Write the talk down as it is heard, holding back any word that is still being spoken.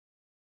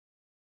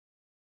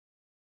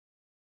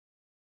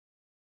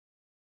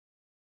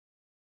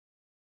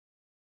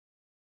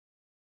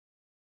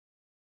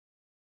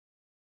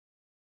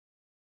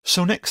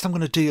So next I'm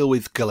going to deal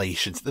with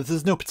Galatians.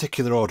 There's no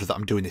particular order that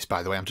I'm doing this,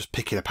 by the way. I'm just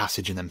picking a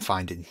passage and then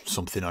finding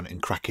something on it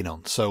and cracking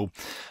on. So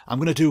I'm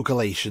going to do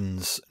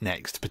Galatians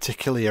next,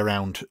 particularly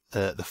around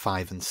the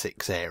 5 and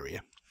 6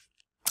 area.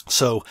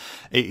 So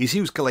he's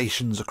used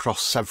Galatians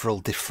across several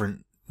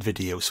different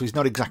videos, so he's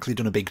not exactly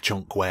done a big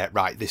chunk where,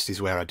 right, this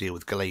is where I deal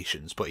with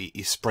Galatians, but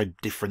he's spread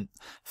different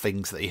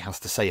things that he has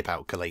to say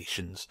about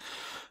Galatians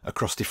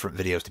across different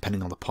videos,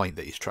 depending on the point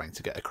that he's trying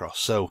to get across.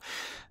 So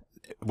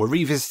we're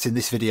revisiting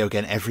this video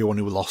again, everyone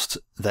who lost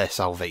their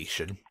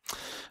salvation.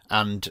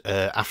 And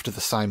after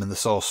the Simon the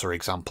Sorcerer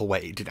example, where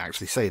it didn't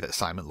actually say that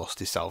Simon lost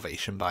his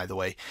salvation, by the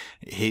way,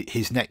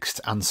 his next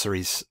answer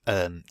is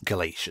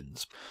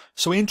Galatians.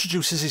 So he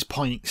introduces his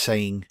point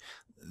saying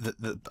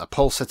that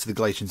Paul said to the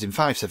Galatians in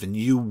 5:7,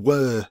 you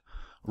were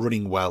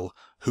running well,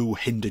 who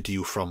hindered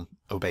you from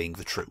obeying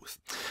the truth?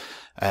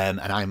 And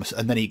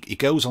then he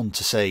goes on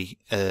to say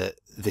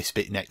this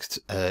bit next,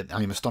 I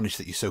am astonished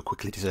that you're so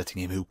quickly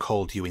deserting him who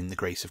called you in the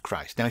grace of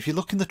Christ. Now, if you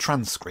look in the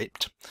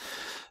transcript,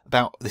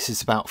 this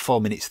is about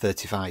 4 minutes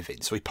 35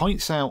 in, so he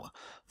points out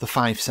the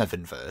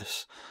 5:7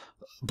 verse,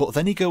 but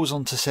then he goes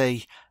on to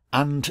say,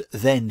 and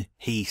then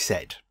he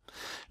said.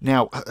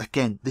 Now,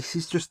 again, this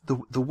is just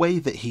the way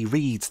that he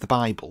reads the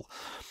Bible.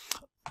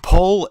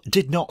 Paul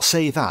did not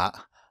say that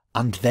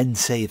and then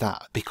say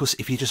that, because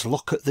if you just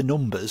look at the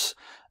numbers,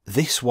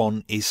 this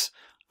one is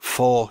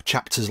 4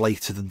 chapters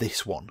later than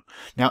this one.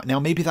 Now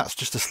maybe that's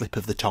just a slip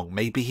of the tongue.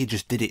 Maybe he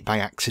just did it by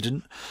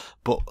accident,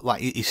 but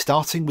like he's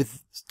starting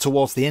with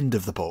towards the end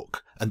of the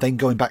book and then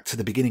going back to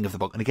the beginning of the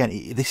book. And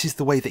again, this is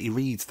the way that he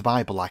reads the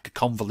Bible, like a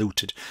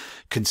convoluted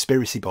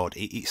conspiracy board.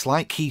 It's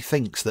like he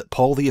thinks that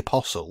Paul the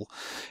Apostle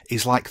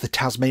is like the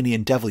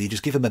Tasmanian devil. You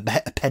just give him a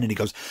pen and he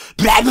goes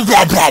blah, blah,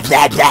 blah, blah,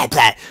 blah, blah,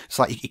 blah. It's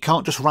like he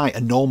can't just write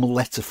a normal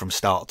letter from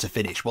start to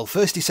finish. Well,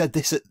 first he said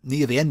this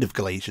near the end of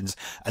Galatians,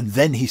 and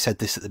then he said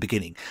this at the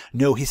beginning.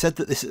 No, he said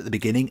that this at the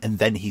beginning, and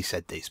then he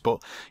said this.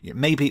 But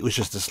maybe it was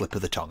just a slip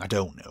of the tongue. I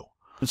don't know.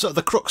 And so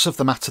the crux of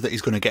the matter that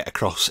he's going to get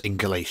across in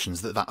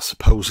Galatians, that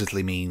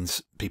supposedly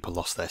means people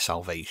lost their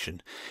salvation,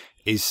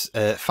 is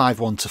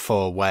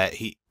 5:1-4, where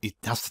he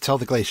has to tell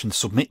the Galatians,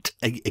 submit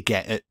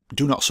again,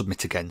 do not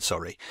submit again,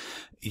 sorry.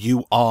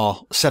 You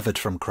are severed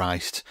from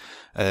Christ.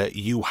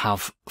 You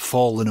have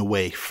fallen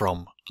away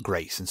from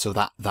grace. And so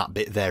that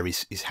bit there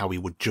is how he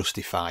would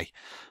justify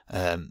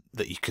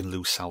that you can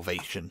lose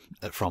salvation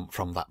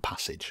from that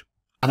passage.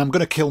 And I'm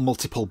going to kill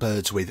multiple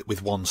birds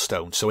with one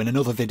stone. So in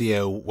another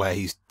video where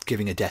he's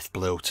giving a death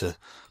blow to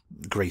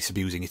grace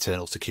abusing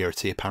eternal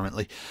security,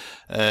 apparently,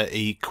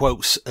 he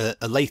quotes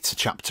a later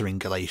chapter in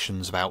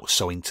Galatians about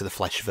sowing to the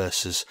flesh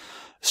versus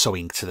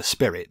sowing to the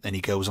spirit. And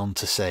he goes on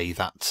to say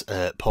that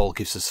Paul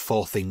gives us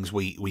 4 things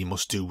we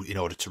must do in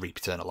order to reap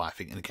eternal life.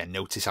 And again,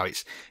 notice how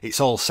it's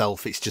all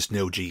self, it's just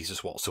no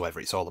Jesus whatsoever.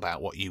 It's all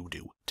about what you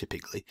do,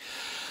 typically.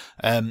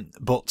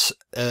 But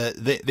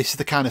this is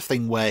the kind of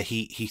thing where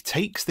he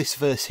takes this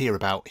verse here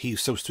about he who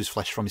sows to his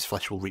flesh, from his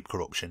flesh will reap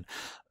corruption.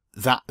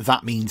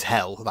 That means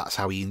hell. That's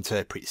how he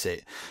interprets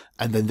it.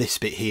 And then this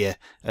bit here,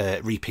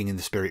 reaping in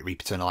the spirit,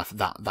 reap eternal life,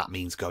 that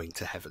means going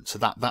to heaven. So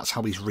that's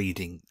how he's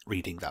reading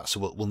that. So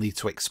we'll need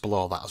to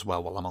explore that as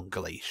well while I'm on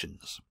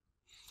Galatians.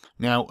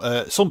 Now,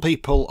 some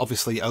people,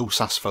 obviously,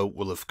 Sasfo,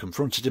 will have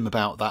confronted him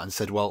about that and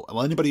said, well,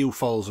 anybody who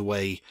falls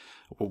away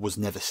was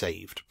never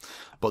saved.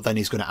 But then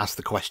he's going to ask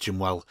the question,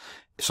 well,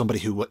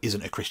 somebody who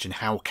isn't a Christian,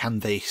 how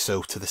can they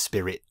sow to the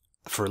spirit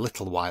for a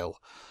little while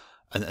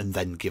and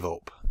then give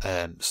up?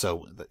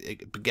 So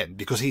again,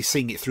 because he's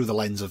seeing it through the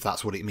lens of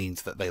that's what it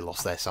means that they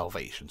lost their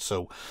salvation.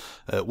 So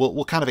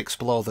we'll kind of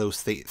explore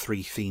those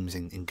 3 themes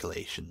in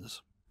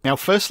Galatians. Now,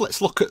 first,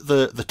 let's look at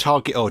the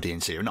target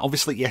audience here. And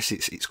obviously, yes,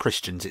 it's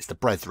Christians, it's the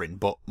brethren,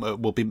 but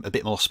we'll be a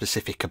bit more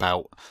specific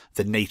about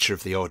the nature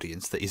of the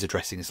audience that he's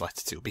addressing his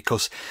letter to,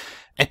 because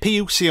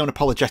Epiousion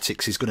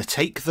Apologetics is going to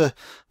take the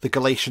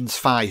Galatians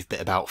 5 bit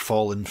about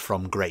fallen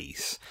from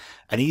grace,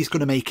 and he's going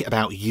to make it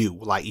about you,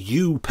 like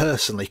you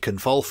personally can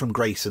fall from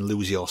grace and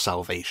lose your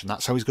salvation.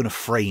 That's how he's going to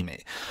frame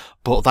it.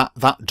 But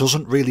that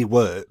doesn't really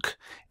work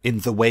in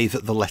the way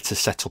that the letter's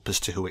set up as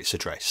to who it's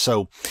addressed.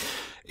 So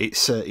it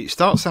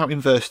starts out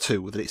in verse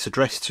 2 that it's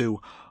addressed to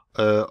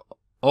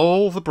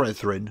all the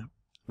brethren,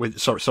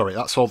 sorry,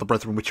 that's all the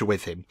brethren which are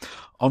with him,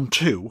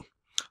 unto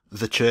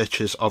the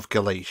churches of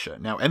Galatia.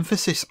 Now,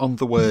 emphasis on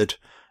the word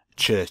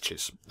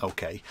churches,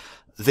 okay.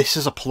 This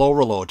is a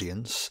plural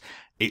audience.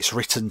 It's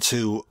written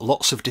to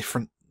lots of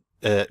different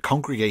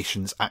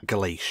congregations at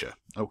Galatia,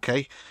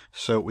 okay.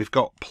 So we've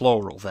got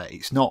plural there.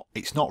 It's not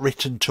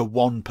written to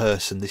one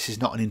person. This is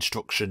not an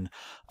instruction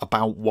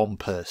about one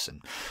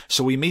person.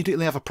 So we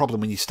immediately have a problem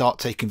when you start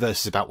taking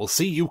verses about, well,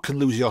 see, you can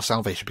lose your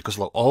salvation because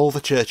look, all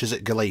the churches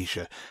at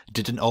Galatia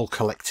didn't all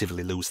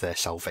collectively lose their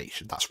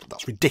salvation. That's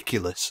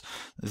ridiculous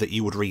that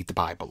you would read the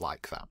Bible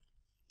like that.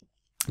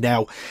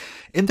 Now,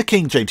 in the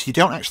King James, you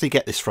don't actually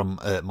get this from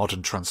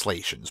modern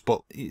translations,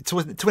 but to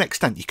an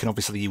extent you can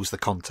obviously use the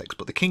context.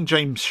 But the King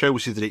James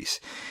shows you that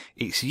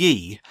it's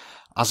ye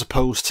as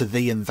opposed to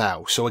thee and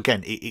thou. So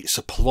again, it's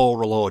a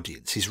plural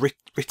audience. He's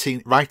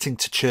writing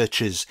to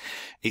churches,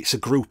 it's a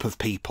group of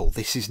people.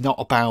 This is not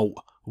about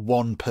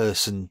one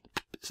person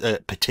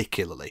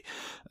particularly.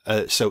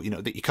 So,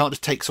 you can't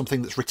just take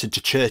something that's written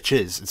to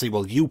churches and say,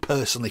 well, you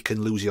personally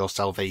can lose your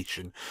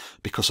salvation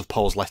because of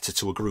Paul's letter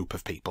to a group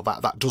of people.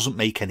 That doesn't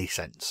make any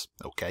sense.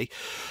 Okay.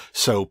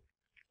 So,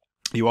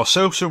 you are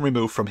so soon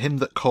removed from him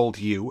that called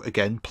you,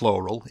 again,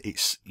 plural,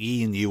 it's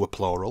ye and you are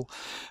plural,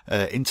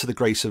 into the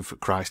grace of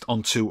Christ,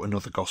 onto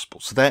another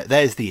gospel. So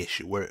there's the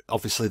issue, where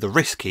obviously the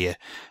risk here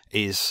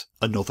is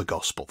another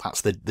gospel.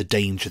 That's the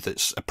danger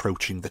that's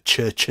approaching the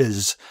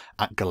churches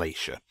at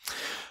Galatia,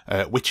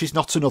 which is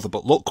not another.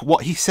 But look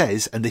what he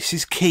says, and this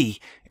is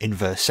key in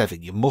verse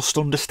 7. You must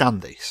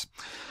understand this.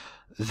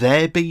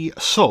 There be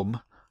some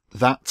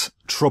that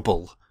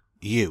trouble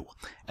you.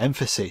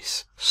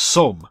 Emphasis,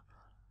 some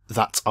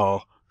that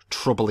are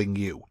troubling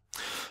you.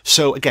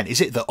 So again,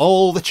 is it that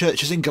all the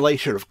churches in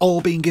Galatia have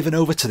all been given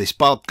over to this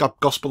bad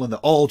gospel and they're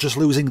all just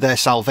losing their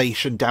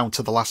salvation down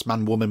to the last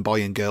man, woman,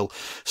 boy and girl?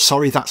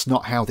 Sorry, that's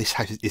not how this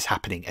is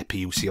happening,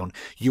 Epiousion.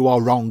 You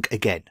are wrong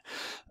again.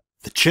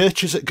 The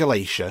churches at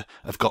Galatia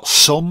have got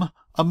some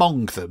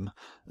among them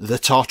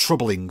that are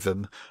troubling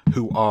them,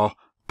 who are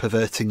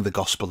perverting the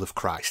gospel of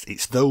Christ.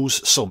 It's those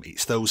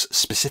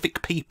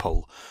specific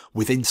people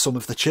within some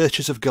of the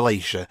churches of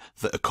Galatia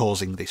that are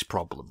causing this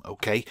problem,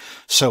 okay?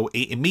 So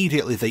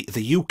immediately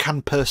the you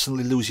can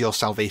personally lose your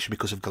salvation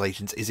because of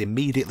Galatians is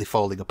immediately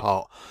falling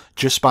apart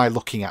just by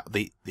looking at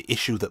the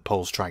issue that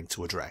Paul's trying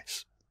to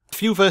address. A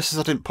few verses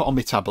I didn't put on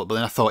my tablet, but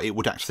then I thought it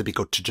would actually be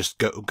good to just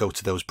go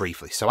to those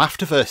briefly. So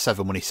after verse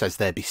 7, when he says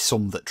there be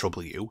some that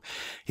trouble you,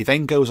 he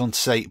then goes on to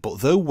say,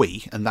 but though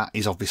we, and that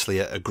is obviously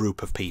a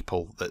group of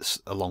people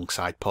that's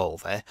alongside Paul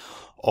there,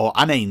 or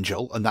an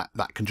angel, and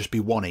that can just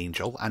be one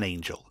angel, an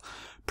angel,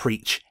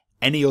 preach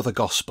any other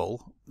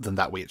gospel than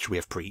that which we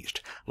have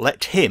preached,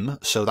 let him,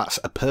 so that's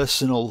a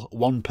personal,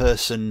 one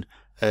person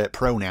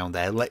pronoun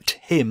there, let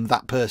him,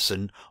 that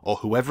person, or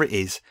whoever it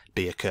is,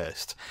 be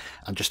accursed.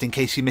 And just in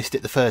case you missed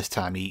it the first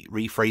time, he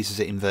rephrases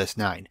it in verse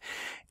 9.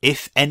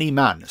 If any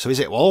man, so is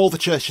it all the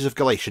churches of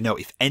Galatia? No,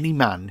 if any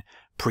man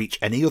preach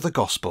any other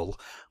gospel,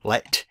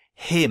 let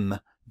him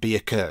be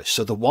accursed.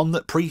 So the one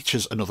that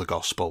preaches another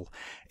gospel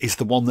is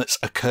the one that's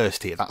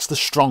accursed here. That's the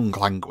strong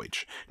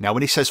language. Now,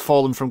 when he says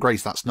fallen from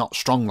grace, that's not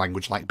strong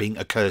language, like being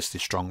accursed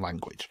is strong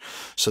language.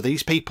 So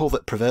these people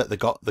that pervert the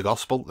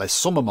gospel, there's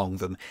some among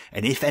them,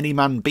 and if any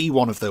man be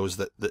one of those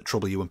that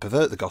trouble you and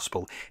pervert the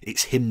gospel,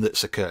 it's him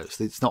that's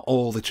accursed. It's not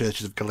all the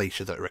churches of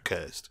Galatia that are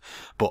accursed.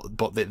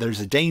 But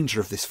there's a danger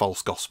of this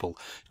false gospel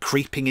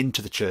creeping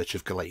into the church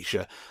of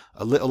Galatia.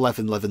 A little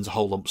leaven leavens a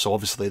whole lump, so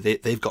obviously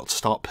they've got to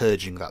start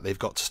purging that. They've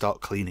got to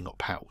start cleaning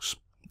up house.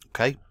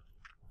 Okay?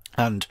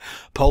 And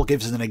Paul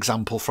gives us an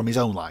example from his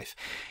own life.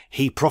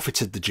 He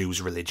profited the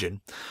Jews'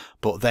 religion,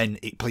 but then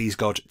it pleased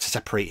God to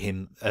separate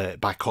him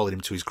by calling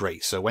him to his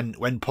grace. So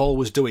when Paul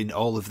was doing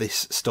all of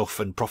this stuff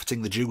and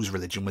profiting the Jews'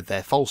 religion with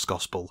their false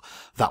gospel,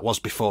 that was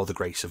before the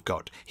grace of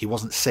God. He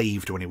wasn't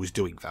saved when he was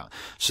doing that.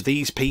 So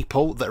these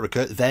people that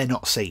are, they're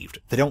not saved.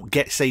 They don't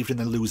get saved and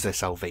then lose their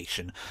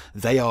salvation.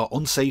 They are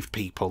unsaved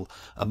people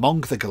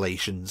among the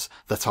Galatians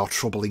that are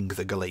troubling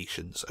the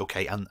Galatians,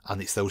 okay? And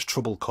it's those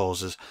trouble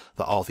causers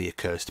that are the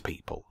accursed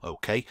people,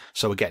 okay?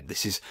 So again,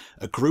 this is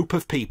a group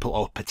of people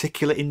or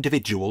particular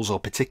individuals or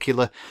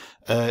particular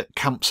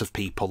camps of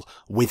people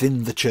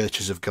within the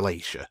churches of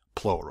Galatia,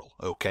 plural,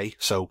 okay?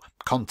 So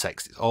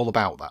context is all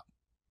about that.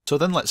 So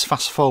then let's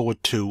fast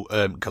forward to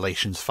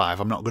Galatians 5.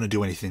 I'm not going to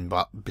do anything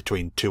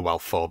between 2 or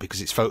 4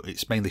 because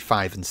it's mainly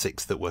 5 and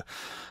 6 that we're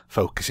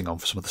focusing on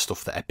for some of the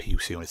stuff that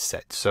Epiousion has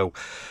said. So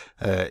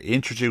he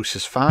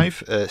introduces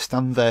 5.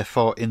 Stand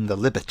therefore in the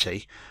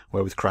liberty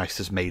wherewith Christ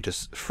has made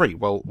us free.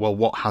 Well,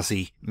 what has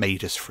he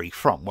made us free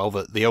from? Well,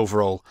 the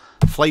overall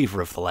flavour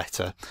of the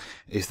letter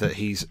is that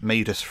he's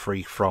made us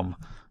free from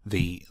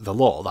the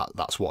law.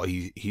 That's what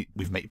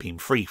we've been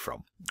free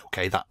from.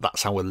 Okay,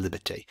 that's our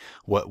liberty.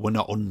 We're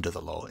not under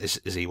the law,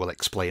 as he will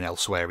explain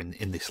elsewhere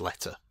in this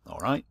letter. All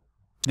right.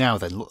 Now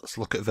then, let's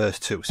look at verse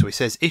 2. So he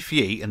says, "If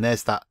ye," and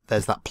there's that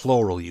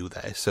plural you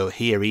there. So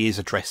here he is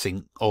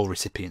addressing all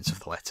recipients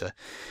of the letter.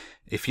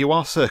 "If you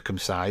are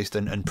circumcised,"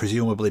 and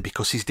presumably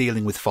because he's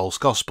dealing with false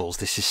gospels,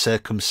 this is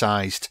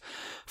circumcised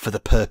for the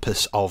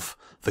purpose of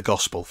the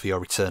gospel for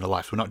your eternal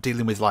life. We're not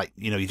dealing with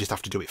you just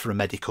have to do it for a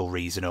medical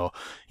reason, or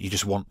you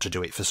just want to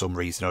do it for some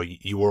reason, or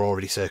you were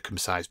already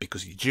circumcised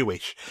because you're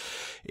Jewish.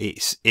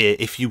 It's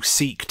if you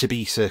seek to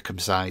be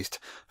circumcised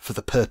for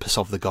the purpose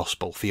of the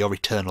gospel for your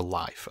eternal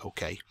life,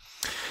 okay?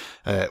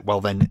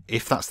 Well then,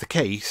 if that's the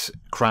case,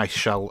 Christ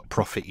shall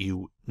profit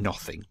you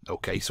nothing,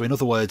 okay? So in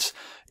other words,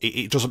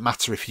 it doesn't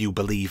matter if you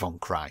believe on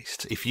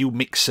Christ. If you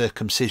mix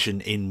circumcision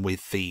in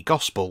with the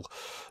gospel,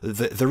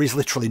 there is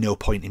literally no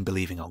point in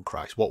believing on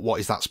Christ. What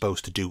is that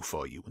supposed to do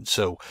for you? And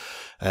so,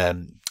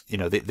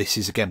 this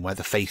is again where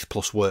the faith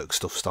plus work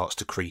stuff starts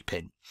to creep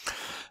in.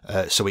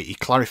 So he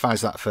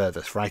clarifies that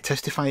further. "For I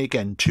testify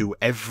again to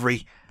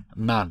every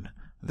man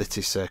that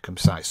is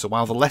circumcised. So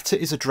while the letter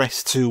is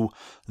addressed to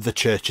the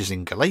churches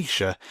in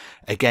Galatia,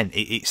 again,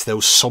 it's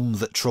those some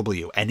that trouble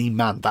you. Any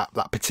man,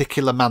 that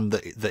particular man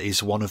that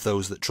is one of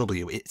those that trouble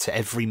you, it's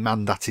every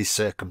man that is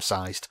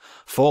circumcised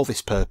for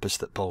this purpose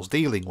that Paul's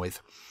dealing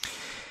with.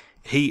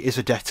 He is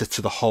a debtor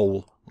to the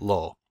whole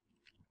law.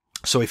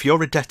 So if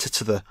you're a debtor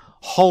to the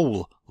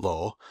whole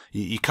law,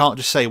 you can't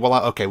just say, well,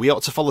 okay, we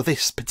ought to follow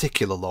this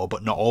particular law,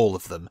 but not all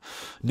of them.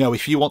 No,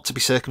 if you want to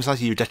be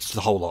circumcised, you're a debtor to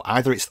the whole law.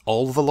 Either it's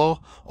all the law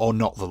or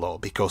not the law,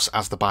 because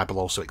as the Bible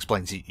also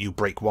explains, you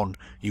break one,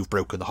 you've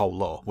broken the whole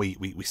law. We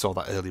saw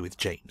that earlier with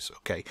James,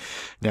 okay?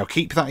 Now,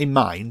 keep that in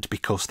mind,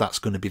 because that's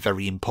going to be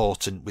very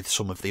important with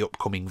some of the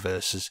upcoming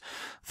verses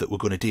that we're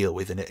going to deal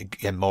with, and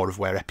again, more of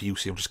where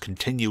Epiousion just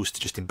continues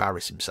to just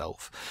embarrass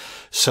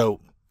himself. So,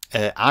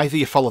 either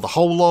you follow the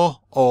whole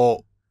law,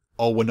 or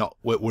we're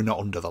not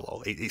under the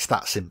law. It's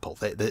that simple.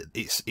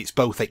 It's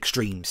both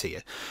extremes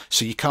here.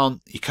 So you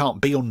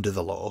can't be under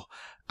the law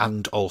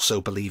and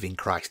also believe in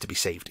Christ to be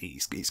saved.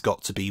 It's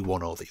got to be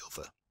one or the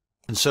other.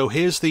 And so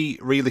here's the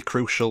really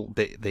crucial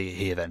bit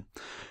here then.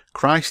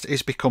 Christ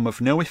is become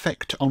of no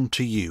effect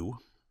unto you,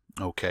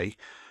 okay,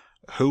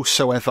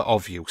 whosoever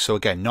of you. So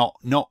again, not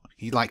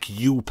like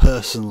you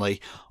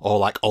personally or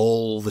like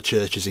all the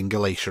churches in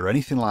Galatia or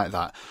anything like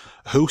that.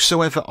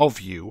 Whosoever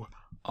of you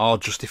are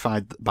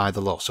justified by the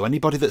law. So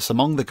anybody that's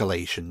among the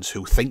Galatians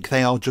who think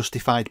they are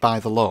justified by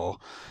the law,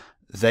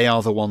 they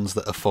are the ones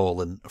that have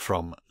fallen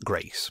from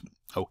grace.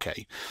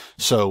 Okay,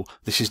 so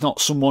this is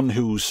not someone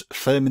who's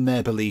firm in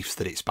their beliefs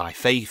that it's by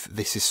faith.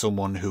 This is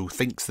someone who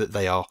thinks that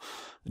they are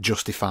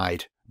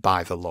justified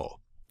by the law.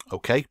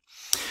 Okay,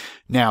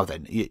 now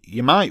then,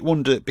 you might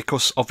wonder,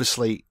 because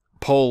obviously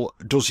Paul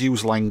does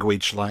use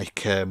language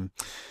like,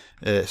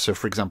 so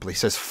for example, he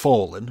says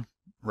fallen,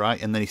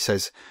 right? And then he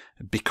says,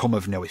 become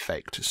of no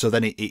effect. So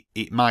then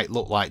it might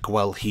look like,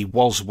 well, he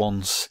was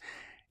once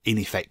in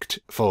effect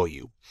for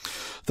you.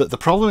 The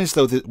problem is,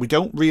 though, that we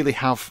don't really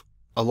have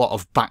a lot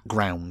of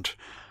background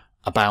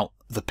about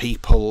the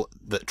people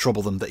that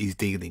trouble them that he's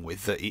dealing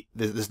with.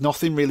 There's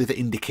nothing really that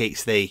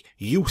indicates they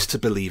used to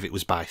believe it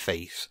was by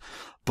faith,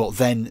 but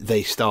then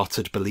they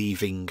started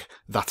believing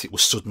that it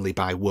was suddenly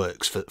by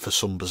works for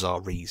some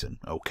bizarre reason,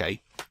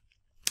 okay?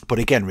 But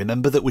again,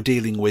 remember that we're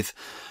dealing with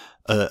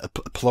a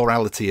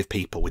plurality of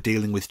people. We're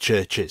dealing with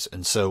churches,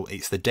 and so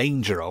it's the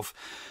danger of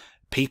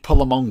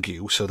people among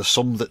you, so the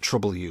some that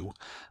trouble you,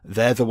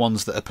 they're the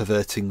ones that are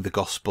perverting the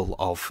gospel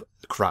of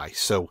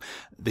Christ. So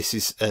this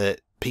is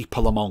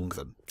people among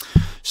them.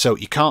 So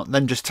you can't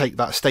then just take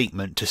that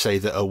statement to say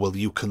that, oh, well,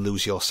 you can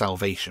lose your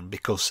salvation,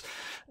 because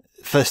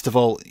first of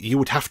all, you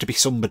would have to be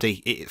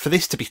somebody, for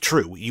this to be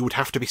true, you would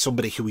have to be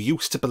somebody who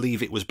used to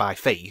believe it was by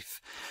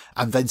faith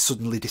and then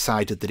suddenly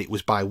decided that it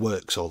was by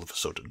works all of a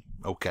sudden.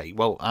 Okay,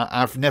 well,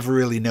 I've never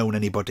really known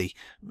anybody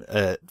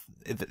that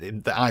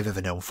I've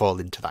ever known fall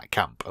into that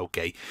camp,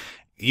 okay?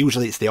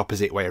 Usually it's the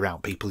opposite way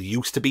around. People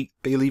used to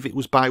believe it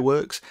was by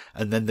works,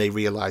 and then they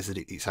realise that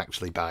it's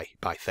actually by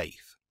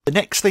faith. The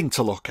next thing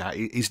to look at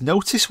is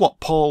notice what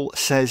Paul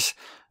says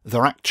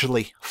they're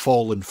actually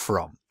fallen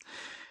from.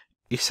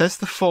 He says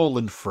they're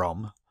fallen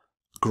from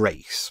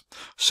grace.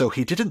 So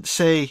he didn't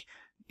say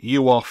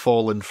you are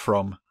fallen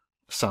from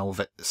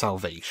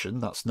salvation.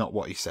 That's not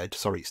what he said.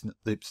 Sorry,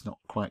 it's not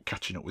quite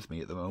catching up with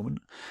me at the moment.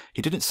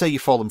 He didn't say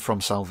you've fallen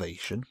from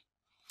salvation.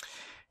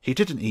 He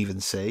didn't even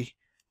say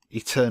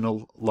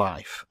eternal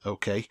life.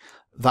 Okay,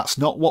 that's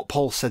not what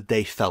Paul said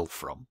they fell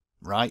from.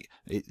 Right?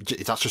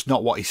 That's just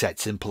not what he said.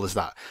 Simple as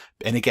that.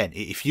 And again,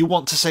 if you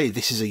want to say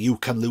this is a you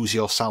can lose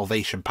your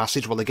salvation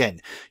passage, well,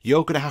 again,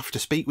 you're going to have to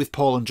speak with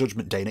Paul on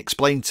Judgment Day and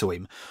explain to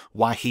him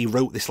why he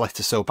wrote this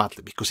letter so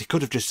badly, because he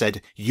could have just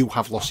said, you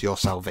have lost your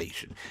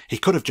salvation. He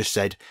could have just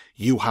said,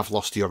 you have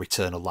lost your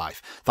eternal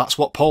life. That's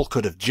what Paul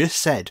could have just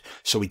said,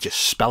 so he'd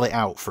just spell it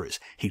out for us.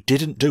 He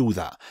didn't do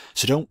that.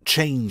 So don't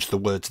change the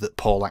words that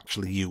Paul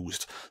actually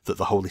used, that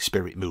the Holy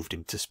Spirit moved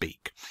him to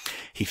speak.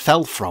 He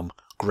fell from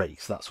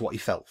grace. That's what he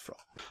fell from.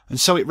 And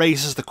so it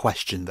raises the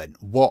question then,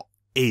 what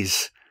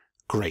is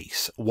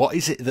grace? What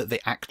is it that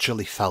they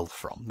actually fell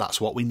from? That's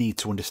what we need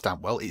to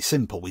understand. Well, it's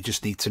simple. We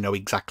just need to know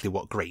exactly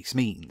what grace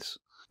means.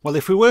 Well,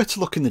 if we were to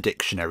look in the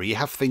dictionary, you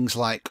have things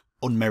like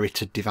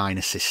unmerited divine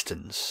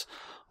assistance,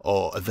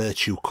 or a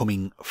virtue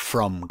coming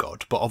from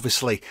God. But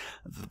obviously,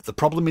 the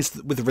problem is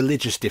that with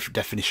religious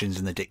definitions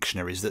in the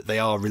dictionaries, that they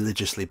are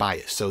religiously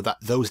biased, so that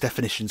those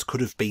definitions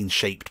could have been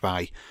shaped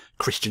by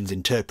Christians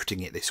interpreting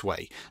it this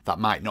way. That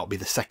might not be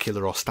the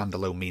secular or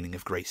standalone meaning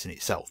of grace in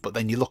itself. But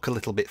then you look a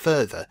little bit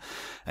further,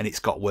 and it's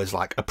got words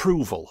like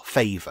approval,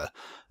 favour,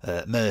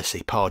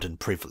 mercy, pardon,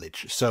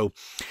 privilege. So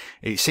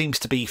it seems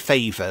to be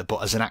favour,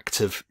 but as an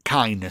act of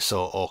kindness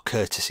or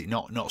courtesy,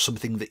 not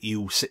something that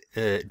you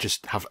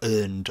just have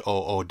earned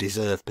or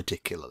deserve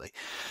particularly.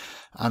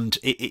 And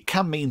it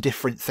can mean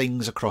different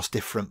things across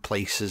different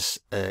places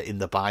in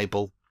the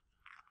Bible.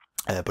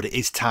 But it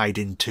is tied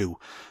into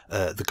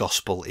the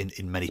gospel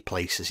in many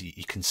places.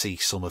 You can see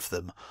some of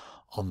them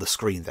on the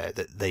screen there,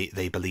 that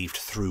they believed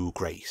through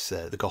grace,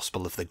 the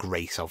gospel of the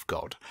grace of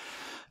God.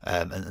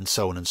 and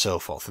so on and so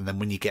forth. And then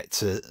when you get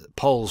to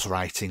Paul's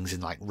writings in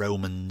like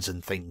Romans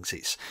and things,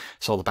 it's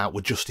all about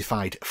we're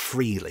justified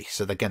freely.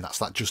 So again, that's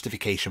that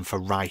justification for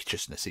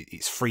righteousness.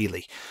 It's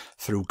freely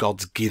through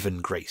God's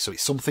given grace. So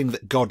it's something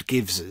that God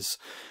gives us,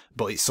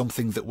 but it's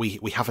something that we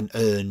haven't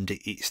earned.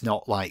 It's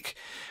not like,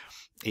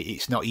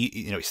 it's not,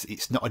 you know,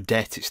 it's not a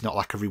debt. It's not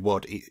like a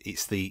reward.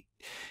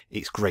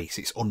 It's grace.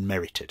 It's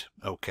unmerited.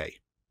 Okay.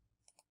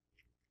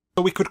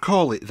 So we could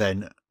call it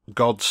then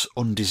God's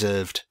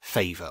undeserved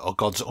favour or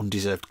God's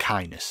undeserved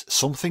kindness.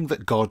 Something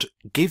that God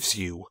gives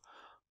you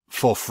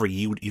for free.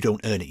 You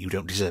don't earn it. You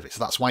don't deserve it. So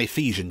that's why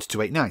Ephesians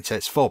 2:8-9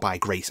 says, "For by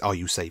grace are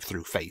you saved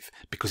through faith,"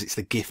 because it's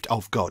the gift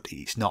of God.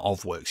 It's not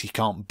of works. You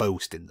can't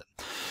boast in them.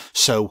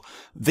 So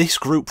this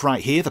group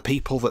right here, the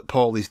people that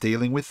Paul is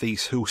dealing with,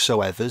 these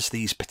whosoevers,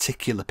 these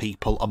particular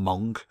people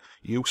among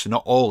you, so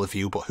not all of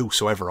you, but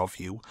whosoever of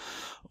you,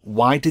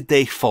 why did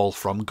they fall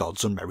from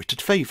God's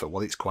unmerited favour?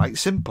 Well, it's quite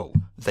simple.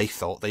 They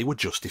thought they were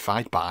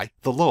justified by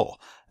the law.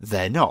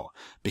 They're not,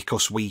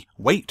 because we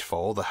wait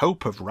for the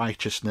hope of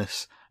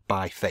righteousness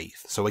by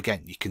faith. So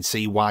again, you can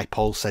see why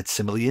Paul said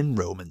similarly in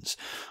Romans,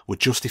 we're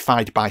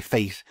justified by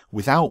faith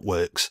without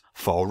works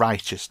for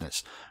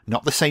righteousness.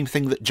 Not the same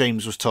thing that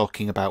James was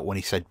talking about when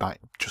he said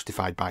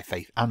justified by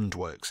faith and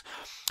works,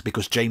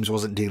 because James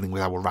wasn't dealing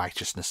with our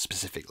righteousness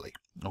specifically.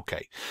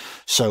 Okay,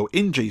 so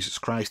in Jesus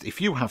Christ,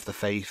 if you have the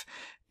faith,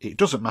 it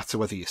doesn't matter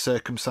whether you're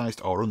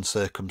circumcised or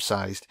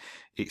uncircumcised.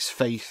 It's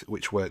faith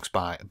which works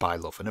by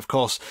love. And of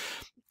course,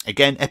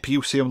 again,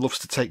 Epiousion loves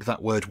to take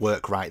that word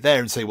work right there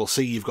and say, well,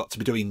 see, you've got to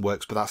be doing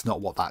works, but that's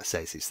not what that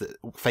says. It's that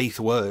faith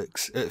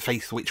works,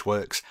 faith which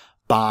works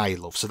by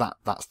love. So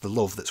that's the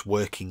love that's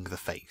working the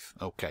faith.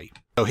 Okay.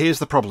 So here's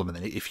the problem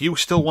then. If you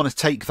still want to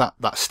take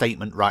that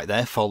statement right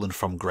there, fallen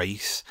from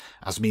grace,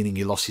 as meaning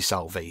you lost your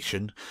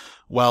salvation,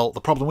 well,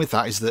 the problem with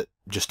that is that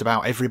just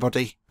about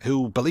everybody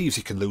who believes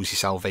you can lose your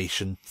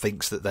salvation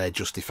thinks that they're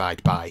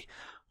justified by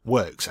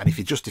works. And if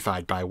you're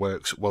justified by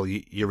works, well,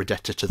 you're a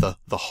debtor to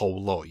the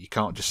whole law. You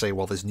can't just say,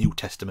 well, there's New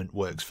Testament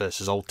works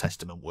versus Old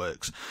Testament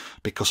works,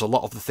 because a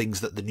lot of the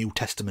things that the New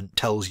Testament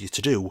tells you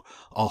to do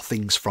are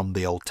things from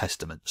the Old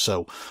Testament.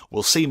 So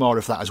we'll see more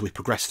of that as we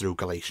progress through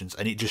Galatians,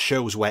 and it just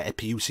shows where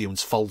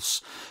Epiousion's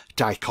false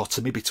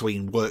dichotomy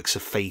between works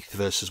of faith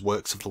versus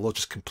works of the law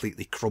just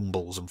completely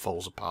crumbles and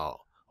falls apart.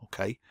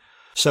 Okay.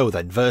 So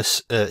then,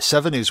 verse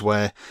 7 is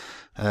where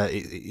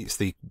it's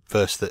the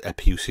verse that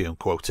Epiousion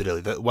quoted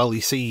earlier. That, well,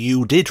 you see,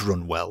 you did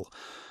run well.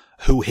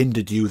 Who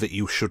hindered you that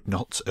you should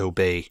not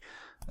obey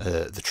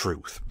the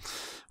truth?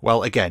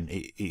 Well, again,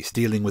 it's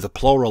dealing with a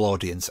plural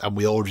audience, and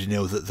we already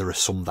know that there are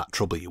some that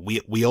trouble you.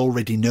 We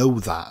already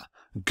know that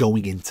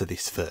going into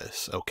this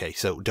verse. Okay,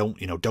 so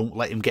don't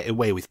let him get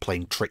away with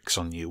playing tricks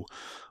on you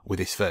with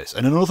this verse.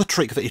 And another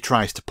trick that he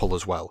tries to pull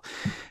as well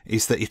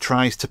is that he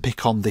tries to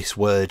pick on this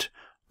word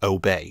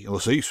obey.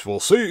 Well, see,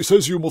 it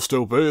says you must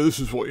obey.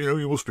 This is what,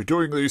 you must be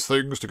doing these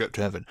things to get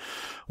to heaven.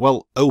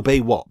 Well,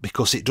 obey what?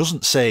 Because it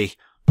doesn't say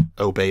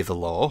obey the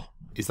law.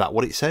 Is that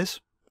what it says?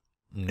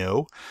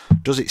 No.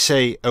 Does it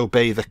say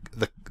obey the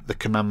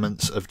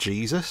commandments of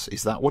Jesus?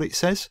 Is that what it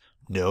says?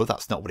 No,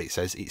 that's not what it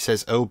says. It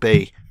says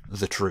obey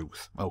the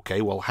truth.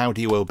 Okay, well, how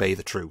do you obey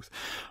the truth?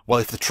 Well,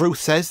 if the truth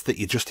says that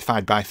you're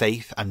justified by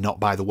faith and not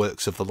by the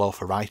works of the law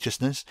for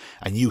righteousness,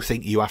 and you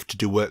think you have to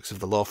do works of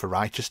the law for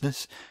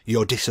righteousness,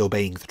 you're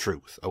disobeying the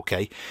truth.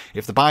 Okay,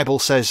 if the Bible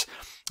says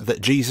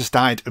that Jesus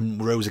died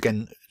and rose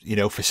again,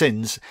 for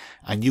sins,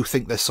 and you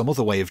think there's some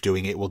other way of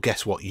doing it, well,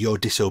 guess what? You're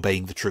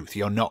disobeying the truth.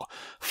 You're not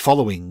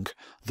following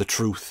the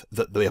truth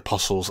that the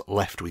apostles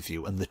left with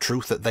you. And the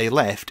truth that they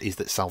left is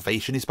that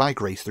salvation is by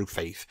grace through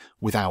faith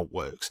without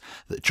works,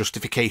 that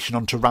justification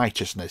unto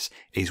righteousness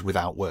is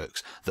without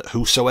works, that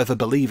whosoever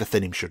believeth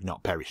in him should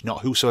not perish,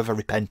 not whosoever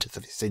repenteth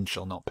of his sin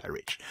shall not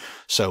perish.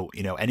 So,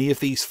 any of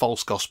these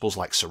false gospels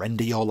like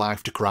surrender your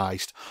life to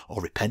Christ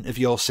or repent of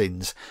your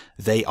sins,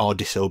 they are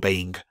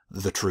disobeying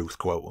the truth,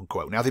 quote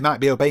unquote. Now, they might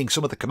be obeying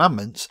some of the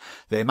commandments,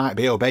 they might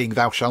be obeying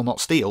thou shalt not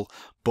steal,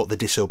 but they're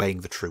disobeying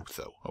the truth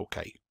though.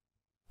 Okay.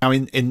 Now,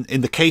 in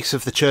the case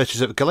of the churches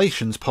of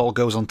Galatians, Paul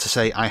goes on to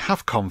say, I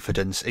have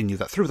confidence in you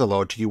that through the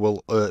Lord you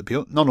will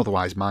be none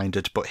otherwise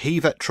minded, but he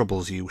that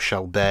troubles you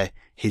shall bear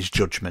his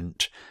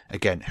judgment.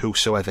 Again,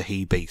 whosoever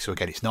he be. So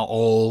again, it's not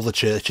all the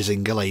churches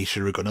in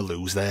Galatia are going to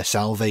lose their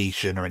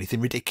salvation or anything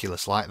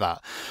ridiculous like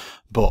that.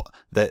 But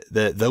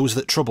those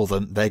that trouble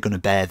them, they're going to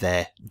bear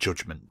their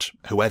judgment,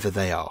 whoever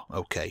they are.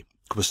 Okay.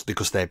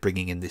 Because they're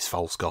bringing in this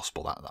false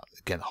gospel. That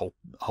again, the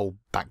whole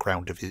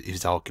background of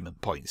his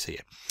argument points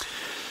here.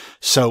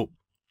 So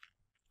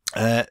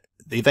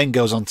he then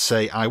goes on to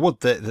say, I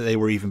would that they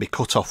were even be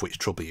cut off which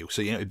trouble you.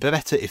 So, it'd be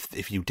better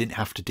if you didn't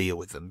have to deal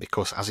with them,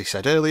 because, as he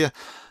said earlier,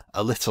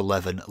 a little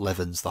leaven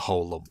leavens the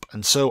whole lump.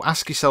 And so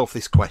ask yourself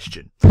this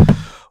question.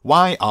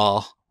 Why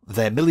are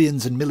there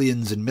millions and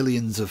millions and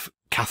millions of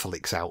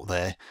Catholics out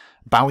there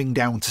bowing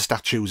down to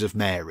statues of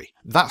Mary?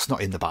 That's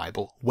not in the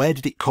Bible. Where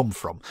did it come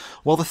from?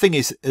 Well, the thing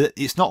is,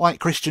 it's not like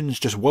Christians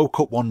just woke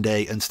up one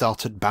day and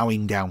started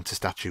bowing down to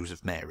statues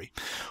of Mary.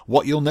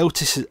 What you'll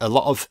notice is a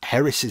lot of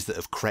heresies that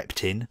have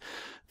crept in.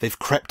 they've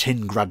crept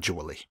in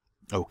gradually.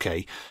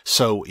 Okay,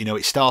 so, you know,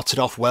 it started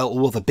off,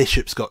 well, the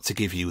bishop's got to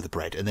give you the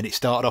bread. And then it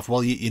started off,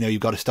 well, you know,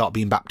 you've got to start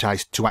being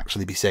baptized to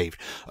actually be saved.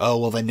 Oh,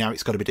 well, then now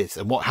it's got to be this.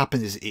 And what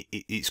happens is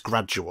it's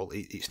gradual.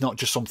 It's not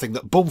just something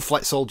that, boom,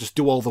 let's all just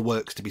do all the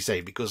works to be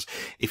saved. Because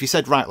if you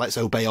said, right, let's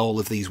obey all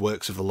of these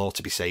works of the law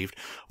to be saved,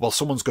 well,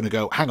 someone's going to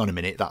go, hang on a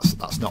minute,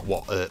 that's not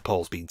what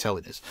Paul's been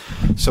telling us.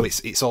 So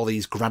it's all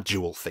these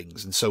gradual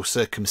things. And so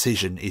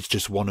circumcision is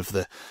just one of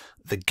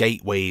the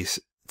gateways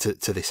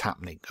to this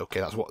happening. Okay,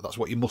 that's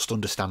what you must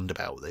understand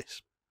about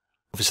this.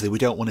 Obviously, we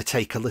don't want to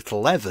take a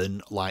little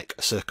leaven like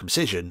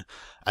circumcision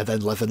and then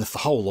leaveneth the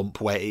whole lump,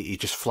 where it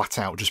just flat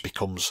out just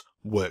becomes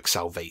work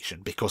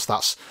salvation, because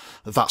that's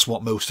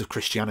what most of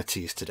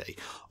Christianity is today.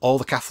 All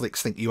the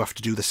Catholics think you have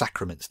to do the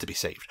sacraments to be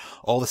saved.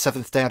 All the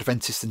Seventh-day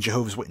Adventists and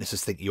Jehovah's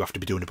Witnesses think you have to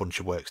be doing a bunch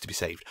of works to be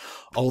saved.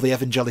 All the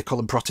evangelical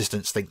and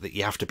Protestants think that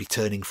you have to be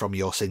turning from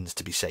your sins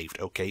to be saved.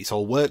 Okay, it's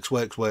all works.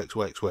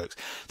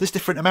 There's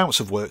different amounts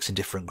of works in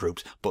different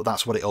groups, but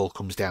that's what it all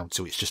comes down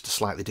to. It's just a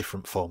slightly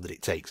different form that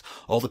it takes.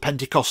 All the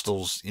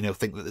Pentecostals, you know,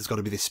 think that there's got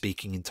to be this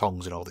speaking in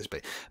tongues and all this,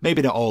 but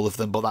maybe not all of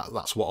them, but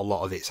that's what a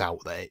lot of it's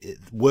out there.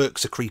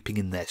 Works are creeping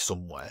in there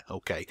somewhere.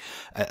 Okay,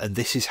 and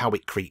this is how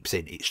it creeps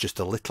in. It's just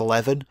a little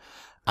leaven,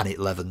 and it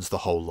leavens the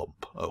whole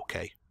lump.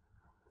 Okay,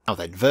 now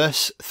then,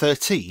 verse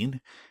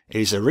 13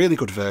 is a really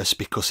good verse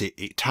because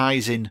it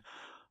ties in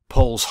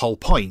Paul's whole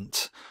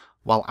point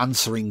while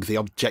answering the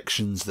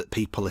objections that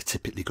people are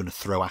typically going to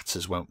throw at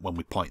us when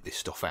we point this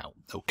stuff out.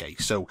 Okay,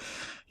 so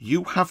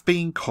you have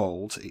been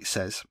called, it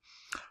says,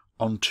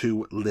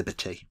 unto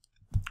liberty.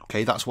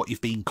 Okay, that's what you've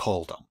been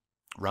called on.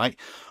 Right?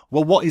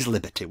 Well, what is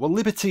liberty? Well,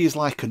 liberty is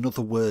like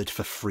another word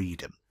for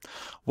freedom.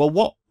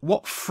 Well,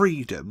 what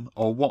freedom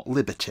or what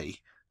liberty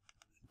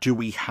do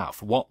we have?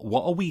 What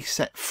are we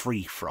set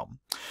free from?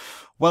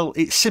 Well,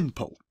 it's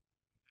simple.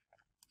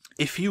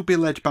 If you be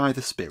led by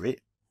the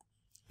Spirit,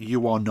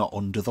 you are not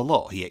under the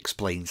law. He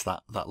explains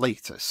that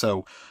later.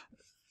 So,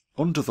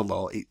 under the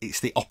law, it's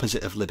the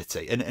opposite of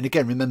liberty. And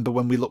again, remember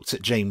when we looked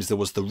at James, there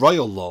was the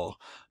royal law,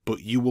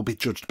 but you will be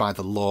judged by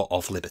the law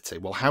of liberty.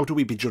 Well, how do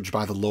we be judged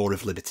by the law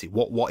of liberty?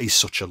 What is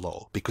such a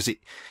law? Because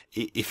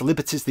if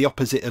liberty is the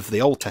opposite of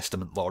the Old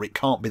Testament law, it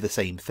can't be the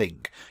same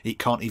thing. It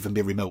can't even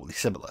be remotely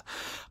similar.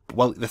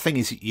 Well, the thing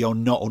is, you're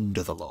not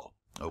under the law.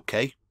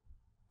 Okay?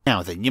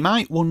 Now then, you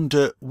might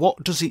wonder,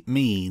 what does it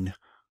mean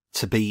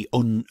to be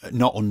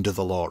not under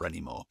the law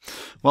anymore?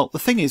 Well, the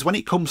thing is, when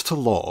it comes to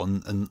law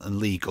and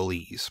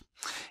legalese,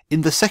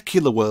 in the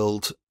secular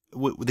world,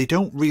 they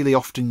don't really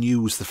often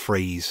use the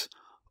phrase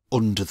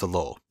under the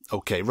law.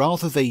 Okay,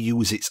 rather they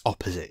use its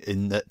opposite,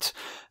 in that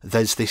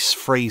there's this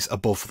phrase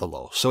above the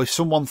law. So if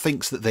someone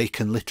thinks that they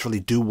can literally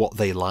do what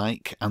they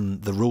like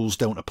and the rules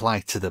don't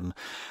apply to them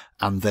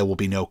and there will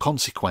be no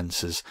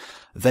consequences,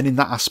 then in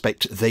that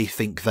aspect they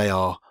think they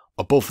are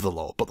above the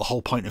law. But the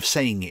whole point of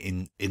saying it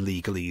in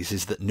legalese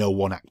is that no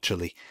one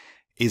actually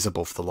is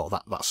above the law.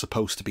 That's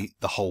supposed to be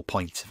the whole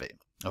point of it.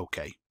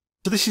 Okay,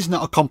 so this is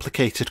not a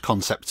complicated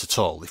concept at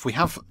all. If we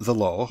have the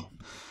law,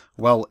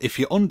 well, if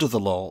you're under the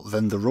law,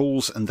 then the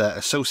rules and their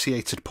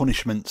associated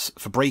punishments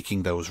for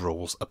breaking those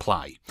rules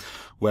apply.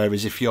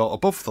 Whereas if you're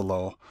above the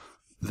law,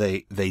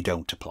 they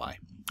don't apply.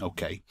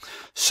 Okay,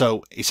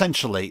 so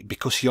essentially,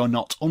 because you're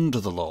not under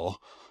the law,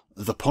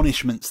 the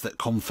punishments that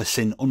come for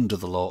sin under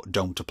the law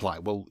don't apply.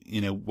 Well,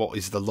 you know, what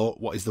is the law?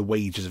 What is the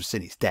wages of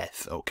sin? It's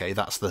death. Okay,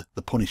 that's the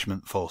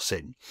punishment for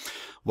sin.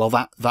 Well,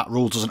 that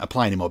rule doesn't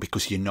apply anymore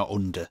because you're not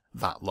under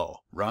that law,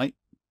 right?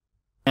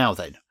 Now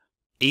then,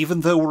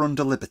 even though we're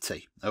under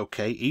liberty,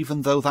 okay,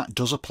 even though that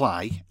does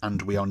apply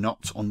and we are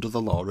not under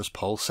the law, as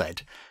Paul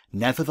said,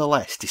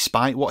 nevertheless,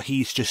 despite what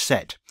he's just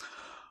said,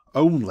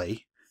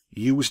 only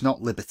use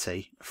not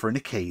liberty for an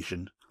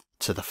occasion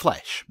to the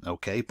flesh,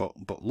 okay, but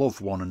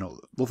love one another,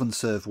 love and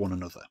serve one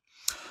another.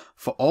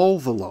 For all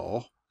the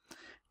law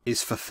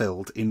is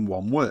fulfilled in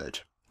one word,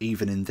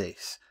 even in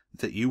this,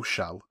 that you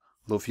shall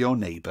love your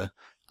neighbour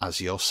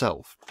as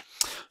yourself.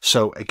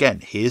 So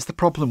again, here's the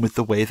problem with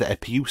the way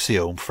that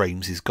Epiousion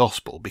frames his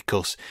gospel,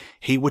 because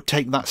he would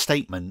take that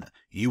statement,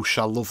 you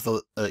shall love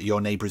your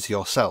neighbour as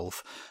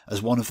yourself,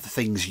 as one of the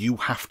things you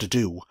have to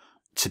do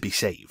to be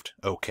saved.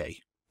 Okay.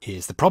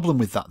 Here's the problem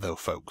with that though,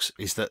 folks,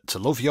 is that to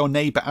love your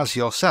neighbour as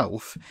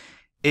yourself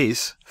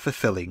is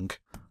fulfilling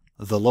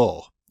the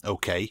law.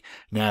 Okay,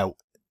 now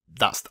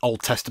that's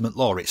Old Testament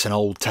law. It's an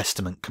Old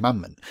Testament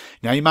commandment.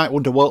 Now you might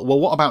wonder, well,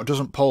 what about,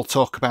 doesn't Paul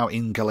talk about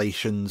in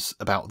Galatians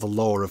about the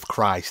law of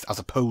Christ as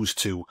opposed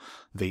to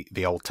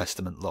the Old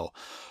Testament law?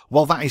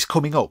 Well, that is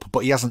coming up,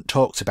 but he hasn't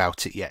talked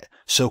about it yet.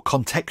 So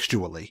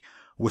contextually,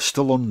 we're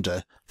still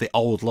under the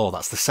old law.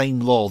 That's the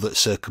same law that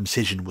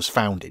circumcision was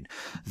found in.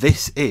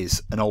 This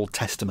is an Old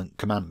Testament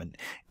commandment.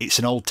 It's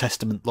an Old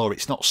Testament law.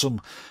 It's not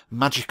some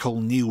magical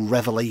new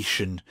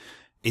revelation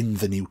in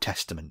the New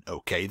Testament,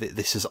 okay?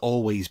 This has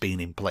always been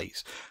in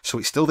place. So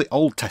it's still the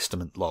Old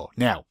Testament law.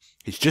 Now,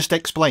 it's just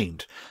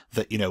explained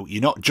that,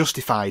 you're not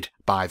justified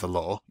by the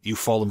law. You've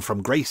fallen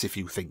from grace if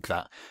you think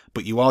that,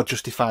 but you are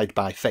justified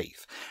by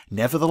faith.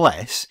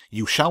 Nevertheless,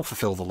 you shall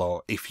fulfill the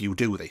law if you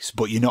do this,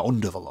 but you're not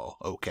under the law,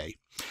 okay?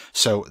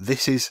 So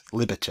this is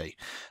liberty.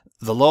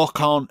 The law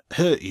can't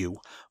hurt you,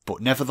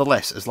 but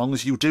nevertheless, as long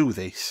as you do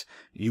this,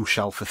 you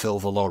shall fulfill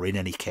the law in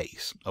any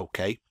case,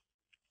 okay?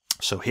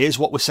 So here's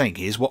what we're saying.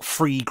 Here's what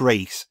free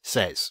grace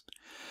says.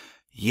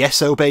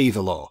 Yes, obey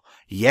the law.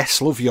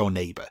 Yes, love your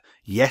neighbour.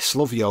 Yes,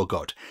 love your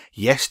God.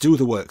 Yes, do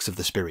the works of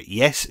the Spirit.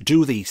 Yes,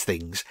 do these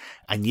things.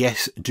 And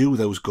yes, do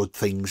those good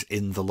things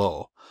in the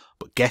law.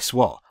 But guess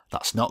what?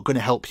 That's not going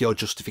to help your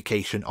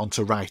justification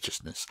onto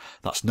righteousness.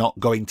 That's not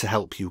going to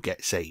help you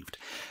get saved.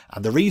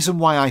 And the reason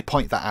why I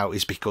point that out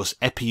is because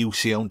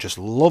Epiousion just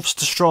loves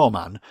to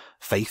strawman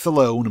faith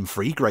alone and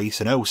free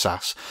grace and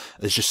osas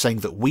as just saying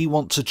that we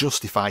want to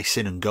justify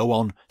sin and go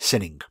on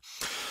sinning.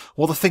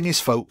 Well, the thing is,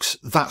 folks,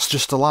 that's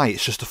just a lie.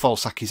 It's just a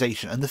false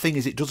accusation. And the thing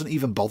is, it doesn't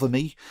even bother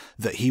me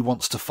that he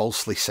wants to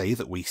falsely say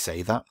that we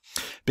say that.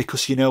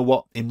 Because you know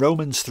what? In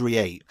Romans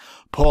 3:8,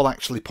 Paul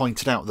actually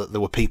pointed out that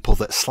there were people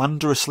that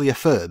slanderously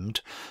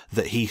affirmed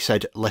that he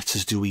said, let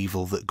us do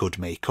evil that good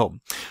may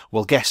come.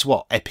 Well, guess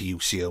what,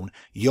 Epiousion?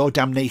 Your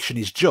damnation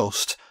is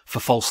just for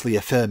falsely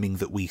affirming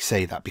that we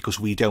say that, because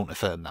we don't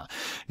affirm that.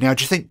 Now,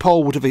 do you think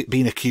Paul would have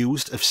been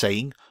accused of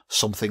saying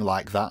something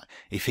like that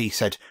if he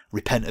said,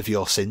 repent of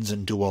your sins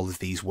and do all of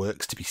these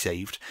works to be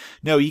saved?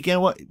 No, you know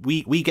what?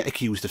 We get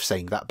accused of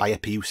saying that by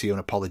Epiousion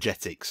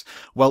Apologetics.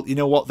 Well, you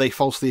know what? They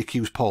falsely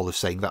accuse Paul of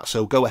saying that.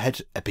 So go ahead,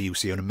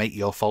 Epiousion, and make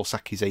your false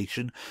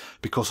accusation,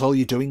 because all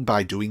you're doing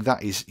by doing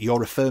that is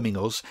you're affirming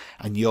us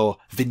and you're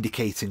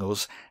vindicating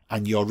us,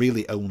 and you're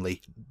really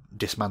only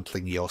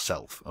dismantling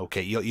yourself,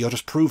 okay? You're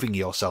just proving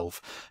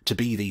yourself to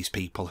be these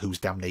people whose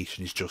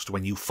damnation is just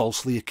when you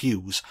falsely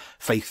accuse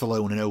faith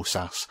alone and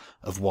osas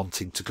of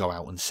wanting to go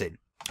out and sin,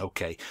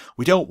 okay?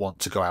 We don't want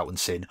to go out and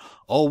sin.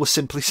 All we're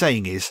simply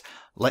saying is,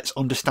 let's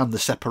understand the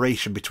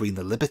separation between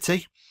the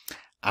liberty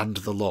and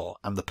the law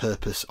and the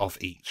purpose of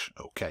each,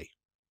 okay?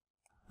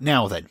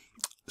 Now then,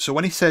 so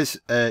when he says,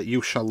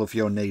 you shall love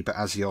your neighbour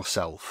as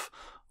yourself,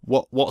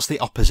 what's the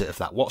opposite of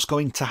that? What's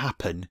going to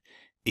happen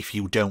if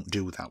you don't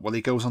do that? Well, he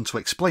goes on to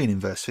explain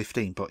in verse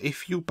 15, but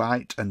if you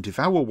bite and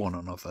devour one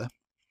another,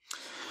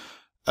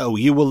 oh,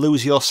 you will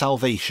lose your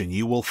salvation,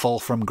 you will fall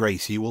from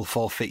grace, you will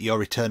forfeit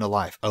your eternal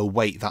life. Oh,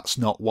 wait, that's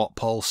not what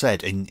Paul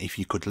said. And if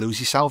you could lose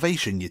your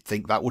salvation, you'd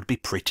think that would be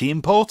pretty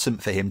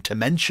important for him to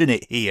mention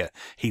it here.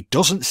 He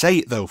doesn't say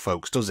it though,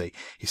 folks, does he?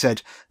 He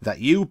said that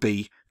you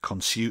be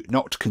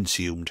not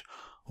consumed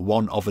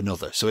one of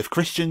another. So if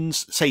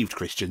Christians, saved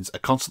Christians, are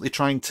constantly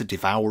trying to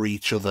devour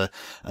each other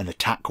and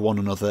attack one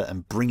another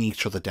and bring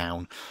each other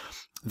down,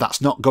 that's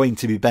not going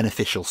to be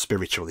beneficial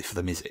spiritually for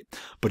them, is it?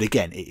 But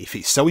again, if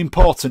it's so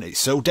important, it's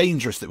so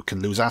dangerous that we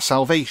can lose our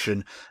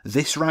salvation,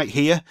 this right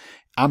here,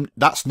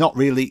 that's not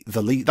really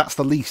that's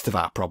the least of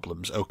our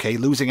problems, okay?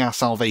 Losing our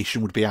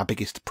salvation would be our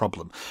biggest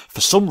problem.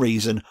 For some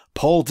reason,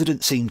 Paul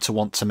didn't seem to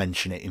want to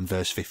mention it in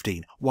verse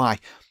 15. Why?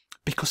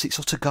 Because it's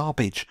utter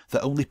garbage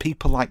that only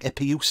people like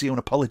Epiousion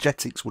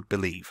Apologetics would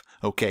believe,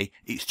 okay?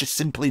 It's just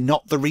simply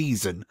not the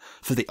reason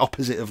for the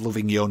opposite of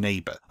loving your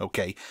neighbour,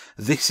 okay?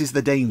 This is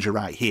the danger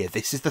right here.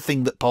 This is the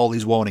thing that Paul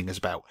is warning us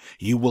about.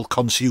 You will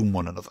consume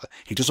one another.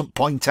 He doesn't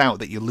point out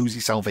that you'll lose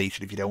your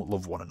salvation if you don't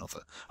love one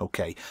another,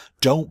 okay?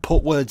 Don't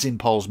put words in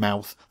Paul's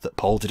mouth that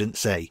Paul didn't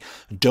say.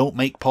 Don't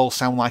make Paul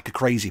sound like a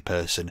crazy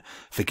person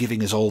for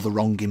giving us all the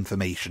wrong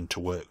information to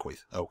work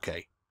with,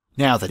 okay?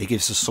 Now then, he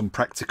gives us some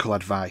practical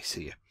advice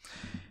here.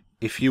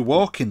 If you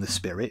walk in the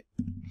Spirit,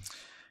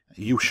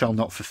 you shall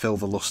not fulfill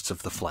the lusts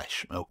of the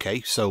flesh.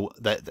 Okay, so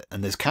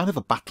and there's kind of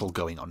a battle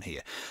going on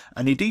here.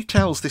 And he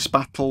details this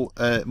battle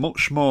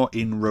much more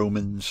in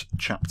Romans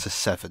chapter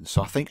 7.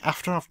 So I think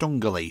after I've done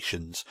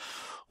Galatians,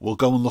 we'll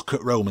go and look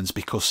at Romans,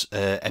 because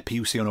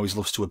Epiousion always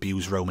loves to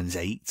abuse Romans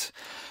 8.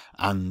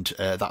 And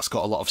that's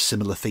got a lot of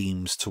similar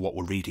themes to what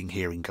we're reading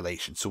here in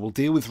Galatians. So we'll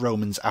deal with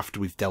Romans after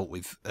we've dealt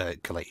with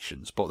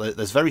Galatians. But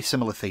there's very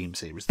similar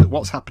themes here. Is that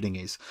what's happening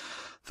is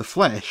the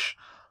flesh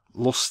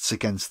lusts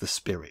against the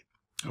Spirit,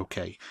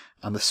 okay,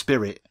 and the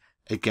Spirit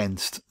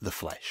against the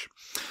flesh.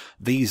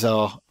 These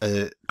are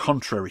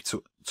contrary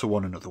to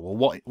one another.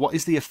 Well, what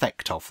is the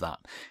effect of that?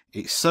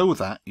 It's so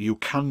that you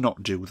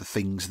cannot do the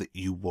things that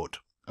you would.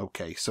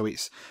 Okay, so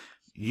it's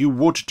you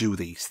would do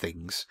these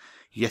things,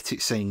 yet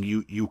it's saying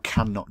you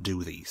cannot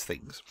do these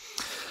things.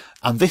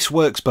 And this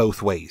works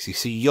both ways. You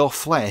see, your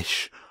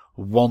flesh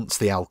wants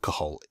the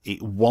alcohol,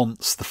 it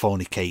wants the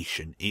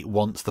fornication, it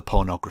wants the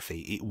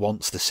pornography, it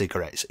wants the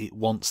cigarettes, it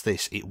wants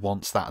this, it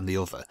wants that and the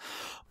other.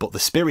 But the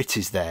Spirit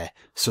is there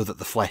so that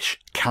the flesh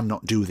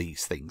cannot do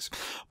these things.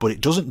 But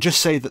it doesn't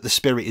just say that the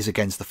Spirit is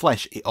against the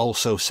flesh, it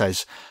also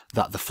says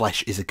that the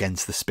flesh is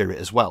against the Spirit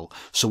as well.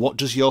 So what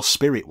does your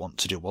spirit want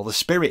to do? Well, the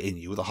Spirit in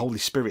you, the Holy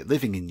Spirit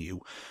living in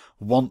you,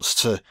 wants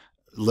to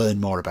learn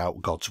more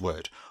about God's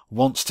Word,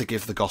 wants to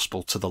give the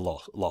gospel to the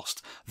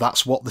lost.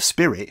 That's what the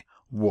Spirit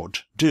would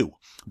do.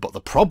 But the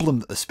problem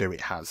that the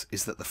Spirit has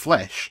is that the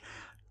flesh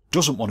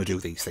doesn't want to do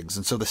these things,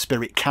 and so the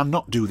Spirit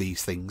cannot do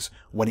these things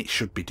when it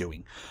should be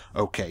doing.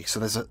 Okay, so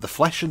there's the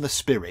flesh and the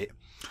Spirit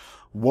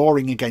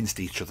warring against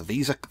each other.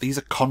 These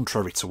are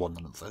contrary to one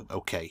another.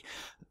 Okay,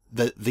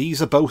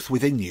 these are both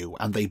within you,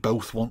 and they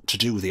both want to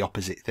do the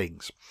opposite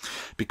things.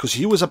 Because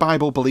you, as a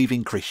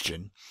Bible-believing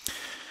Christian,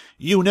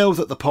 you know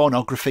that the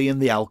pornography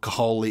and the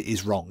alcohol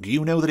is wrong.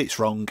 You know that it's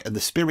wrong, and the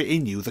Spirit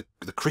in you, the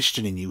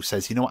Christian in you,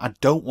 says, you know what, I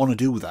don't want to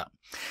do that.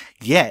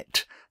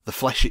 Yet the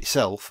flesh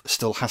itself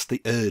still has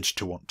the urge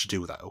to want to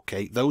do that,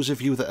 okay? Those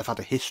of you that have had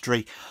a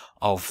history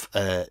of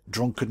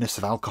drunkenness,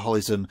 of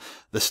alcoholism,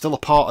 there's still a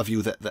part of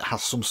you that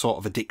has some sort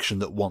of addiction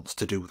that wants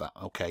to do that,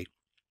 okay?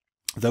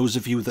 Those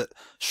of you that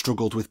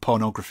struggled with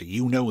pornography,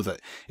 you know that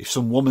if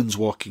some woman's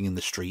walking in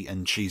the street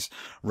and she's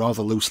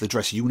rather loosely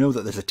dressed, you know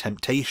that there's a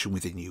temptation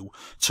within you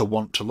to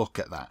want to look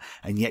at that.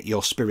 And yet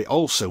your spirit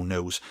also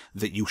knows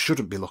that you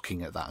shouldn't be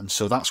looking at that. And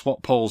so that's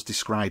what Paul's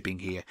describing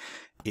here.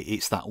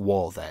 It's that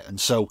war there. And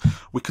so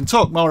we can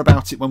talk more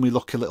about it when we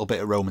look a little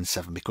bit at Romans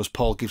 7, because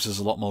Paul gives us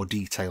a lot more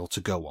detail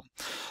to go on.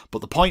 But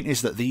the point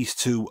is that these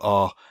two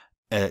are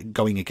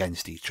going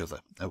against each other,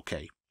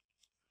 okay?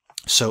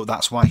 So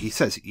that's why he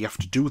says you have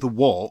to do the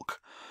walk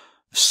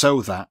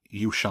so that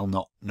you shall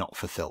not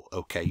fulfill.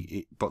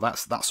 Okay, but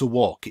that's a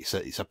walk.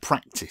 It's a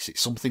practice. It's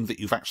something that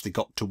you've actually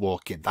got to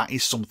walk in. That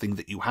is something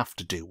that you have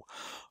to do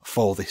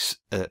for this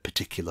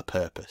particular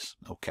purpose.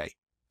 Okay.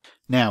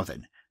 Now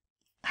then,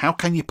 how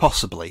can you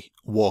possibly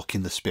walk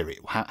in the Spirit?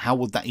 How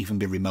would that even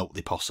be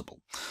remotely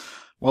possible?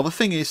 Well, the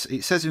thing is,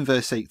 it says in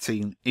verse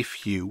 18,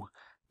 if you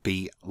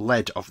be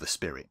led of the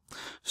Spirit.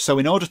 So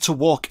in order to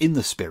walk in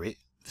the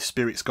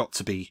Spirit's got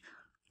to be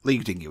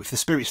leading you. If the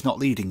Spirit's not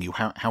leading you,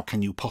 how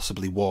can you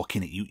possibly walk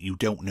in it? You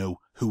don't know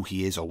who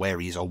he is or where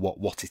he is or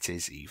what it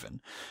is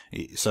even.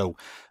 So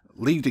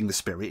leading the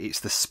Spirit, it's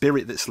the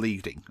Spirit that's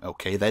leading.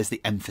 Okay, there's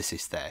the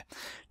emphasis there.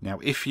 Now,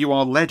 if you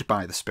are led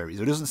by the Spirit,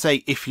 so it doesn't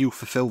say if you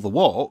fulfill the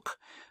walk,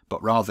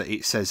 but rather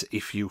it says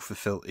if you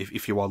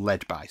are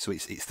led by. So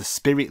it's the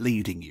Spirit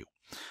leading you.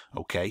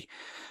 Okay.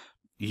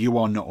 You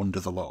are not under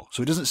the law.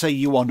 So it doesn't say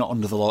you are not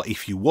under the law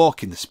if you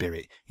walk in the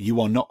Spirit.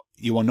 You are not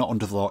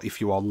under the law if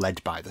you are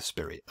led by the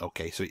Spirit.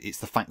 Okay, so it's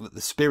the fact that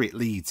the Spirit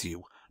leads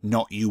you,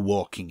 not you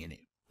walking in it.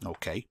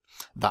 Okay,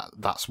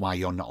 that's why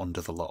you're not under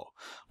the law.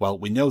 Well,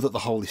 we know that the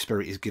Holy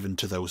Spirit is given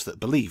to those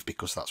that believe,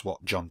 because that's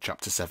what John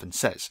chapter 7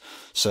 says.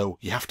 So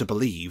you have to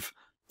believe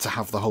to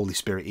have the Holy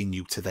Spirit in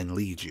you to then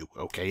lead you.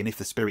 Okay, and if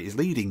the Spirit is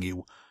leading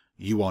you,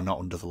 you are not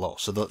under the law.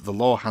 So the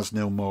law has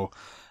no more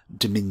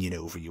dominion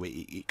over you.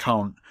 It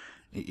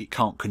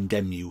can't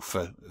condemn you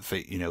for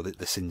you know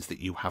the sins that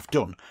you have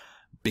done,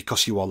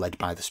 because you are led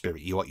by the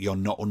Spirit. You're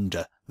not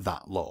under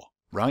that law,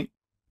 right?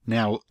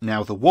 Now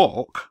the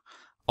walk,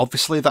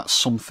 obviously that's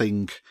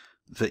something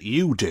that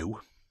you do,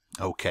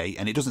 okay?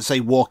 And it doesn't say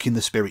walk in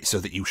the Spirit so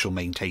that you shall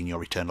maintain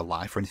your eternal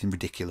life or anything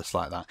ridiculous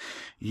like that.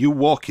 You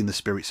walk in the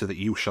Spirit so that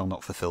you shall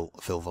not fulfill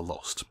the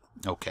lust,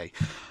 okay?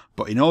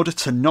 But in order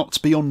to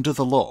not be under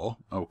the law,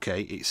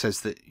 okay, it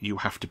says that you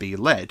have to be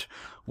led.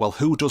 Well,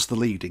 who does the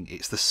leading?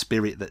 It's the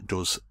Spirit that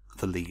does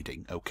the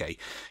leading, okay?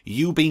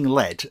 You being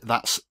led,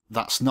 that's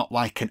not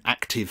like an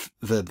active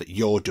verb that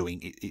you're doing.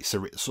 It's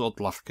sort of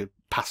like a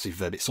passive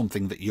verb. It's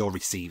something that you're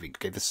receiving,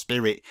 okay? The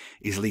Spirit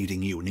is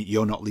leading you, and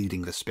you're not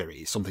leading the Spirit.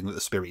 It's something that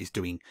the Spirit is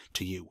doing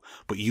to you.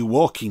 But you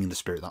walking in the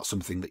Spirit, that's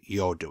something that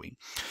you're doing.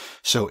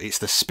 So it's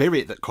the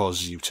Spirit that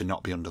causes you to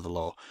not be under the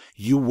law.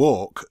 You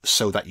walk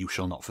so that you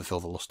shall not fulfill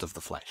the lust of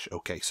the flesh,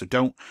 okay? So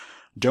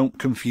don't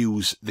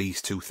confuse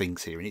these two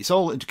things here. And it's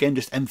all, again,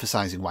 just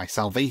emphasizing why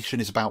salvation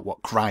is about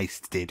what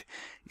Christ did.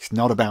 It's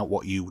not about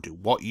what you do.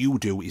 What you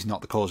do is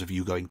not the cause of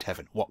you going to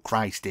heaven. What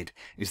Christ did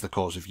is the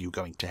cause of you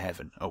going to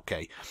heaven.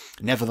 Okay.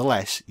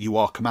 Nevertheless, you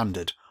are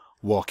commanded,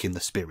 walk in the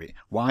Spirit.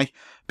 Why?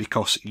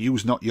 Because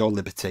use not your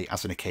liberty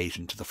as an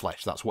occasion to the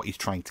flesh. That's what he's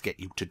trying to get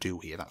you to do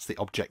here. That's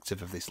the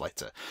objective of this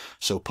letter.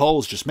 So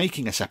Paul's just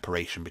making a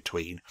separation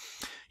between,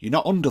 you're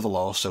not under the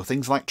law, so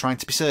things like trying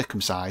to be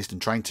circumcised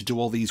and trying to do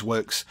all these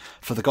works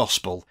for the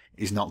gospel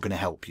is not going to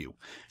help you.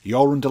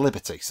 You're under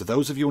liberty. So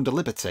those of you under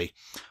liberty,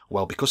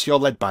 well, because you're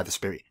led by the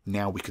Spirit,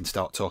 now we can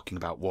start talking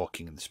about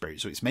walking in the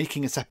Spirit. So it's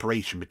making a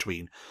separation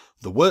between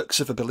the works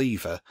of a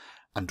believer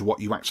and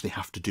what you actually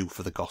have to do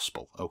for the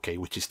gospel, okay,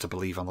 which is to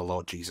believe on the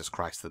Lord Jesus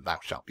Christ, that thou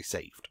shalt be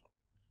saved.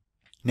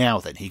 Now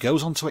then, he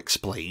goes on to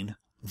explain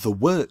the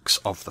works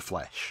of the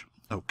flesh,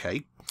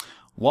 okay?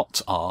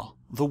 What are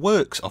the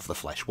works of the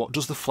flesh? What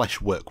does the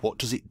flesh work? What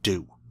does it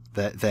do?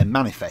 They're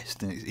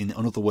manifest. In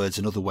other words,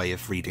 another way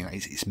of reading it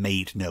is it's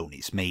made known,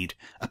 it's made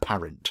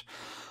apparent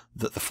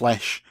that the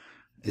flesh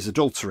is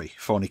adultery,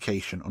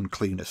 fornication,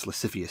 uncleanness,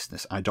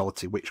 lasciviousness,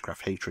 idolatry,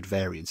 witchcraft, hatred,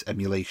 variance,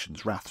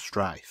 emulations, wrath,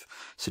 strife,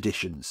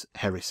 seditions,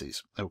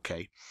 heresies,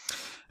 okay?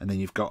 And then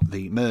you've got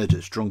the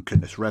murders,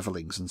 drunkenness,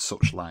 revellings, and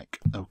such like,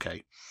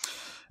 okay?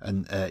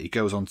 And he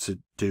goes on to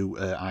do,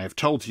 I have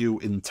told you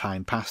in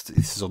time past,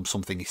 this is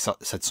something, he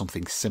said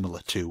something similar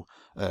to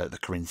the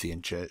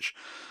Corinthian church,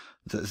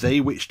 that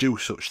they which do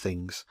such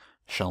things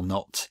shall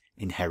not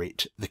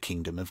inherit the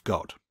kingdom of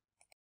God.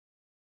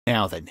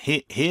 Now then,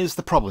 here's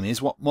the problem,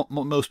 is what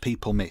most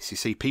people miss. You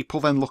see, people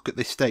then look at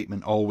this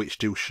statement, all which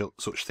do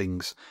such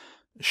things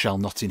shall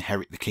not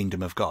inherit the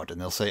kingdom of God,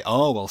 and they'll say,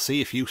 oh, well, see,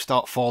 if you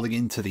start falling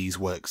into these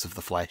works of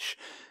the flesh,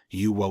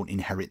 you won't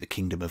inherit the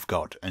kingdom of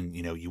God, and,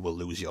 you know, you will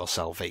lose your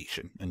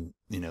salvation. And,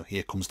 you know,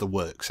 here comes the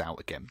works out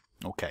again.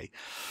 Okay.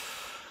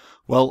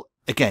 Well,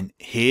 again,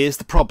 here's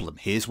the problem.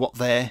 Here's what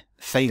they're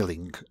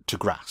failing to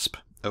grasp.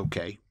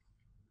 Okay.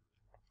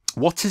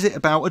 What is it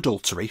about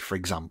adultery, for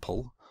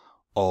example?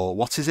 Or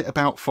what is it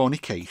about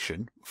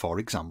fornication, for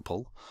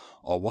example?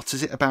 Or what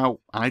is it about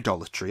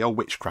idolatry or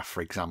witchcraft,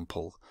 for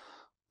example,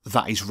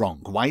 that is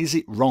wrong? Why is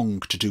it wrong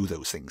to do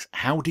those things?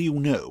 How do you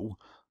know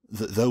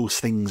that those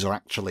things are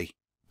actually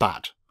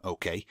bad?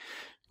 Okay.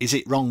 Is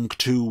it wrong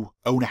to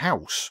own a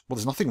house? Well,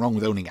 there's nothing wrong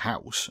with owning a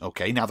house.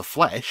 Okay. Now the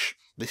flesh,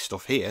 this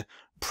stuff here,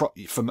 for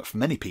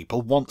many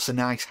people, wants a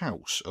nice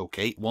house.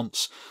 Okay. It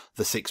wants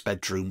the 6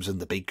 bedrooms and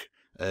the big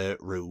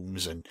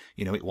rooms, and,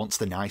 you know, it wants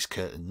the nice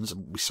curtains.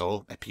 We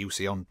saw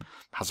Epiousion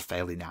has a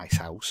fairly nice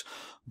house.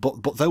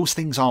 But those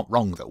things aren't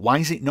wrong, though. Why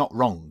is it not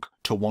wrong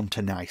to want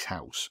a nice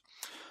house?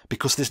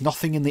 Because there's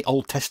nothing in the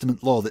Old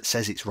Testament law that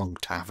says it's wrong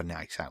to have a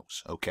nice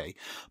house, okay?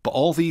 But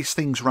all these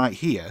things right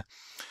here,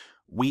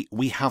 we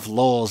have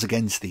laws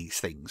against these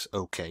things,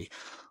 okay?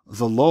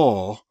 The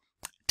law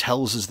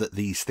tells us that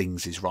these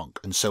things is wrong.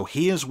 And so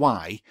here's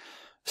why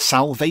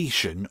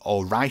salvation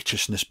or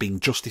righteousness being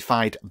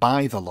justified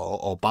by the law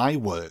or by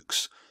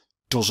works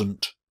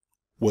doesn't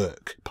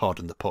work,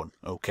 pardon the pun,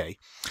 okay?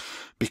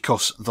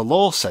 Because the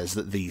law says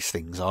that these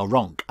things are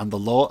wrong, and the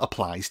law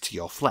applies to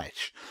your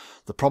flesh.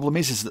 The problem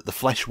is that the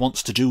flesh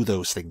wants to do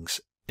those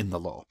things in the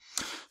law.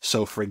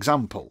 So, for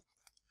example,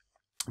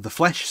 the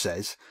flesh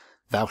says,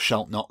 thou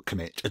shalt not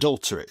commit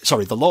adultery.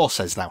 Sorry, the law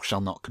says thou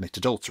shalt not commit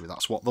adultery.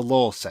 That's what the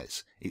law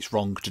says. It's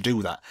wrong to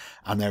do that,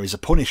 and there is a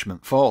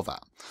punishment for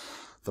that.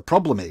 The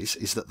problem is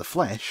that the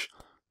flesh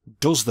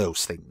does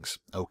those things,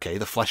 okay?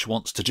 The flesh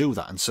wants to do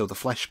that, and so the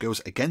flesh goes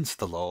against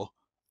the law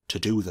to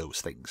do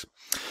those things.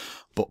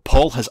 But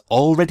Paul has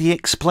already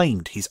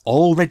explained, he's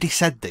already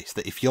said this,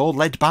 that if you're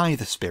led by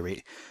the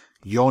Spirit,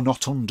 you're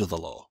not under the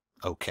law,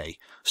 okay?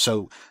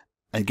 So,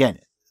 again,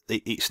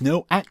 it's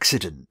no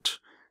accident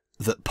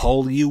that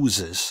Paul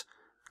uses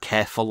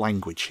careful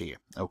language here,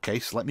 okay?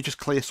 So let me just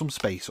clear some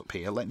space up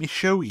here. Let me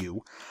show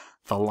you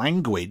the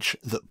language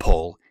that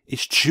Paul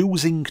is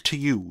choosing to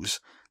use,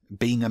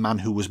 being a man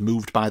who was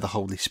moved by the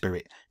Holy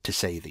Spirit to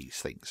say these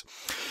things.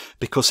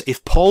 Because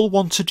if Paul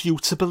wanted you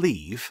to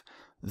believe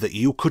that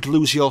you could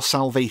lose your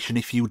salvation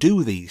if you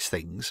do these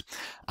things,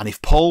 and if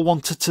Paul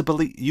wanted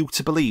you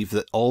to believe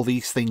that all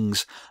these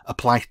things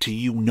apply to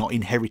you not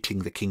inheriting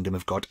the kingdom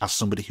of God as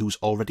somebody who's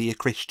already a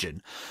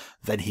Christian,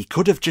 then he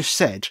could have just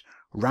said,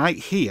 right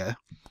here,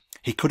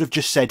 he could have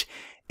just said,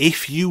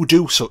 if you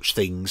do such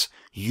things,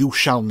 you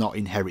shall not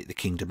inherit the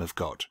kingdom of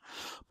God.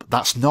 But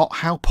that's not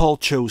how Paul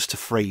chose to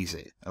phrase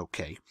it,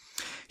 okay?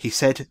 He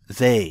said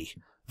they.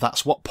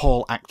 That's what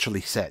Paul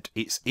actually said.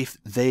 It's if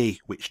they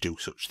which do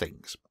such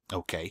things,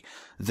 okay?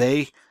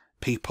 They,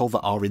 people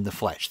that are in the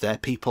flesh. They're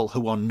people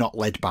who are not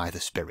led by the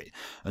Spirit.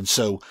 And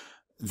so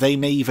they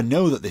may even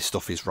know that this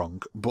stuff is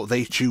wrong, but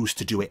they choose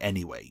to do it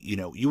anyway. You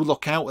know, you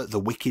look out at the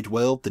wicked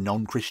world, the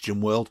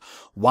non-Christian world.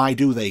 Why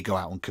do they go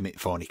out and commit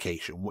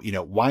fornication? You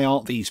know, why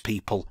aren't these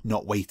people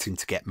not waiting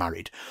to get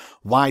married?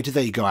 Why do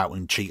they go out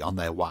and cheat on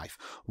their wife?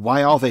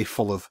 Why are they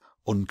full of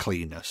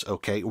uncleanness,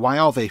 okay? Why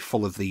are they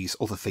full of these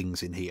other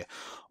things in here?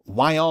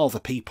 Why are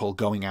the people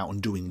going out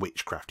and doing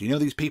witchcraft? You know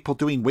these people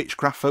doing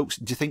witchcraft, folks?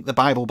 Do you think the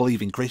Bible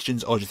believe in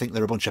Christians, or do you think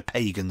they're a bunch of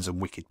pagans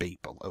and wicked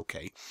people?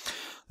 Okay.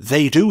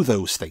 They do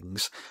those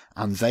things,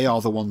 and they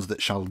are the ones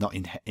that shall not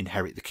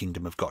inherit the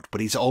kingdom of God. But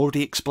he's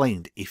already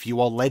explained, if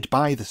you are led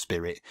by the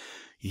Spirit,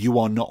 you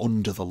are not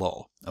under the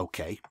law,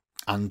 okay?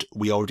 And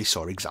we already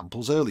saw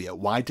examples earlier.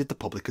 Why did the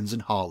publicans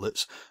and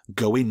harlots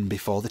go in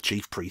before the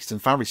chief priests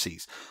and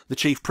Pharisees? The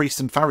chief priests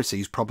and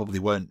Pharisees probably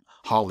weren't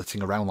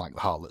harloting around like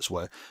the harlots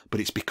were, but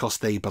it's because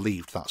they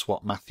believed. That's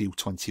what Matthew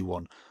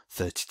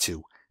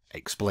 21:32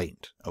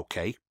 explained,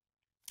 okay?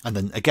 And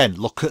then again,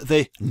 look at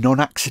the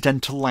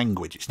non-accidental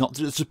language. It's not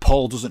that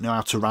Paul doesn't know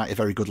how to write a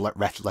very good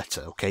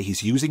letter, okay?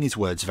 He's using his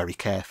words very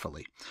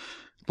carefully.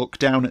 Look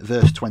down at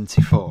verse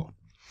 24.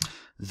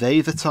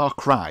 They that are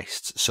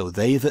Christ's, so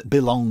they that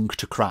belong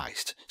to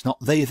Christ. It's not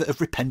they that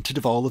have repented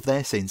of all of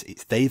their sins.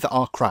 It's they that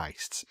are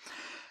Christ's.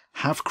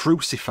 Have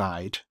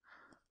crucified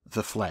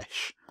the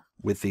flesh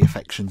with the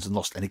affections and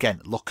lust. And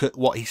again, look at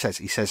what he says.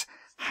 He says,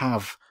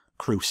 have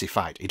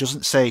crucified. He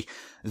doesn't say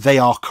they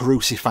are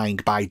crucifying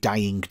by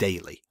dying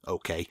daily.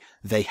 Okay.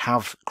 They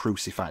have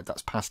crucified.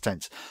 That's past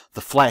tense.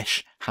 The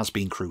flesh has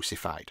been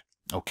crucified.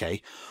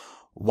 Okay.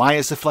 Why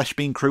has the flesh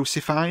been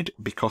crucified?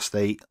 Because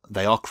they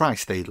are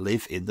Christ. They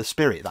live in the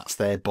Spirit. That's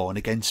their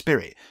born-again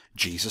spirit.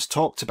 Jesus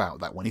talked about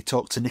that when he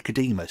talked to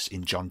Nicodemus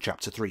in John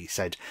chapter 3. He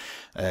said,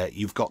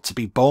 you've got to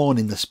be born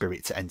in the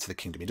Spirit to enter the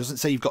kingdom. He doesn't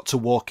say you've got to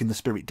walk in the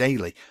Spirit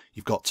daily.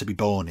 You've got to be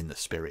born in the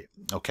Spirit.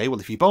 Okay, well,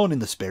 if you're born in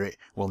the Spirit,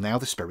 well, now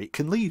the Spirit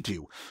can lead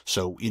you.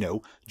 So,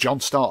 John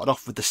started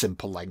off with the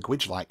simple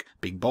language, like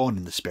being born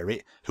in the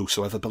Spirit,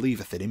 whosoever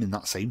believeth in him, in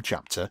that same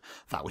chapter.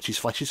 That which is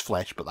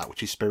flesh, but that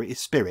which is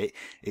spirit.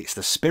 It's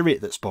the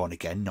Spirit that's born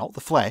again, not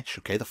the flesh.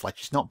 Okay, the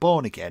flesh is not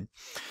born again.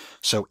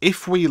 So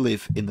if we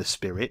live in the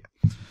Spirit,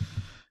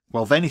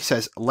 well, then he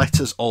says,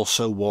 let us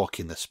also walk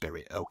in the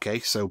Spirit, okay?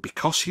 So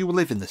because you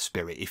live in the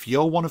Spirit, if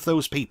you're one of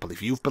those people,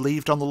 if you've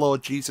believed on the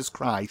Lord Jesus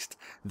Christ,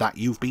 that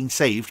you've been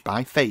saved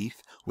by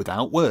faith,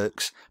 without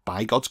works,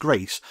 by God's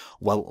grace,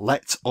 well,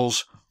 let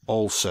us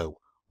also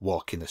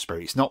walk in the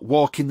Spirit. It's not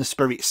walk in the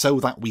Spirit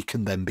so that we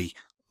can then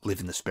live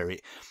in the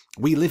Spirit.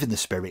 We live in the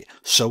Spirit,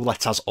 so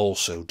let us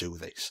also do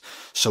this.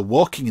 So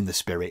walking in the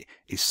Spirit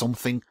is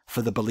something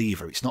for the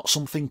believer. It's not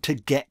something to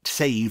get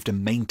saved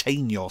and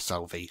maintain your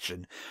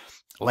salvation.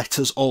 Let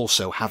us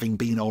also, having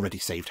been already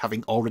saved,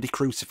 having already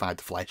crucified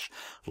the flesh,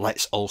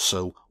 let's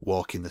also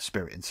walk in the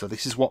Spirit. And so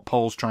this is what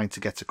Paul's trying to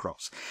get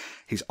across.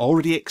 He's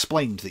already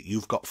explained that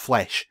you've got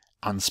flesh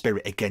and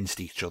spirit against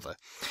each other.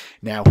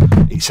 Now,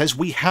 it says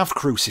we have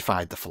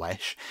crucified the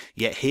flesh,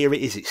 yet here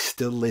it is, it's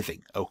still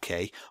living,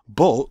 okay?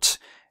 But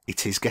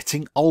it is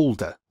getting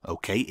older,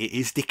 okay? It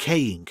is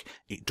decaying.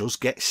 It does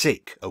get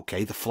sick,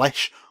 okay? The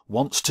flesh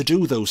wants to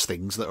do those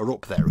things that are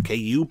up there, okay?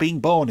 You being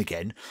born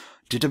again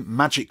didn't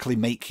magically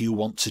make you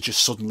want to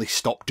just suddenly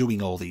stop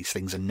doing all these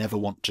things and never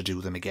want to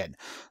do them again.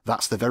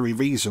 That's the very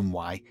reason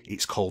why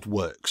it's called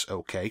works,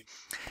 okay?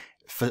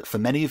 For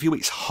many of you,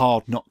 it's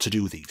hard not to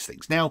do these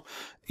things. Now,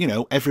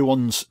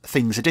 everyone's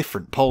things are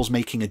different. Paul's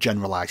making a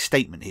generalized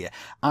statement here.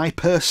 I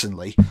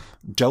personally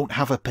don't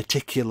have a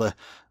particular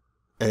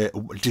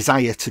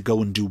desire to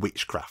go and do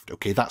witchcraft,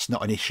 okay? That's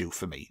not an issue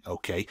for me,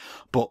 okay?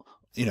 But,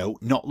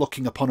 not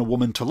looking upon a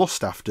woman to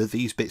lust after,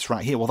 these bits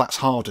right here, well, that's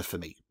harder for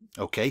me,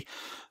 okay?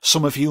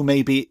 Some of you,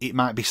 maybe it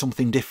might be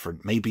something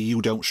different. Maybe you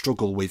don't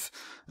struggle with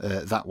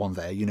that one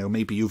there.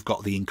 Maybe you've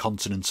got the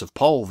incontinence of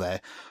Paul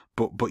there,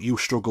 but you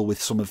struggle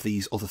with some of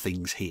these other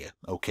things here,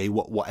 okay?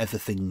 Whatever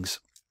things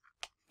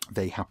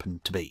they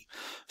happen to be.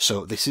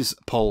 So this is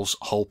Paul's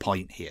whole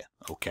point here,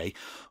 okay?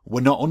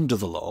 We're not under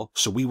the law,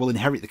 so we will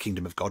inherit the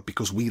kingdom of God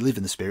because we live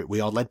in the Spirit,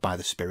 we are led by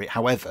the Spirit.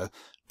 However,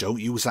 don't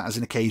use that as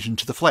an occasion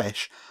to the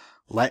flesh.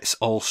 Let's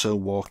also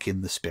walk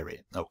in the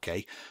Spirit,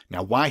 okay?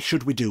 Now, why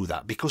should we do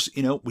that? Because,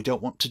 we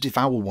don't want to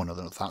devour one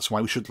another. That's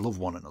why we should love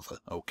one another,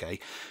 okay?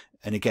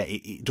 And again,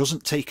 it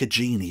doesn't take a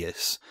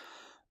genius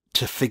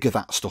to figure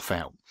that stuff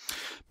out.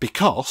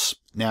 Because,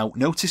 now,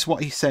 notice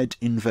what he said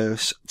in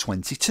verse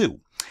 22.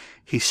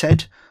 He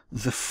said,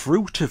 the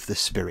fruit of the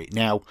Spirit.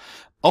 Now,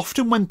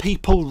 often when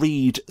people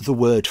read the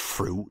word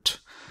fruit,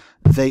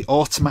 they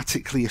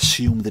automatically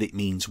assume that it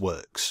means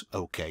works,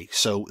 okay?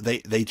 So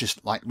they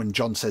just, like when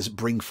John says,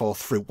 bring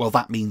forth fruit, well,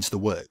 that means the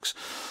works.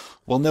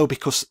 Well, no,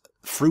 because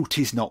fruit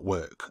is not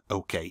work,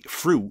 okay?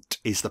 Fruit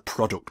is the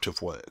product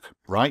of work,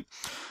 right?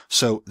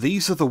 So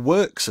these are the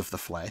works of the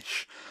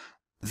flesh.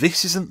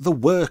 This isn't the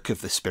work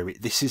of the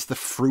Spirit, this is the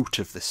fruit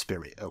of the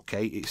Spirit,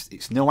 okay?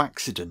 It's no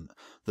accident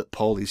that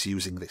Paul is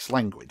using this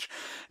language.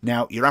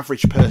 Now, your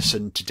average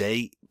person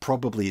today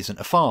probably isn't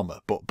a farmer,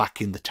 but back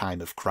in the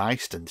time of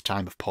Christ and the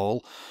time of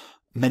Paul,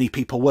 many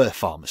people were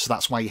farmers. So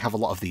that's why you have a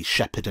lot of these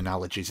shepherd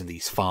analogies and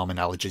these farm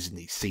analogies and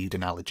these seed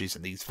analogies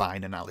and these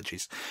vine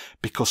analogies,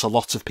 because a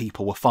lot of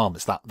people were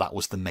farmers. That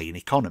was the main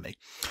economy.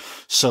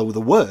 So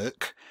the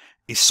work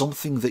is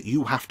something that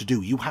you have to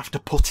do. You have to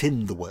put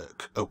in the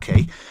work,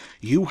 okay?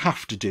 You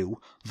have to do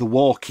the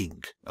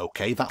walking,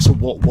 okay? That's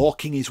what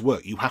walking is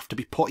work. You have to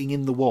be putting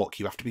in the walk.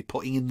 You have to be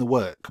putting in the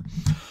work.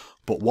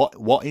 But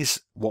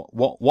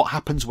what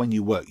happens when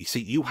you work? You see,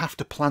 you have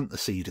to plant the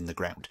seed in the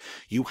ground.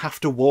 You have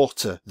to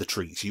water the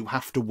trees. You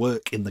have to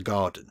work in the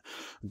garden.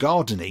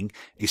 Gardening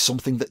is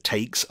something that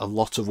takes a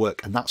lot of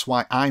work, and that's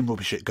why I'm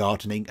rubbish at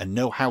gardening, and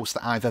no house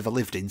that I've ever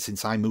lived in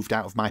since I moved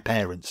out of my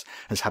parents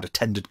has had a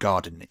tended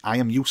garden. I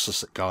am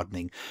useless at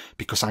gardening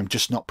because I'm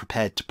just not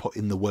prepared to put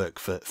in the work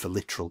for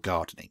literal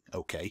gardening,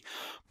 okay?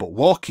 But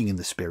walking in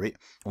the Spirit,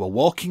 well,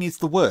 walking is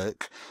the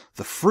work,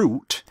 the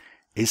fruit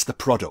is the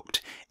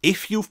product.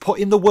 If you've put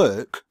in the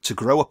work to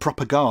grow a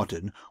proper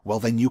garden, well,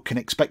 then you can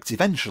expect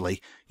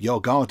eventually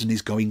your garden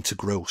is going to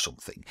grow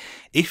something.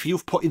 If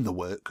you've put in the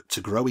work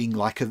to growing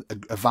like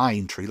a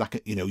vine tree,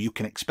 you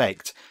can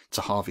expect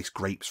to harvest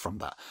grapes from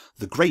that.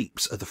 The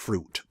grapes are the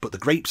fruit, but the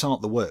grapes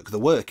aren't the work. The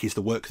work is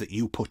the work that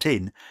you put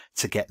in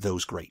to get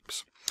those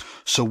grapes.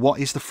 So what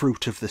is the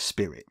fruit of the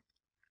Spirit?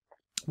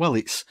 Well,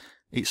 it's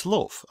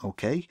love,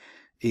 okay?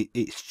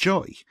 It's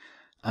joy,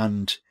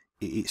 and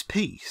it's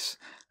peace,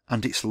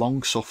 and it's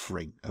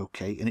long-suffering,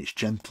 okay, and it's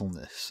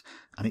gentleness,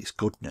 and it's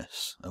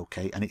goodness,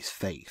 okay, and it's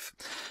faith.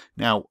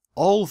 Now,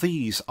 all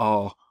these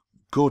are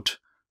good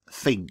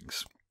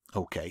things,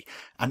 okay,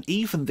 and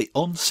even the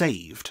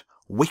unsaved,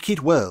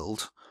 wicked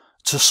world,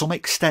 to some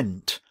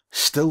extent,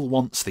 still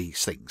wants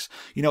these things.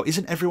 You know,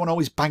 isn't everyone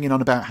always banging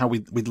on about how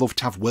we'd love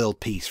to have world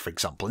peace, for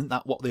example? Isn't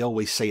that what they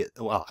always say?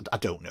 Well, I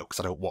don't know because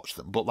I don't watch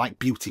them, but like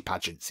beauty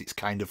pageants, it's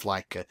kind of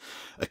like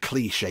a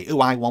cliche. Oh,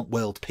 I want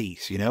world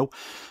peace, you know?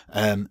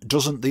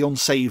 Doesn't the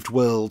unsaved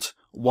world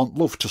want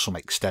love to some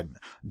extent?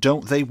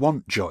 Don't they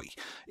want joy?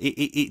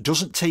 It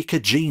doesn't take a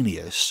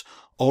genius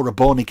or a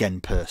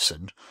born-again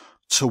person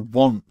to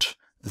want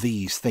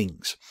these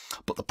things.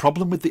 But the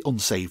problem with the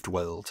unsaved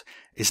world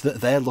is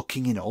that they're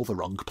looking in all the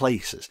wrong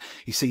places.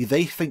 You see,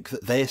 they think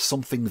that there's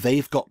something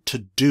they've got to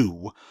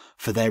do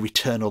for their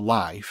eternal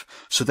life,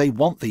 so they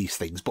want these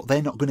things, but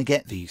they're not going to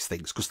get these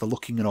things because they're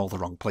looking in all the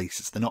wrong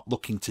places. They're not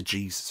looking to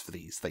Jesus for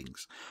these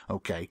things.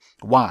 Okay,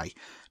 why?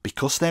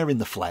 Because they're in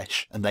the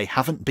flesh and they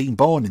haven't been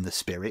born in the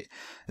Spirit,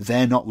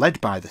 they're not led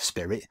by the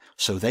Spirit,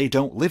 so they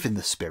don't live in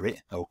the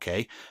Spirit,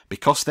 okay?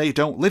 Because they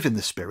don't live in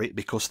the Spirit,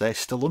 because they're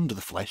still under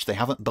the flesh, they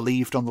haven't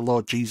believed on the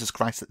Lord Jesus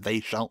Christ that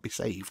they shall be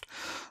saved.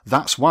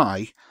 That's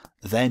why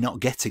they're not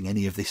getting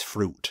any of this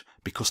fruit,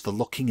 because they're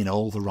looking in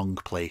all the wrong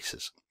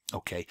places.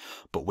 Okay,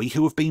 but we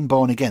who have been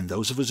born again,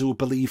 those of us who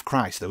believe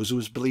Christ, those of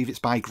us who believe it's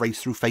by grace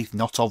through faith,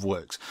 not of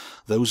works,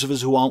 those of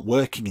us who aren't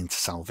working into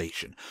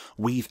salvation,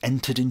 we've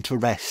entered into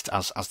rest,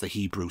 as the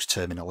Hebrews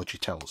terminology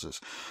tells us.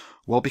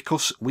 Well,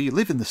 because we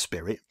live in the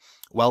Spirit,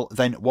 well,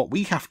 then what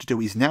we have to do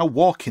is now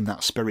walk in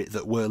that Spirit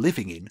that we're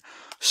living in,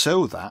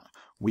 so that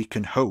we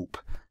can hope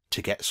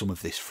to get some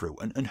of this fruit.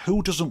 And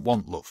who doesn't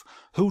want love?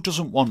 Who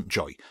doesn't want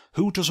joy?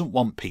 Who doesn't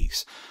want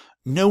peace?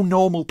 No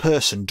normal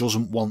person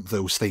doesn't want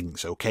those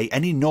things, okay?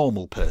 Any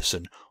normal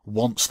person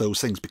wants those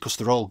things because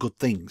they're all good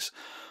things.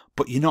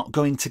 But you're not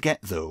going to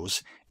get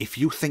those if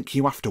you think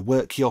you have to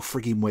work your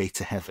frigging way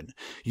to heaven.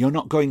 You're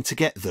not going to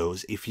get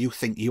those if you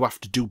think you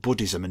have to do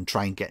Buddhism and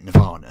try and get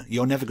nirvana.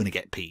 You're never going to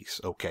get peace,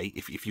 okay,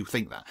 if you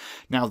think that.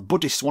 Now,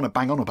 Buddhists want to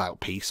bang on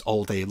about peace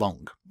all day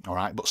long, all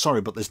right? But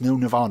sorry, but there's no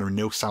nirvana and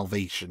no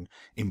salvation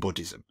in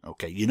Buddhism,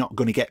 okay? You're not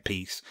going to get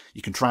peace.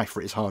 You can try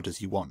for it as hard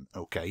as you want,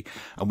 okay?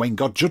 And when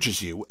God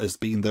judges you as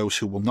being those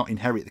who will not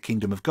inherit the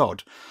kingdom of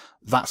God,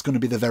 that's going to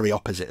be the very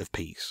opposite of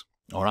peace,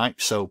 all right?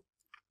 So,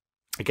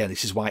 again,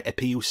 this is why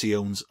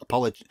Epiousion's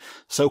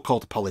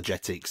so-called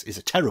apologetics is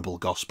a terrible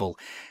gospel.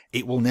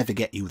 It will never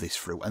get you this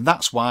fruit. And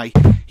that's why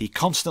he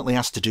constantly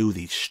has to do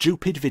these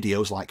stupid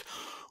videos like,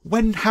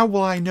 how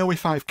will I know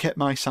if I've kept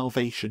my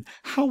salvation?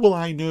 How will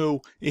I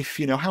know if,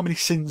 how many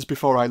sins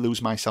before I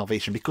lose my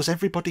salvation? Because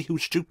everybody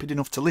who's stupid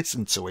enough to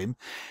listen to him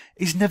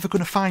is never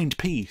going to find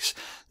peace.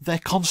 They're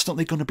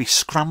constantly going to be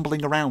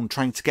scrambling around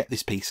trying to get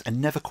this peace and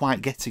never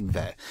quite getting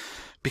there.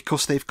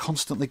 Because they've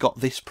constantly got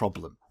this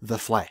problem, the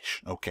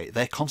flesh, okay?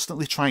 They're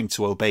constantly trying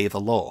to obey the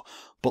law,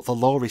 but the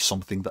law is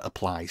something that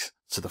applies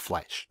to the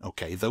flesh,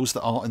 okay? Those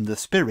that are in the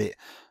Spirit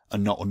are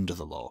not under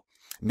the law.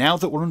 Now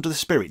that we're under the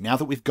Spirit, now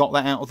that we've got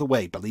that out of the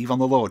way, believe on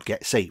the Lord,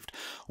 get saved.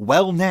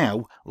 Well,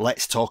 now,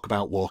 let's talk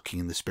about walking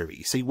in the Spirit.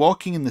 You see,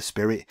 walking in the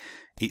Spirit,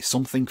 it's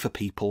something for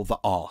people that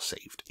are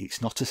saved.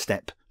 It's not a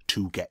step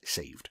to get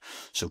saved.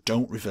 So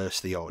don't reverse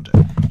the order.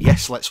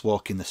 Yes, let's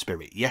walk in the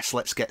Spirit. Yes,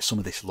 let's get some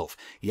of this love.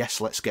 Yes,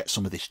 let's get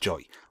some of this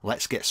joy.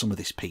 Let's get some of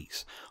this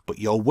peace. But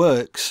your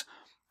works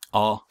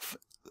are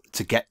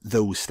to get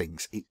those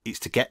things. It's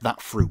to get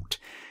that fruit.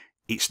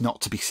 It's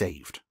not to be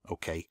saved,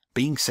 okay?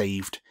 Being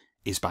saved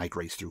is by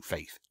grace through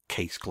faith.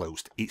 Case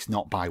closed. It's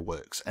not by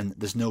works. And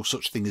there's no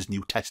such thing as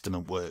New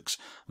Testament works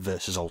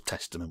versus Old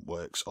Testament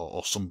works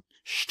or some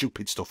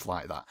stupid stuff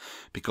like that.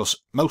 Because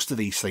most of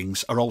these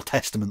things are Old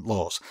Testament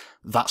laws.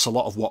 That's a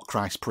lot of what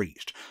Christ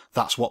preached.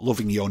 That's what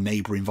loving your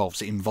neighbour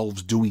involves. It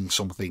involves doing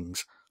some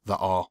things that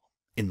are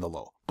in the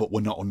law, but we're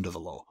not under the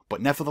law.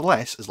 But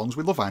nevertheless, as long as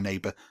we love our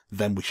neighbour,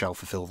 then we shall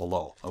fulfil the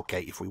law,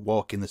 okay? If we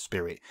walk in the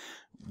Spirit,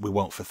 we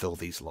won't fulfil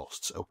these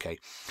lusts, okay?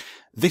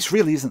 This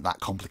really isn't that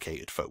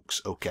complicated, folks,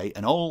 okay?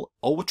 And all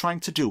we're trying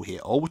to do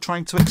here, all we're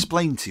trying to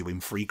explain to you in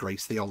free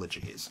grace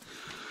theology is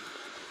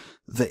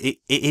that it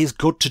is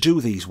good to do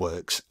these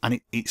works,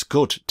 and it's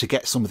good to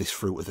get some of this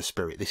fruit of the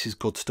Spirit. This is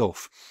good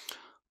stuff,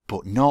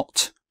 but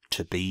not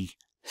to be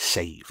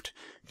saved.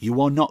 You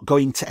are not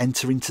going to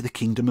enter into the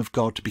kingdom of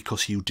God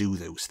because you do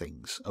those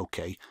things,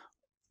 okay?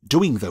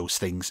 Doing those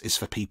things is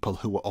for people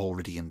who are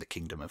already in the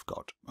kingdom of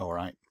God, all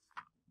right?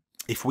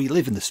 If we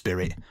live in the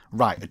Spirit,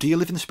 right, do you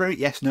live in the Spirit?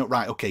 Yes, no,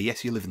 right, okay,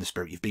 yes, you live in the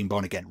Spirit, you've been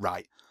born again,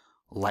 right.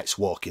 Let's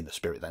walk in the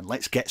Spirit then.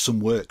 Let's get some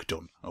work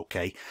done,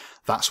 okay?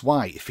 That's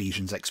why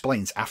Ephesians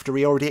explains, after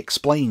he already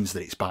explains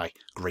that it's by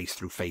grace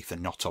through faith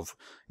and not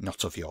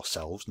of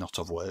yourselves, not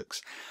of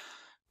works,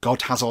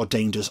 God has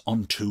ordained us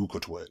unto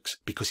good works,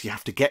 because you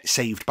have to get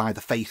saved by the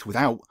faith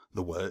without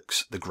the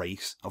works, the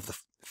grace of the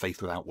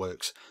faith without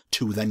works,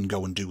 to then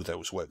go and do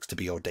those works, to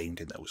be ordained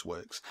in those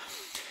works.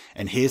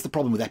 And here's the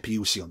problem with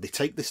Epiousion. They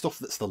take the stuff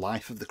that's the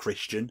life of the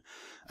Christian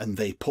and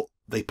they put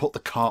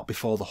the cart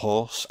before the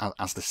horse,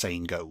 as the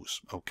saying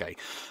goes, okay?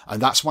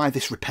 And that's why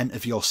this repent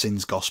of your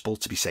sins gospel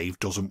to be saved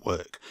doesn't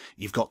work.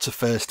 You've got to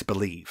first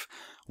believe.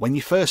 When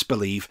you first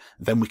believe,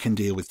 then we can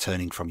deal with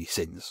turning from your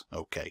sins,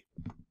 okay?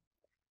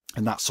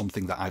 And that's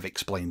something that I've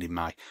explained in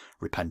my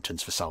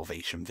Repentance for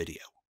Salvation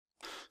video.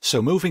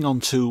 So moving on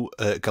to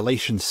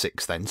Galatians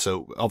 6 then.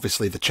 So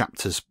obviously the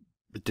chapters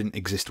didn't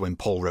exist when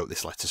Paul wrote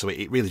this letter, so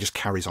it really just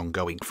carries on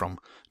going from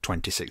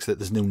 26. That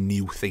there's no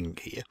new thing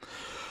here.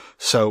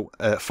 So,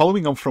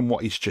 following on from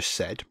what he's just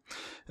said,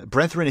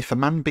 brethren, if a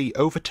man be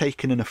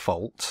overtaken in a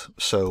fault,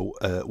 so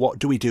what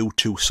do we do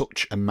to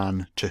such a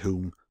man to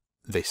whom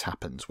this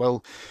happens?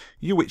 Well,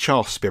 you which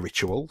are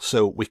spiritual,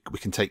 so we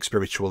can take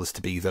spiritual as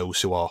to be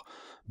those who are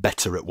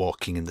better at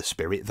walking in the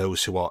Spirit,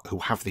 those who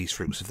have these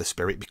fruits of the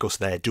Spirit because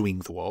they're doing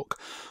the walk.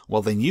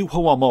 Well, then you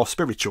who are more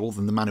spiritual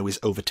than the man who is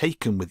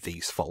overtaken with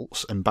these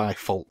faults, and by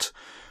fault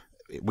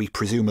we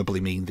presumably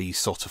mean these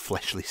sort of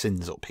fleshly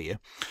sins up here.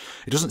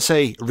 It doesn't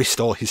say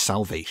restore his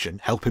salvation,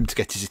 help him to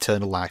get his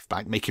eternal life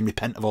back, make him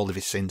repent of all of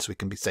his sins so he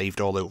can be saved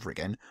all over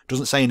again. It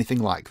doesn't say anything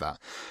like that.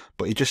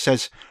 But it just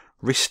says,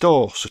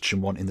 restore such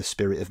an one in the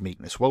spirit of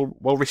meekness. Well,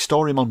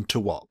 restore him on to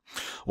what?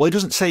 Well, it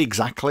doesn't say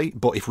exactly,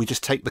 but if we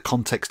just take the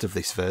context of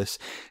this verse,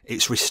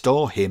 it's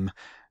restore him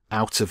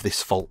out of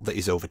this fault that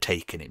is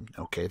overtaking him.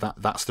 Okay,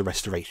 that's the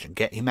restoration.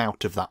 Get him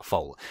out of that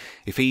fault.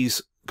 If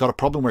he's got a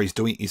problem where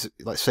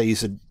let's say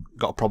he's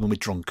got a problem with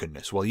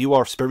drunkenness. Well, you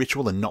are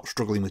spiritual and not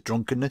struggling with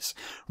drunkenness.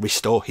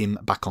 Restore him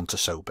back onto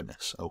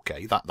soberness.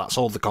 Okay, that's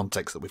all the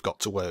context that we've got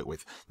to work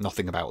with.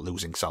 Nothing about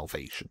losing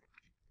salvation.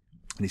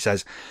 And he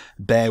says,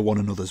 bear one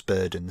another's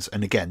burdens.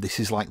 And again, this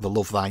is like the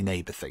love thy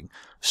neighbour thing.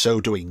 So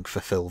doing,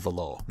 fulfill the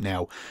law.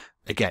 Now,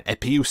 again,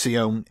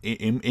 Epiousion,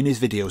 in his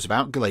videos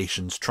about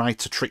Galatians, tried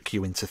to trick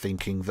you into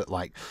thinking that,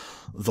 like,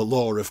 the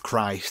law of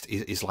Christ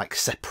is like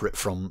separate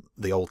from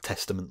the Old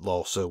Testament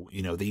law. So,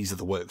 you know, these are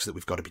the works that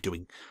we've got to be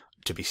doing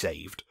to be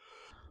saved.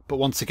 But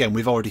once again,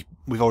 we've already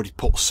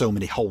put so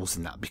many holes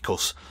in that,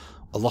 because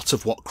a lot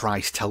of what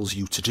Christ tells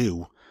you to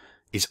do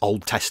is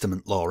Old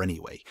Testament law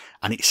anyway.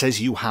 And it says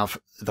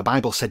the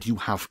Bible said you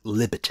have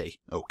liberty,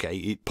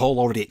 okay? Paul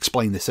already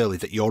explained this earlier,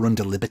 that you're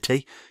under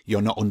liberty,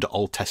 you're not under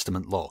Old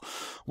Testament law.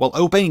 Well,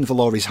 obeying the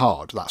law is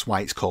hard, that's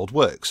why it's called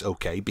works,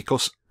 okay?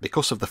 Because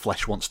of the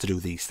flesh wants to do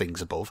these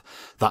things above,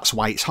 that's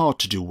why it's hard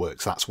to do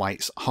works, that's why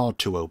it's hard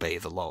to obey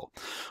the law.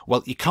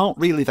 Well, you can't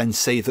really then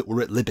say that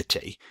we're at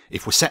liberty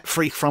if we're set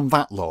free from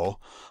that law,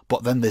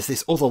 but then there's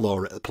this other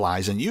law that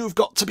applies, and you've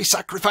got to be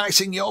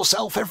sacrificing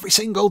yourself every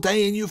single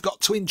day, and you've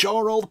got to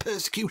endure all the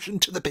persecution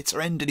to the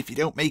bitter end, and if you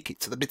don't make it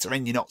to the bitter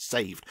end, you're not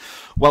saved.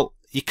 Well,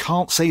 you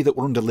can't say that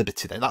we're under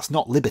liberty then. That's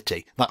not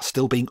liberty. That's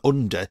still being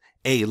under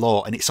a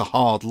law, and it's a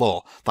hard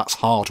law. That's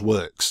hard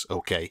works,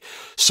 okay?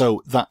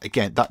 So that,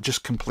 again, that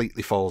just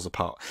completely falls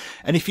apart.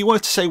 And if you were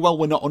to say, well,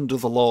 we're not under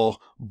the law,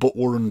 but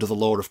we're under the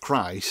law of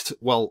Christ,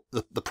 well,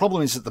 the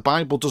problem is that the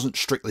Bible doesn't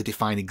strictly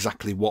define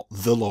exactly what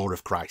the law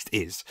of Christ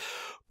is.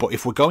 But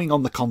if we're going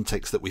on the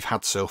context that we've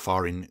had so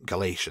far in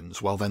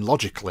Galatians, well, then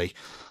logically,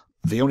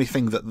 the only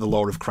thing that the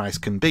law of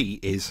Christ can be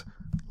is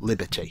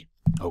liberty.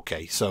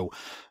 Okay, so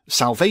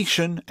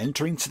salvation,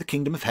 entering to the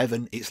kingdom of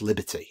heaven, it's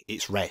liberty,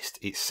 it's rest,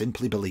 it's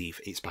simply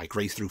believe, it's by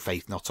grace through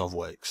faith, not of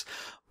works.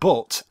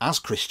 But as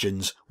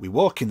Christians, we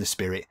walk in the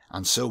Spirit,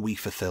 and so we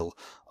fulfill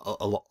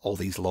all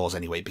these laws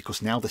anyway,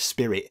 because now the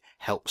Spirit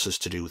helps us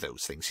to do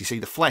those things. You see,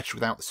 the flesh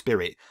without the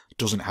Spirit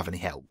doesn't have any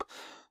help.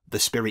 The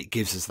Spirit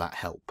gives us that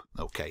help,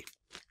 okay?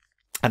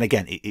 And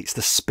again, it's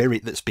the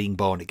Spirit that's being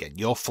born again.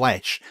 Your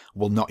flesh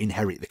will not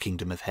inherit the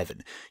kingdom of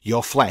heaven.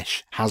 Your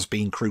flesh has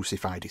been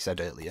crucified, he said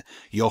earlier.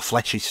 Your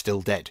flesh is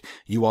still dead.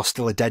 You are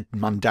still a dead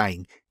man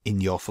dying in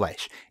your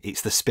flesh.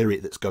 It's the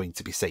Spirit that's going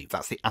to be saved.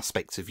 That's the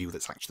aspect of you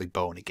that's actually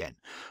born again.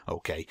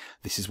 Okay,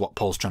 this is what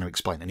Paul's trying to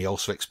explain, and he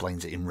also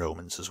explains it in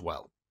Romans as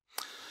well.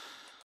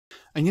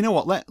 And you know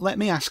what? Let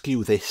me ask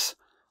you this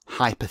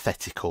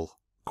hypothetical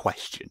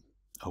question.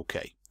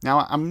 Okay.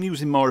 Now, I'm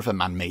using more of a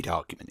man-made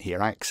argument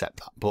here, I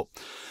accept that, but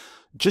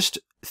just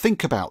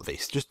think about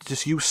this.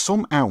 Just use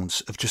some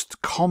ounce of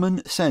just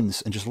common sense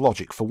and just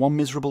logic for one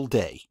miserable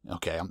day.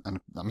 Okay,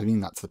 I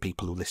mean that to the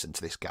people who listen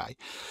to this guy.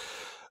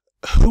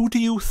 Who do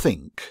you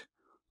think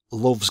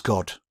loves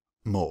God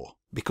more?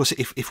 Because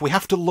if we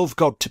have to love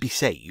God to be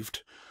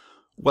saved,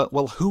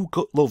 well, who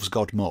loves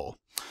God more?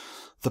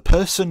 The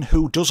person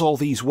who does all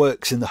these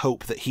works in the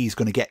hope that he's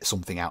going to get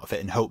something out of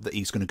it and hope that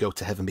he's going to go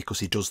to heaven because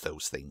he does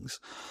those things?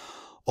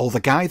 Or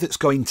the guy that's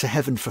going to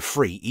heaven for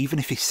free, even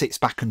if he sits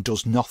back and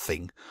does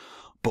nothing,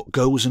 but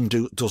goes and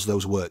does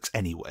those works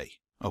anyway?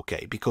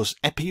 Okay, because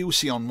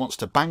Epiousion wants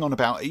to bang on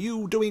about, are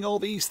you doing all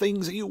these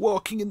things? Are you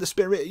walking in the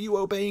Spirit? Are you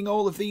obeying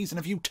all of these? And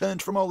have you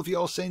turned from all of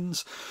your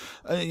sins?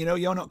 You know,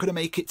 you're not going to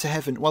make it to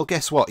heaven. Well,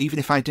 guess what? Even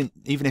if I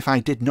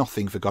did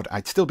nothing for God,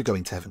 I'd still be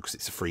going to heaven because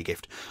it's a free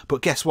gift.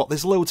 But guess what?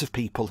 There's loads of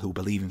people who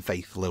believe in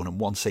faith alone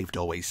and once saved,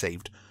 always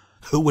saved,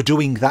 who were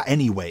doing that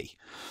anyway.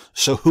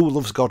 So who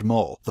loves God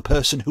more? The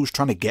person who's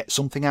trying to get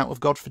something out of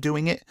God for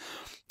doing it?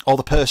 Or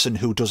the person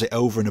who does it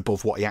over and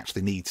above what he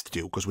actually needs to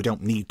do, because we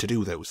don't need to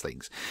do those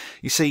things?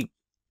 You see,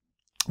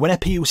 when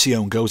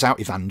Epiousion goes out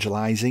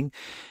evangelising,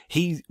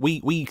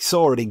 we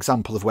saw an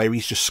example of where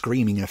he's just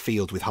screaming in a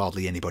field with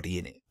hardly anybody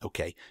in it,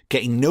 okay?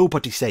 Getting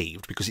nobody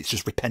saved because it's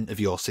just repent of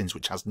your sins,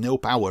 which has no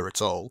power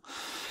at all.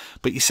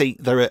 But you see,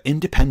 there are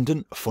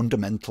independent,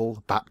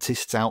 fundamental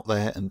Baptists out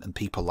there and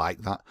people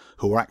like that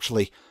who are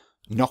actually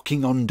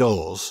knocking on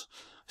doors,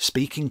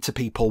 speaking to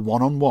people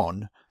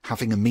one-on-one,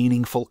 having a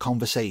meaningful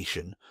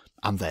conversation,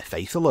 and their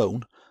faith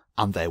alone,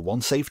 and they're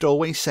once saved,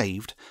 always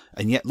saved,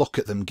 and yet look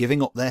at them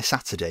giving up their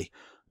Saturday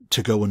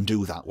to go and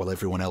do that while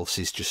everyone else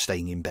is just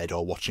staying in bed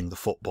or watching the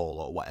football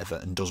or whatever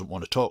and doesn't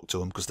want to talk to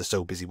them because they're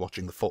so busy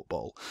watching the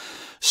football.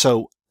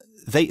 So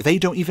they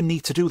don't even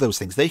need to do those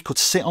things. They could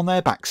sit on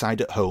their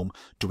backside at home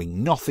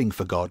doing nothing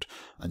for God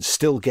and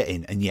still get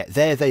in, and yet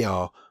there they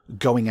are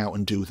going out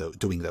and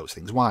doing those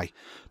things. Why?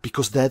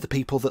 Because they're the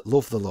people that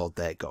love the Lord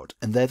their God,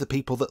 and they're the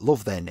people that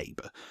love their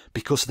neighbour,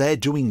 because they're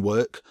doing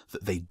work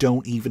that they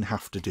don't even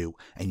have to do,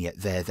 and yet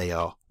there they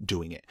are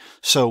doing it.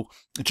 So,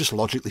 just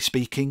logically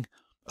speaking,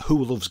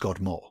 who loves God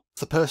more?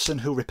 Does the person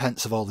who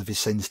repents of all of his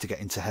sins to get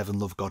into heaven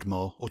love God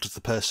more? Or does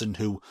the person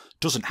who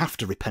doesn't have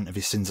to repent of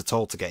his sins at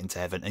all to get into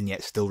heaven and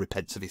yet still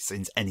repents of his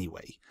sins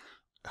anyway?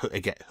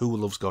 Again, who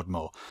loves God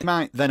more? You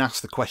might then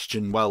ask the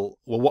question, well,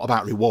 what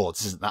about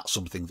rewards? Isn't that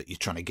something that you're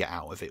trying to get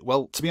out of it?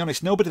 Well, to be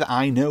honest, nobody that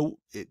I know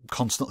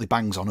constantly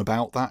bangs on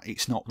about that.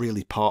 It's not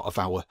really part of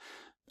our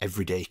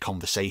everyday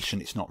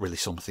conversation. It's not really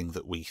something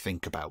that we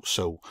think about.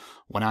 So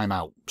when I'm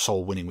out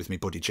soul winning with my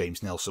buddy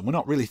James Nelson, we're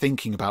not really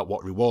thinking about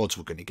what rewards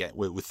we're going to get.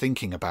 We're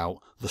thinking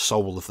about the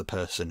soul of the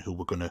person who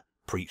we're going to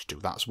preach to.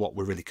 That's what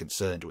we're really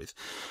concerned with.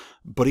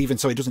 But even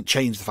so, it doesn't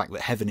change the fact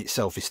that heaven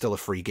itself is still a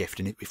free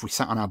gift, and if we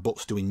sat on our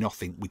butts doing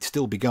nothing, we'd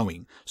still be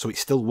going. So it's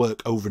still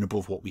work over and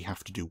above what we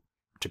have to do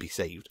to be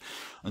saved.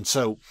 And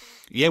so,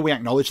 yeah, we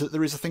acknowledge that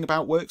there is a thing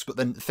about works, but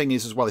then the thing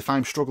is as well, if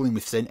I'm struggling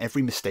with sin,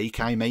 every mistake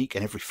I make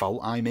and every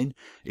fault I'm in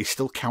is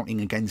still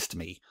counting against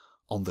me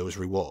on those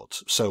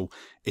rewards. So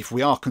if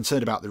we are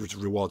concerned about the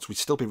rewards, we'd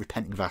still be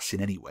repenting of our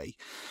sin anyway.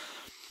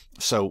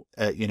 So,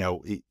 you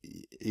know,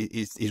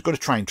 he's going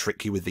to try and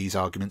trick you with these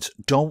arguments.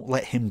 Don't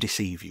let him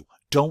deceive you.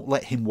 Don't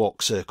let him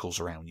walk circles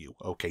around you,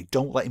 okay?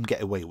 Don't let him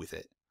get away with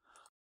it.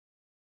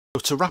 So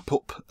to wrap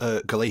up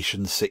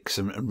Galatians 6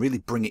 and really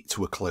bring it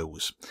to a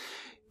close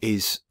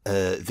is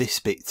this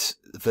bit,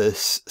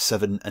 verse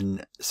 7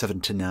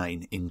 to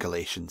 9 in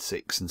Galatians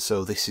 6. And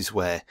so this is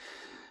where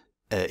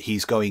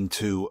he's going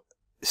to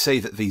say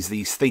that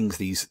these things,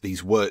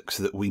 these works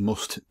that we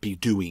must be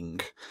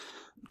doing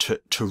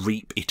to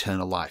reap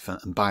eternal life,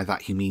 and by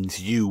that he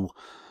means you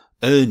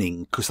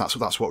earning, because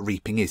that's what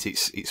reaping is.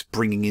 It's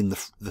bringing in the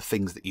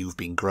things that you've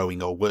been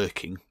growing or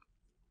working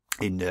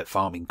in the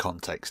farming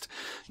context.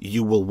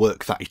 You will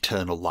work that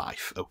eternal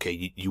life.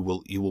 Okay, you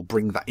will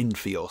bring that in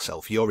for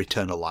yourself, your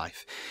eternal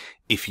life,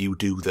 if you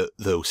do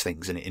those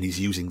things. And he's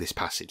using this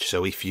passage.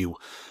 So if you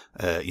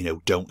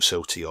don't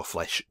sow to your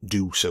flesh,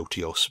 do sow to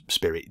your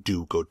spirit,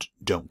 do good,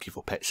 don't give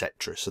up,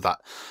 etc. So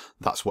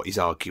that's what he's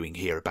arguing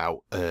here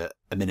about a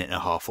minute and a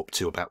half up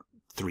to about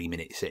 3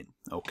 minutes in.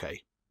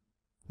 Okay.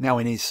 Now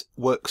in his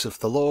Works of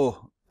the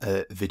Law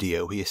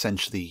video,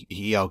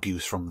 he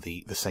argues from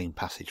the same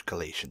passage,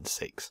 Galatians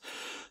 6.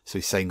 So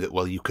he's saying that,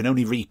 well, you can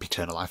only reap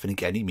eternal life, and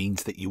again, he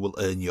means that you will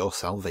earn your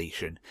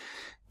salvation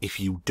if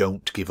you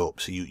don't give up.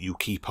 So you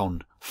keep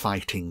on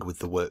fighting with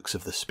the works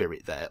of the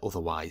Spirit there,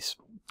 otherwise,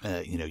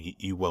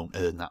 you won't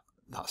earn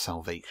that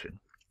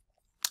salvation.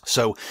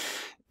 So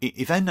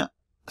he then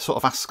sort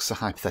of asks a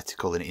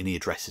hypothetical, and he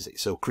addresses it.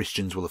 So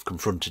Christians will have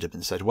confronted him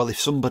and said, well, if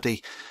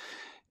somebody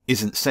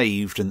isn't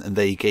saved and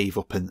they gave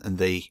up and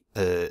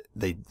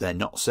they're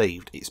not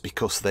saved, it's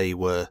because they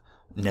were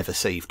never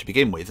saved to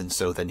begin with. And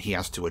so then he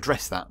has to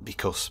address that,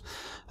 because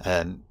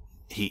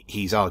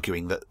he's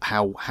arguing that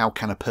how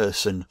can a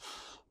person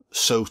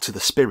sow to the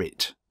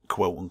Spirit,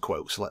 quote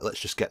unquote. So let's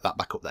just get that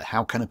back up there.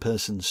 How can a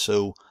person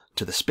sow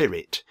to the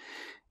Spirit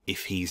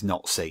if he's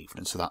not saved?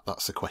 And so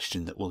that's a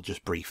question that we'll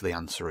just briefly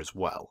answer as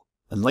well.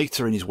 And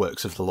later in his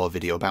Works of the Law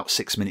video, about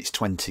 6 minutes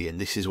 20, and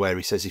this is where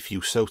he says, if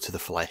you sow to the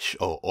flesh,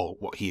 or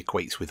what he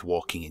equates with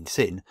walking in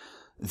sin,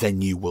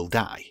 then you will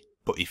die.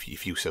 But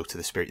if you sow to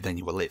the Spirit, then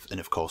you will live. And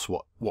of course,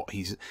 what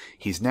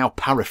he's now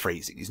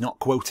paraphrasing, he's not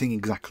quoting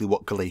exactly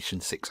what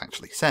Galatians 6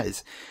 actually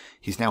says.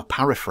 He's now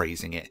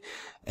paraphrasing it,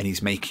 and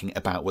he's making it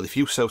about, well, if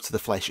you sow to the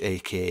flesh,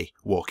 aka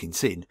walk in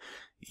sin,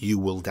 you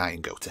will die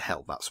and go to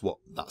hell.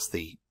 That's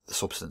the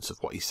substance of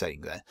what he's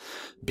saying there,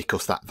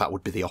 because that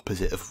would be the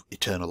opposite of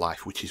eternal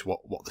life, which is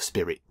what the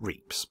Spirit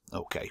reaps.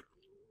 Okay,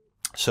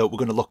 so we're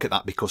going to look at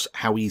that, because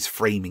how he's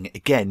framing it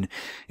again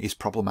is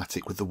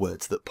problematic with the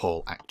words that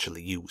Paul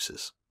actually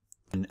uses.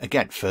 And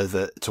again,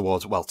 further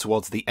towards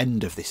the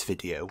end of this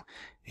video,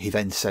 he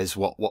then says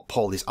what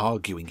Paul is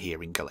arguing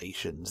here in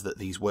Galatians, that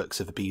these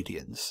works of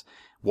obedience,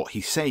 what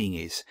he's saying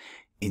is,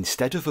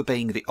 instead of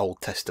obeying the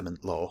Old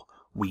Testament law,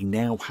 we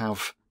now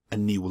have a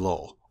new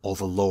law, or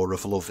the law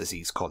of love, as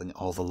he's calling it,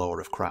 or the law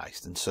of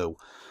Christ. And so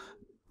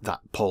that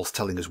Paul's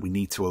telling us we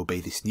need to obey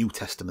this New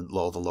Testament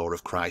law, the law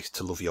of Christ,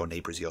 to love your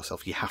neighbour as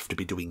yourself. You have to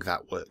be doing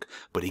that work.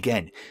 But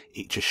again,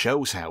 it just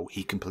shows how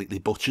he completely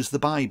butchers the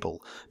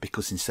Bible,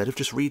 because instead of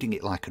just reading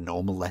it like a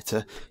normal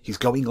letter, he's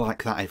going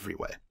like that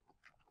everywhere.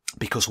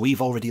 Because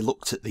we've already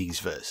looked at these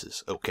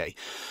verses, okay?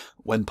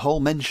 When Paul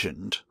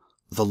mentioned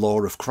the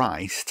law of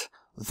Christ,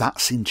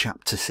 that's in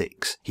chapter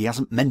 6. He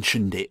hasn't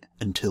mentioned it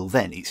until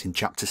then. It's in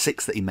chapter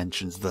 6 that he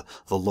mentions the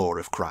law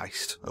of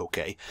Christ,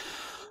 okay?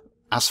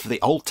 As for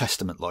the Old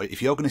Testament law,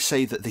 if you're going to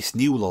say that this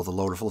new law, the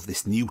law of love,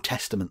 this New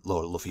Testament law,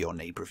 love your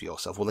neighbour of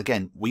yourself, well,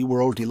 again, we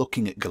were already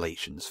looking at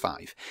Galatians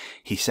 5.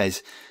 He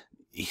says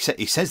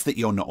that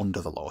you're not under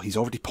the law. He's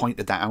already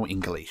pointed that out in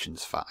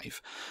Galatians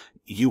 5.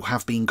 You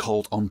have been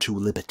called onto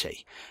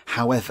liberty.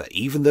 However,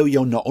 even though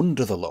you're not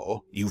under the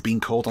law, you've been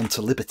called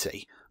onto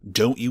liberty.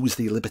 Don't use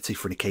the liberty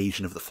for an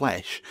occasion of the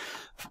flesh,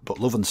 but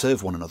love and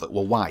serve one another.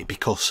 Well, why?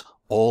 Because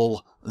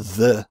all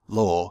the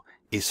law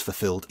is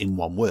fulfilled in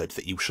one word,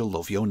 that you shall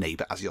love your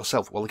neighbour as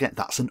yourself. Well, again,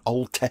 that's an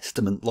Old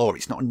Testament law.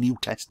 It's not a New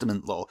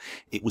Testament law.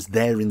 It was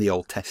there in the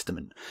Old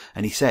Testament.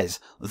 And he says,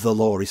 the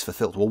law is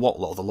fulfilled. Well, what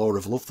law? The law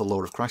of love, the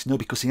law of Christ? No,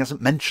 because he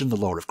hasn't mentioned the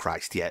law of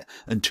Christ yet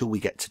until we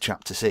get to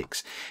chapter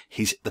 6.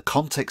 The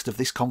context of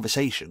this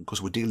conversation,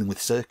 because we're dealing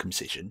with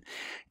circumcision,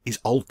 is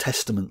Old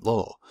Testament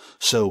law.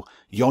 So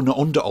you're not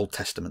under Old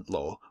Testament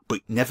law,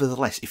 but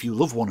nevertheless, if you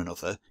love one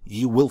another,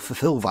 you will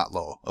fulfill that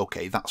law.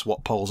 Okay, that's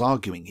what Paul's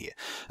arguing here.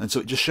 And so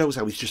it just shows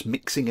how he's just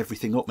mixing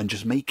everything up and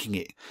just making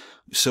it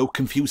so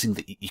confusing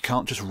that you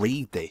can't just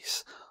read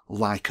this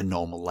like a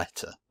normal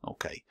letter.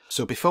 Okay,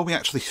 so before we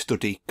actually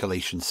study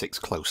Galatians 6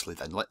 closely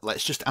then,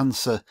 let's just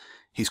answer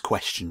his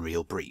question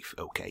real brief.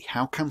 Okay,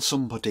 how can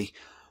somebody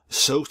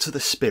sow to the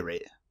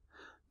Spirit,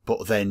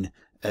 but then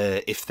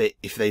if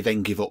they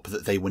then give up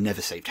that they were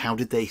never saved? How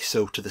did they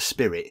sow to the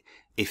Spirit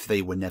if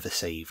they were never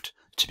saved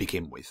to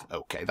begin with?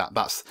 Okay,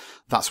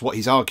 that's what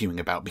he's arguing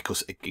about,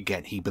 because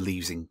again, he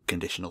believes in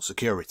conditional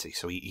security.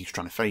 So he's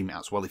trying to frame it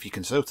as, well, if you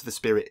can sow to the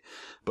Spirit,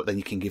 but then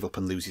you can give up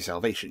and lose your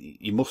salvation,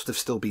 you must have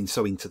still been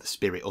sowing to the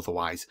Spirit,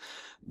 otherwise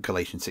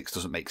Galatians 6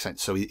 doesn't make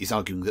sense. So he's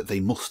arguing that they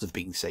must have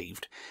been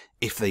saved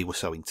if they were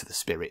sowing to the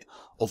Spirit.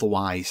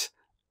 Otherwise,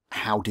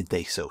 how did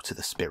they sow to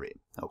the Spirit?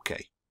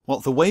 Okay. Well,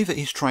 the way that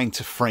he's trying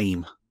to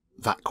frame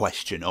that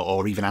question,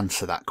 or even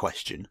answer that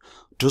question,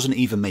 doesn't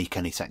even make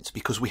any sense,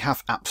 because we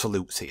have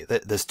absolutes here.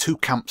 There's two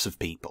camps of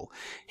people.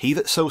 He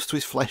that sows to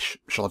his flesh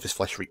shall of his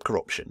flesh reap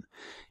corruption.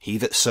 He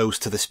that sows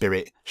to the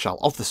Spirit shall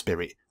of the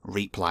Spirit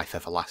reap life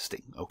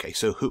everlasting. Okay,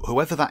 so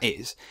whoever that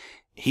is,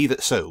 he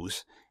that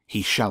sows,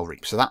 he shall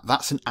reap. So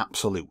that's an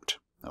absolute.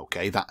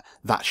 Okay,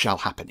 that shall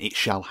happen. It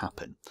shall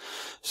happen.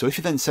 So if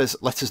he then says,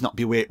 let us not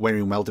be weary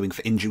in well-doing,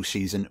 for in due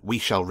season we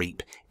shall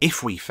reap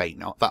if we faint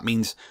not, that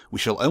means we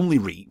shall only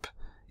reap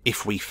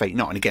if we faint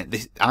not. And again,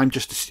 I'm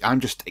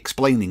just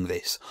explaining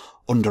this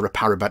under a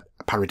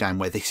paradigm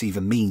where this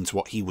even means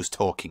what he was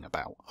talking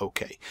about.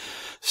 Okay,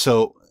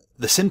 so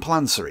the simple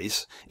answer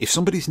is, if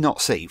somebody's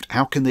not saved,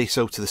 how can they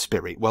sow to the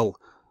Spirit? Well,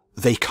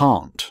 they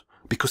can't,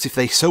 because if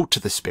they sow to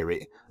the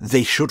Spirit,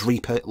 they should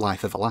reap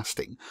life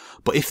everlasting.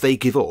 But if they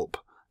give up,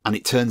 and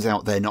it turns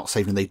out they're not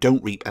saved and they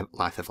don't reap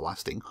life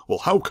everlasting, well,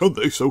 how can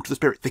they sow to the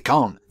Spirit? They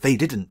can't. They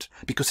didn't.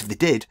 Because if they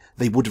did,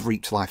 they would have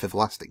reaped life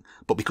everlasting.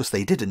 But because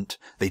they didn't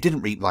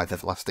reap life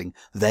everlasting,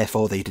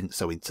 therefore they didn't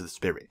sow into the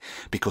Spirit.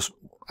 Because,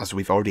 as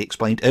we've already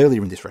explained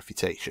earlier in this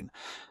refutation,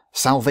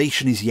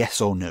 salvation is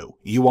yes or no.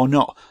 You are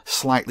not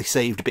slightly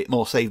saved, a bit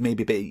more saved,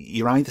 maybe a bit.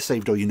 You're either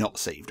saved or you're not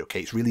saved.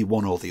 Okay, it's really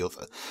one or the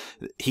other.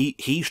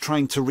 He's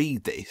trying to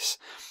read this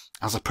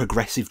as a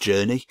progressive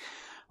journey,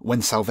 when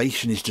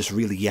salvation is just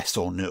really yes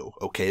or no.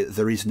 Okay,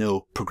 there is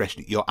no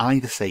progression. You're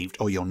either saved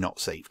or you're not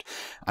saved.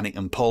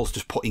 And Paul's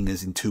just putting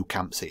us in two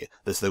camps here.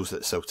 There's those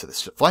that sow to the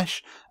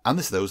flesh, and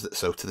there's those that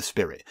sow to the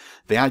Spirit.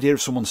 The idea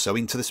of someone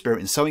sowing to the Spirit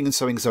and sowing,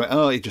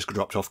 oh, he just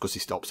dropped off because he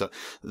stopped. So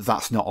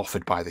that's not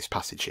offered by this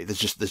passage here. There's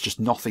just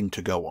nothing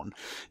to go on.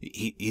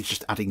 He's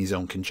just adding his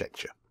own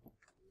conjecture.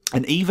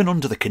 And even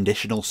under the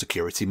conditional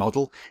security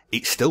model,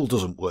 it still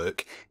doesn't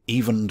work,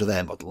 even under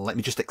their model. Let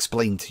me just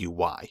explain to you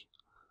why.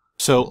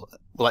 So,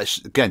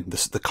 again,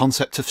 the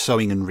concept of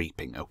sowing and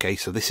reaping, okay?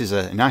 So this is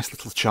a nice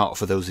little chart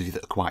for those of you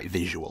that are quite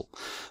visual.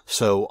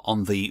 So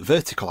on the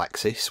vertical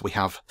axis, we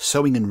have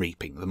sowing and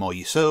reaping. The more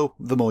you sow,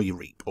 the more you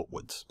reap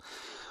upwards.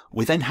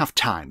 We then have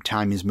time.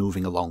 Time is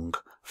moving along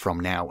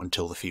from now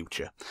until the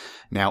future.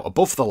 Now,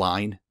 above the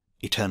line,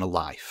 eternal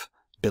life.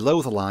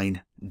 Below the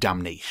line,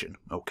 damnation,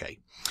 okay?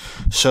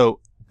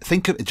 So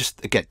think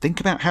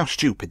about how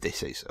stupid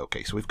this is,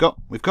 okay? So we've got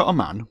a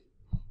man,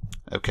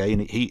 okay,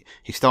 and he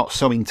starts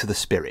sowing to the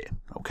Spirit,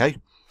 okay?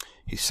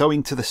 He's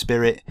sowing to the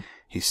Spirit,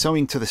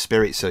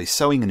 so he's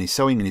sowing and he's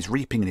sowing and he's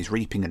reaping and he's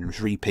reaping and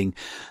he's reaping,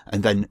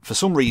 and then for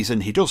some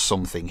reason he does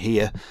something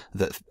here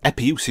that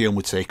Epiousion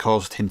would say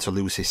caused him to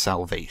lose his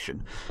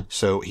salvation.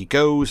 So he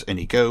goes and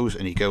he goes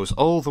and he goes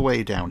all the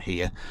way down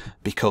here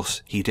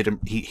because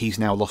he's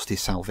now lost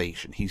his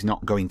salvation. He's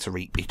not going to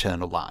reap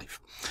eternal life.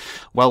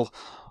 Well,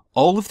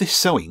 all of this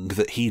sowing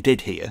that he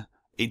did here,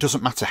 it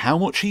doesn't matter how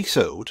much he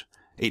sowed,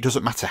 it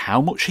doesn't matter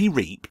how much he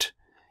reaped,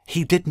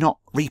 he did not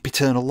reap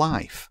eternal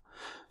life.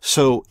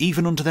 So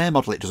even under their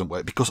model, it doesn't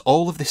work, because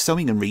all of this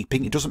sowing and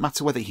reaping, it doesn't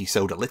matter whether he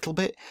sowed a little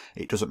bit,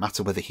 it doesn't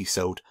matter whether he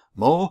sowed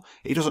more,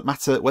 it doesn't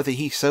matter whether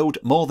he sowed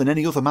more than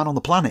any other man on the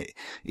planet.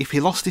 If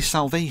he lost his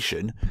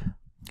salvation,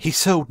 he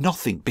sowed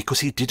nothing, because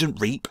he didn't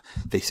reap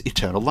this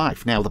eternal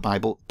life. Now,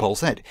 Paul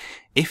said,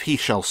 if he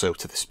shall sow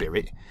to the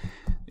Spirit,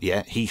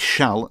 yeah, he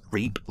shall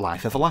reap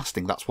life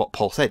everlasting. That's what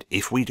Paul said,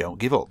 if we don't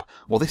give up.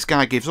 Well, this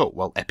guy gives up.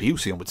 Well,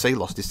 Epiousion would say he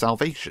lost his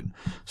salvation.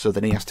 So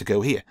then he has to go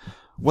here.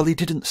 Well, he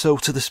didn't sow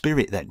to the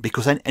Spirit then,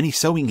 because any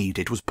sowing he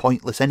did was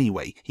pointless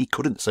anyway. He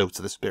couldn't sow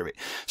to the Spirit.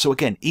 So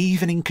again,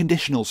 even in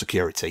conditional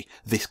security,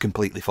 this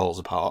completely falls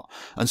apart.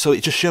 And so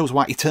it just shows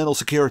why eternal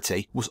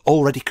security was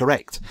already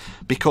correct,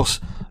 because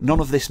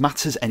none of this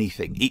matters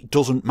anything. It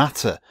doesn't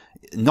matter.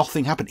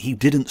 Nothing happened. He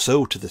didn't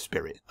sow to the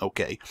Spirit,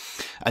 okay?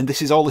 And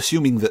this is all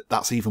assuming that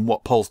that's even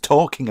what Paul's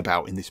talking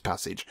about in this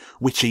passage,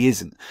 which he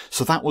isn't.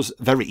 So that was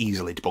very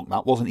easily debunked.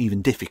 That wasn't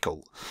even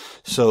difficult.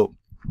 So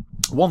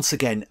once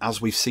again, as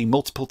we've seen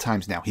multiple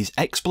times now, his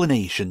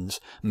explanations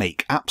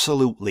make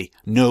absolutely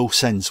no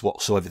sense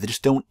whatsoever. They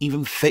just don't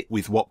even fit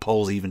with what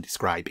Paul's even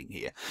describing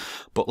here.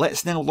 But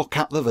let's now look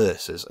at the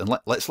verses, and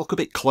let's look a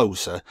bit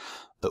closer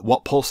at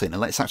what Paul's saying,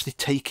 and let's actually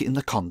take it in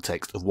the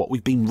context of what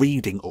we've been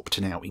reading up to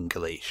now in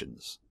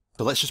Galatians.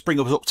 So let's just bring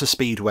us up to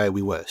speed where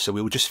we were. So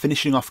we were just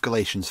finishing off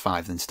Galatians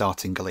 5, then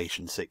starting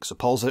Galatians 6. So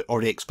Paul's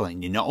already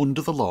explained, you're not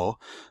under the law,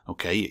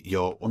 okay,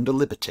 you're under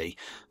liberty,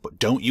 but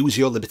don't use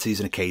your liberty as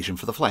an occasion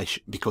for the flesh,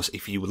 because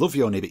if you love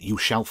your neighbour, you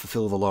shall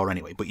fulfil the law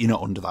anyway, but you're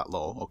not under that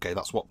law, okay?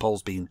 That's what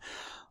Paul's been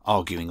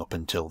arguing up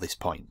until this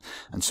point.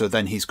 And so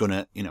then he's going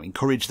to,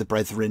 encourage the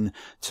brethren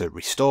to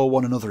restore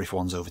one another if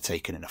one's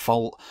overtaken in a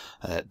fault,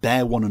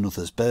 bear one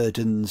another's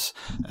burdens.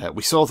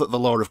 We saw that the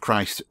law of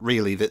Christ,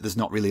 really, that there's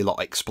not really a lot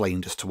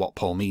explained as to what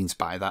Paul means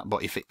by that,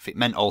 but if it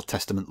meant Old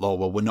Testament law,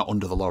 well, we're not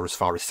under the law as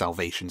far as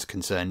salvation's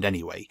concerned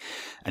anyway.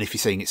 And if you're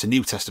saying it's a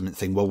New Testament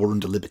thing, well, we're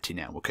under liberty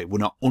now, okay? We're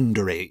not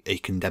under a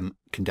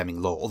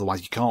condemning law,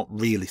 otherwise you can't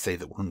really say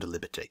that we're under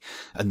liberty,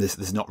 and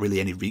there's not really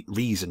any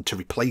reason to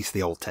replace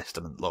the Old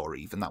Testament law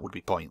even. That would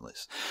be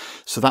pointless.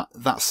 So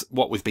that's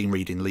what we've been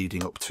reading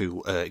leading up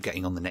to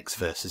getting on the next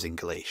verses in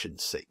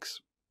Galatians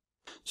 6.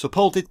 So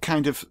Paul did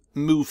kind of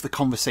move the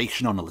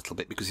conversation on a little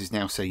bit, because he's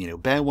now saying,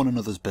 bear one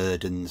another's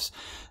burdens,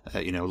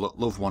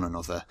 love one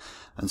another.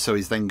 And so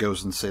he then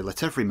goes and say,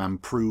 let every man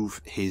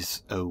prove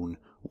his own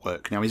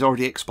work. Now he's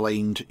already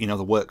explained,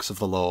 the works of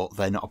the law,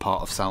 they're not a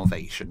part of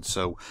salvation.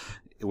 So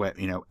where,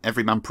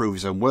 every man prove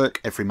his own work,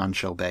 every man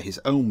shall bear his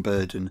own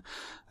burden,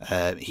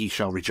 he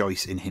shall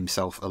rejoice in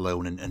himself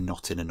alone and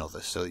not in another.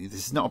 So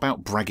this is not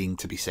about bragging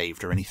to be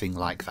saved or anything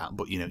like that,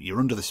 but you're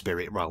under the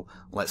Spirit, well,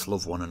 let's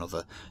love one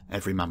another,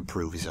 every man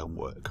prove his own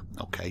work,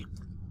 okay?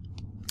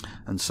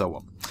 And so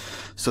on.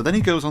 So then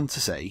he goes on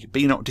to say,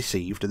 be not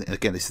deceived, and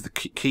again this is the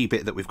key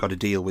bit that we've got to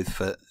deal with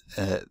for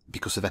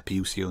because of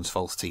Epiousion's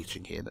false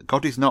teaching here, that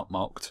God is not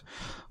mocked,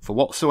 for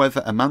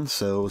whatsoever a man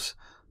sows,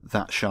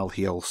 that shall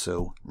he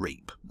also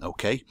reap.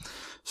 Okay,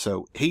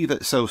 so he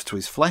that sows to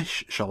his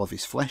flesh shall of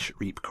his flesh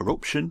reap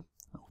corruption.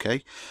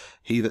 Okay,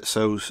 he that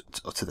sows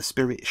to the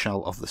Spirit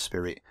shall of the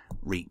Spirit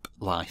reap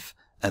life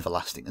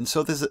everlasting. And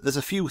so there's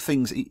a few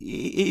things. It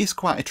is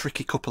quite a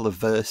tricky couple of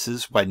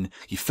verses when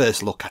you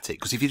first look at it,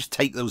 because if you just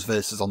take those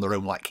verses on their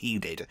own like he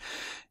did,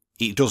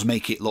 it does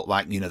make it look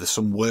like there's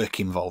some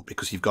work involved,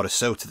 because you've got to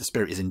sow to the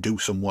Spirit, as in do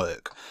some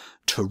work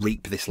to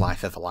reap this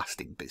life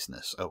everlasting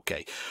business,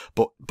 okay?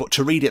 But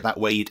to read it that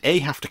way, you'd A,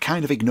 have to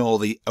kind of ignore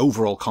the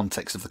overall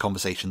context of the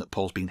conversation that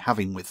Paul's been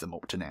having with them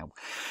up to now,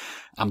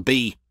 and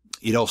B,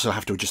 you'd also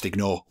have to just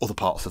ignore other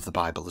parts of the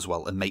Bible as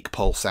well and make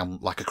Paul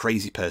sound like a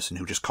crazy person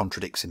who just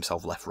contradicts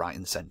himself left, right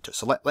and centre.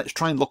 So let's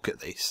try and look at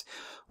this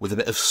with a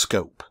bit of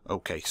scope,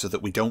 okay, so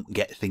that we don't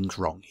get things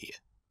wrong here.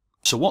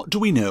 So what do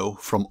we know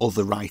from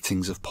other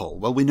writings of Paul?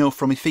 Well, we know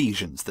from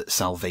Ephesians that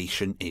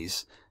salvation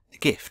is a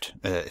gift,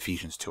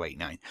 Ephesians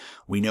 2:8-9.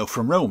 We know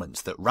from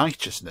Romans that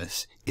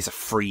righteousness is a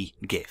free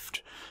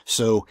gift.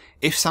 So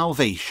if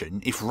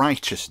salvation, if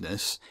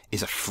righteousness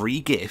is a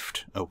free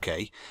gift,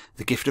 okay,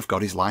 the gift of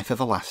God is life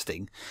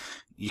everlasting,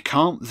 you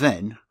can't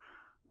then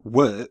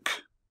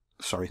work,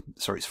 sorry,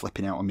 it's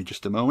flipping out on me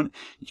just a moment,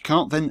 you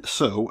can't then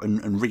sow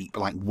and reap,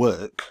 like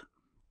work,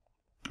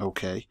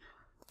 okay,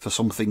 for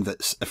something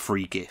that's a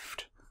free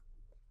gift,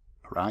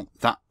 right?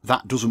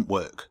 That doesn't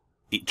work.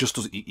 It just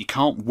doesn't, you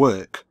can't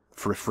work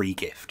for a free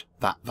gift.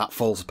 That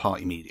falls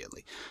apart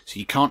immediately. So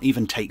you can't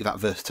even take that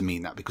verse to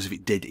mean that, because if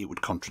it did, it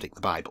would contradict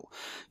the Bible.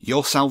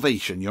 Your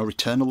salvation, your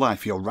eternal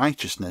life, your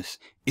righteousness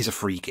is a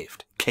free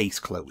gift. Case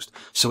closed.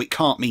 So it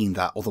can't mean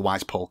that,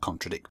 otherwise Paul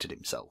contradicted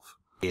himself.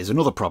 Here's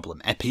another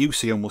problem.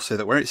 Epiousion will say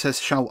that where it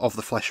says shall of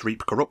the flesh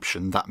reap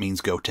corruption, that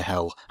means go to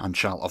hell, and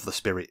shall of the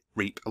Spirit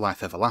reap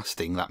life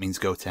everlasting, that means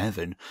go to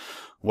heaven.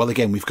 Well,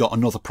 again, we've got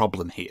another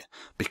problem here,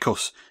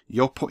 because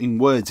you're putting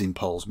words in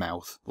Paul's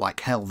mouth,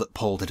 like hell, that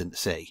Paul didn't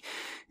say.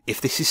 If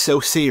this is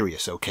so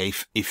serious, okay,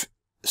 if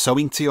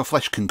sowing to your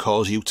flesh can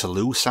cause you to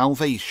lose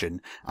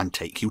salvation and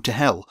take you to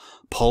hell,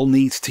 Paul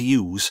needs to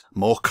use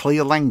more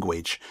clear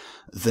language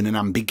than an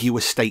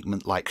ambiguous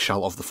statement like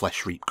shall of the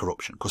flesh reap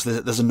corruption, because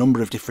there's a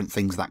number of different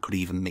things that could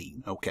even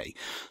mean. Okay,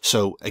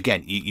 so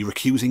again, you're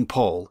accusing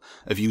Paul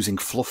of using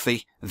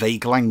fluffy,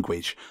 vague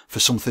language for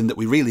something that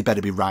we really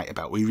better be right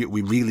about. We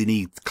really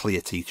need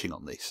clear teaching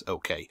on this.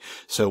 Okay,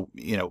 so,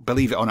 you know,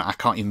 believe it or not, I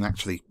can't even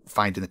actually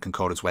find in the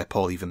concordance where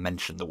Paul even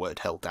mentioned the word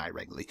hell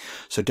directly.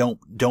 So don't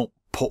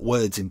put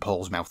words in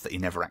Paul's mouth that he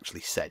never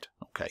actually said.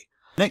 Okay.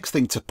 Next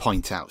thing to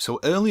point out, so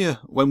earlier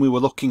when we were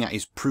looking at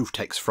his proof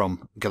text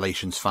from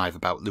Galatians 5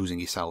 about losing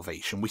your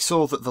salvation, we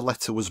saw that the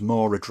letter was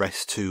more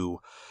addressed to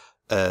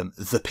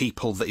the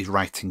people that he's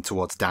writing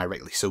towards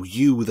directly. So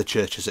you, the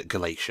churches at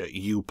Galatia,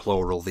 you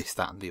plural, this,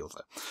 that and the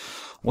other.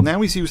 Well,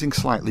 now he's using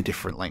slightly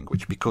different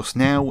language, because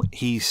now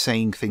he's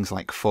saying things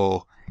like,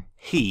 for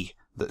he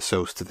that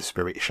sows to the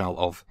Spirit shall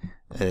of,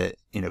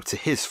 to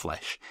his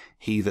flesh.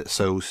 He that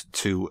sows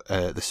to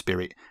the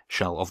Spirit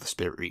shall of the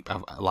Spirit reap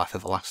life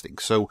everlasting.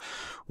 So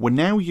we're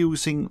now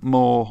using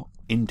more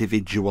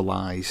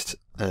individualized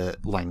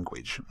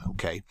language,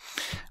 okay?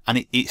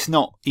 And it's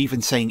not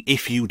even saying,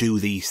 if you do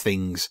these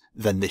things,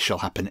 then this shall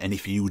happen, and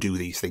if you do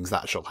these things,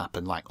 that shall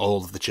happen, like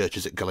all of the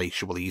churches at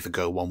Galatia will either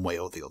go one way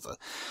or the other.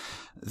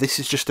 This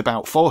is just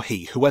about for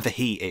he, whoever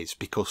he is,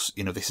 because,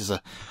 you know, this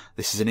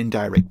is an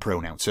indirect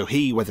pronoun. So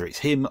he, whether it's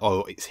him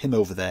or it's him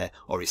over there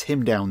or it's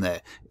him down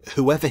there,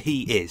 whoever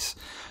he is,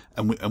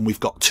 and we've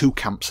got two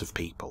camps of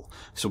people.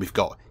 So we've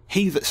got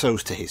he that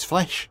sows to his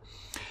flesh,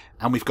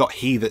 and we've got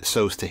he that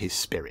sows to his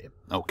spirit.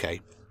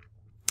 Okay.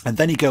 And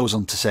then he goes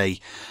on to say,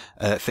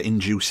 for in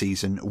due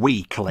season,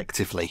 we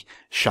collectively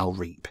shall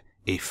reap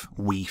if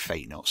we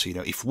faint not. So, you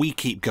know, if we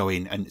keep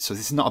going, and so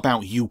this is not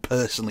about you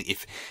personally.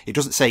 If it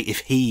doesn't say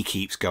if he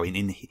keeps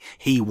going,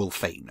 he will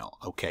faint not.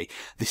 Okay.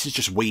 This is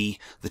just we,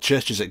 the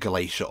churches at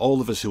Galatia, all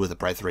of us who are the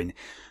brethren.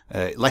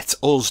 Let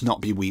us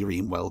not be weary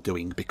in well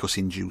doing, because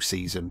in due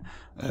season,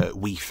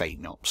 we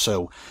faint not.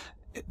 So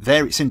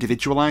there it's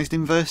individualized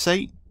in verse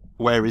 8,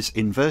 whereas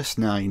in verse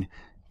 9,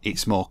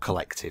 it's more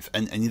collective.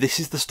 And this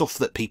is the stuff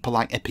that people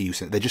like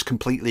Epiousion, they just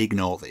completely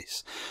ignore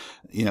this.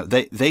 You know,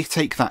 they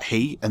take that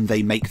he and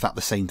they make that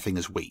the same thing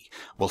as we.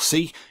 Well,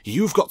 see,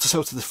 you've got to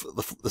sow to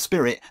the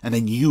Spirit, and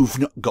then you've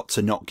got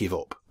to not give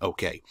up.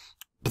 Okay.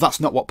 But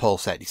that's not what Paul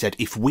said. He said,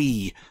 if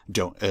we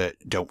don't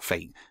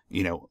faint,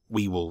 you know,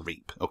 we will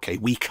reap. Okay,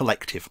 we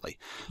collectively.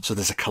 So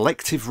there's a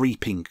collective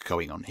reaping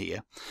going on here.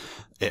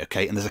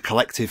 Okay, and there's a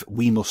collective,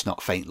 we must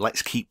not faint.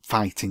 Let's keep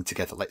fighting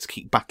together. Let's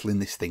keep battling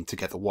this thing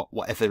together,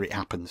 whatever it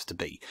happens to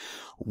be.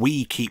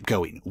 We keep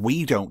going.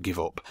 We don't give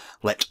up.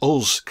 Let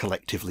us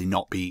collectively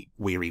not be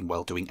weary in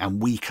well-doing, and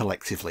we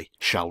collectively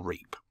shall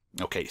reap.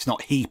 Okay, it's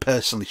not he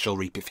personally shall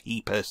reap if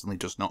he personally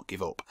does not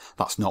give up.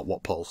 That's not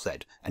what Paul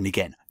said. And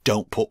again,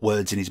 don't put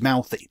words in his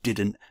mouth that he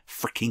didn't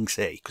freaking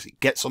say, because it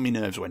gets on my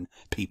nerves when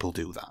people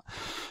do that.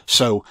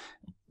 So,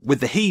 with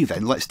the he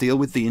then, let's deal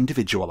with the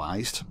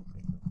individualized.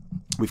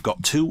 We've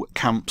got two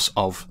camps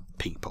of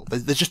people.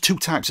 There's just two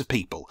types of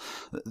people.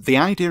 The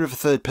idea of a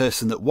third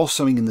person that was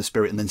sowing in the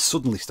Spirit and then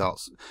suddenly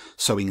starts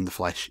sowing in the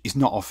flesh is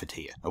not offered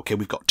here. Okay,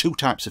 we've got two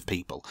types of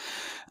people.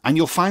 And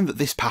you'll find that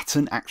this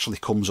pattern actually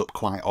comes up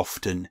quite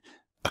often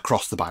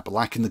across the Bible,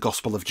 like in the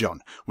Gospel of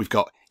John. We've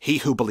got he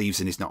who believes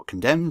and is not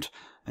condemned,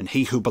 and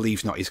he who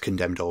believes not is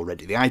condemned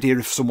already. The idea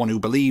of someone who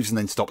believes and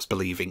then stops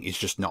believing is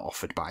just not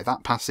offered by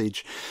that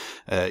passage.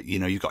 You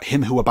know, you've got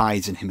him who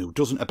abides and him who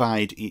doesn't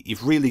abide.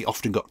 You've really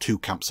often got two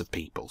camps of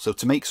people. So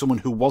to make someone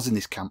who was in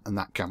this camp and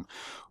that camp,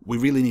 we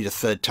really need a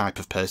third type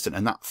of person,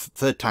 and that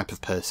third type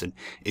of person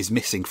is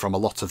missing from a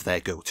lot of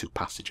their go-to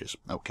passages.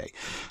 Okay,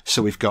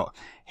 so we've got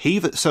he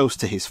that sows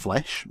to his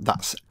flesh,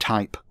 that's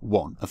type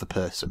 1 of a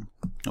person.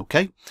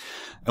 Okay,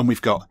 and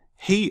we've got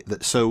he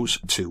that sows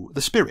to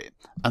the Spirit,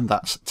 and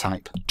that's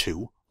type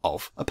 2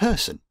 of a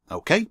person.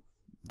 Okay,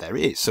 there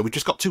it is. So we've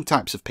just got two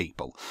types of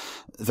people.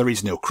 There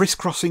is no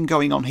crisscrossing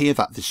going on here.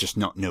 There's just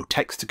no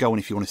text to go on.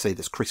 If you want to say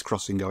there's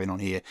crisscrossing going on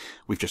here,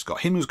 we've just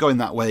got him who's going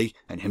that way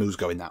and him who's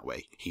going that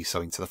way. He's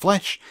sowing to the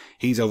flesh.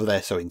 He's over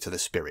there sowing to the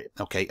Spirit.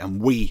 Okay,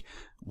 and we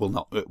will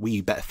not.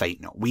 We better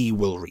faint not. We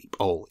will reap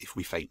all if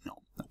we faint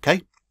not.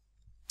 Okay.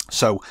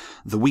 So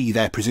the we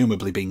there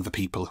presumably being the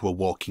people who are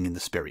walking in the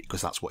Spirit,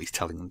 because that's what he's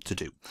telling them to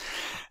do.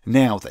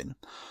 Now then,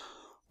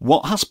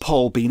 what has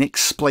Paul been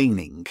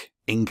explaining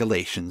in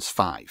Galatians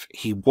 5?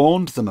 He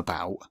warned them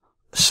about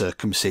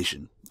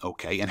circumcision,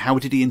 okay? And how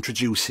did he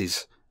introduce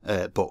his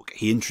book?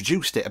 He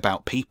introduced it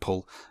about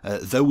people,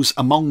 those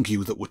among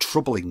you that were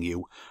troubling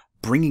you,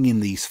 bringing in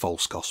these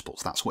false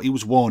gospels. That's what he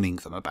was warning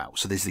them about.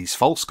 So there's these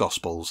false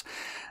gospels,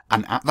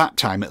 and at that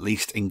time, at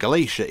least in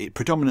Galatia, it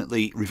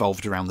predominantly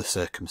revolved around the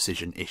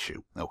circumcision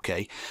issue,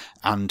 okay?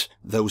 And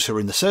those who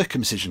are in the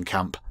circumcision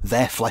camp,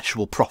 their flesh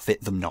will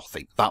profit them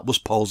nothing. That was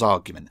Paul's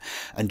argument.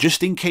 And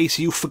just in case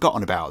you've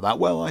forgotten about that,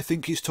 well, I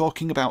think he's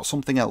talking about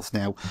something else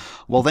now.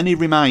 Well, then he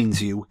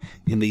reminds you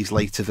in these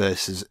later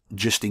verses,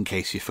 just in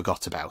case you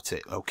forgot about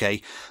it,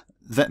 okay?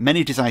 that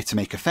many desire to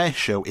make a fair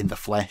show in the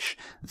flesh,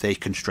 they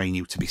constrain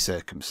you to be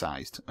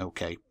circumcised,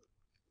 okay?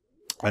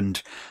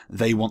 And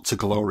they want to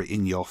glory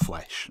in your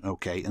flesh,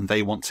 okay? And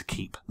they want to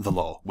keep the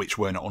law, which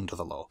we're not under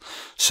the law.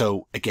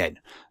 So, again,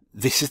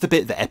 this is the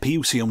bit that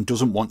Epiousion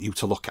doesn't want you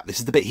to look at. This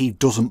is the bit he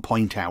doesn't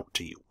point out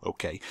to you,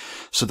 okay?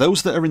 So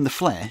those that are in the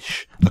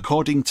flesh,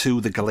 according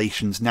to the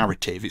Galatians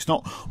narrative, it's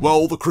not,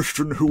 well, the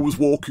Christian who was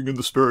walking in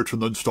the Spirit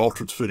and then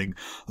started sinning.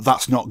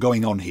 That's not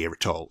going on here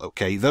at all,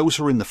 okay? Those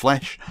who are in the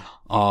flesh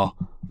are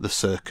the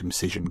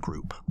circumcision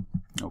group,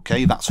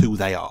 okay? That's who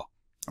they are,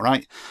 all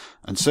right?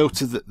 And so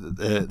to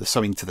the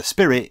sowing to the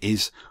Spirit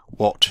is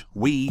what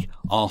we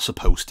are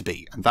supposed to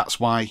be. And that's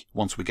why,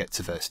 once we get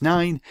to verse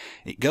 9,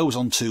 it goes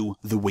on to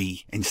the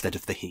we instead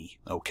of the he,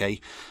 okay?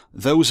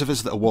 Those of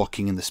us that are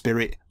walking in the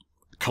Spirit,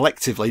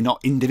 collectively,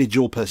 not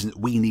individual persons,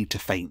 we need to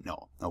faint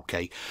not,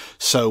 okay?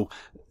 So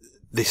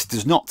this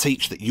does not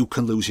teach that you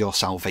can lose your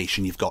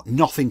salvation. You've got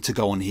nothing to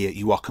go on here.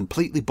 You are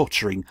completely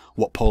butchering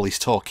what Paul is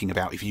talking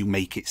about if you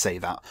make it say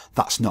that.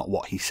 That's not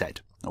what he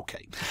said.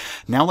 Okay,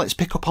 now let's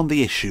pick up on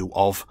the issue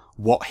of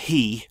what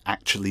he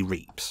actually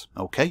reaps,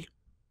 okay?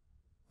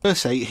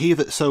 Verse 8, he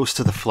that sows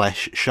to the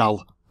flesh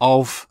shall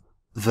of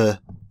the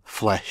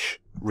flesh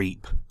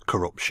reap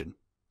corruption,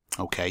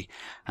 okay?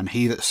 And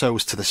he that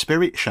sows to the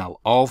Spirit shall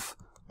of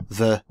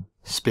the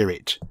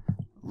Spirit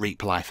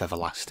reap life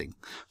everlasting.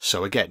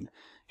 So again,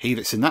 he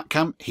that's in that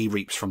camp, he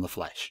reaps from the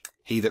flesh.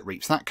 He that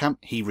reaps that camp,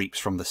 he reaps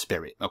from the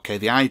Spirit. Okay,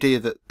 the idea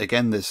that,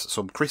 again, there's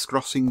some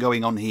crisscrossing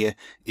going on here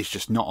is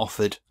just not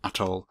offered at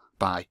all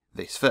by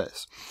this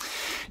verse.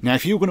 Now,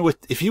 if you were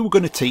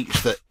going to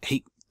teach that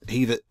he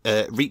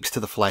that reaps to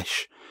the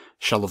flesh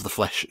shall of the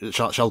flesh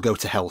shall go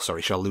to hell,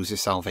 shall lose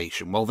his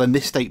salvation, well, then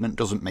this statement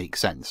doesn't make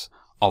sense,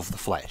 of the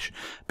flesh,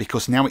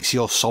 because now it's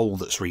your soul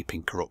that's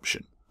reaping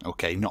corruption.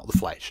 Okay, not the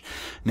flesh.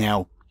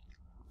 Now,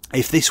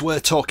 if this were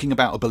talking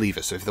about a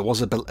believer, so if there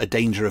was a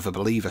danger of a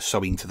believer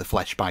sowing to the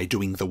flesh by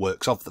doing the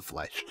works of the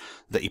flesh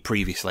that he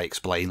previously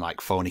explained,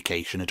 like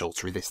fornication,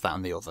 adultery, this, that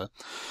and the other,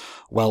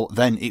 well,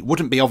 then it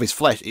wouldn't be of his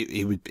flesh.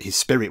 His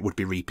spirit would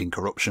be reaping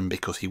corruption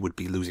because he would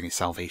be losing his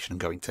salvation and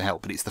going to hell,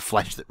 but it's the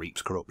flesh that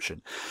reaps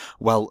corruption.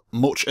 Well,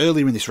 much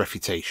earlier in this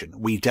refutation,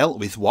 we dealt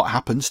with what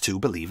happens to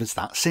believers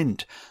that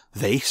sinned.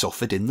 They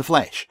suffered in the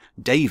flesh.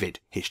 David,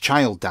 his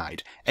child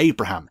died.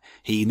 Abraham,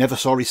 he never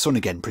saw his son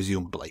again,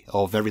 presumably,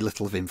 or very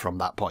little of him from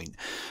that point.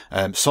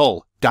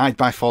 Saul died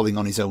by falling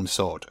on his own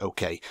sword.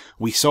 Okay,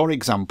 we saw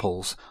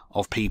examples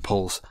of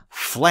people's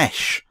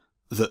flesh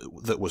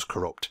that was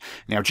corrupt.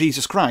 Now,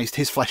 Jesus Christ,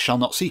 his flesh shall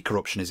not see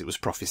corruption, as it was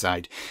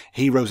prophesied.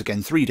 He rose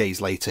again 3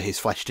 days later. His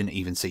flesh didn't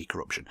even see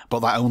corruption.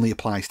 But that only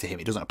applies to him.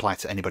 It doesn't apply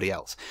to anybody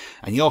else.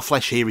 And your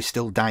flesh here is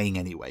still dying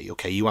anyway,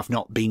 okay? You have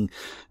not been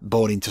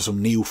born into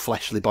some new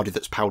fleshly body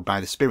that's powered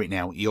by the Spirit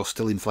now. You're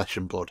still in flesh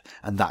and blood,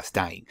 and that's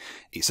dying.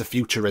 It's a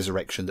future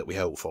resurrection that we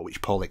hope for,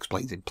 which Paul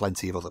explains in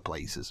plenty of other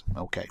places,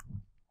 okay?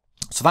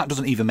 So that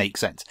doesn't even make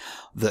sense,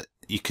 that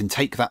you can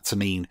take that to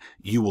mean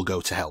you will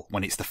go to hell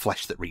when it's the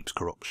flesh that reaps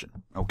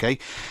corruption, okay?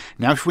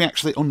 Now, if we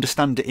actually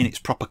understand it in its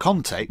proper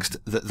context,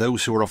 that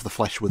those who are of the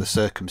flesh were the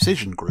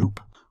circumcision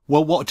group,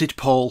 well, what did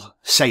Paul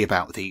say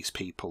about these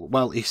people?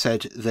 Well, he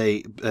said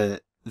they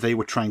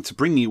were trying to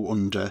bring you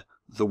under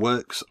the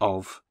works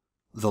of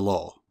the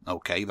law,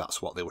 okay?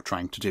 That's what they were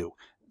trying to do.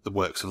 The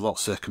works of the law.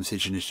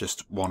 Circumcision is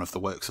just one of the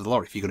works of the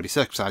law. If you're going to be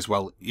circumcised,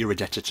 well, you're a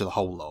debtor to the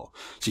whole law.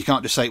 So you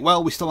can't just say,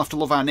 well, we still have to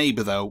love our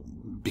neighbour, though,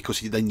 because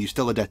then you're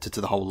still a debtor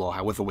to the whole law,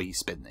 however we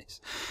spin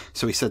this.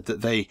 So he said that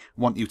they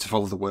want you to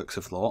follow the works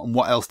of the law. And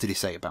what else did he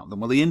say about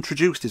them? Well, he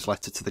introduced his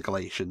letter to the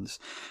Galatians,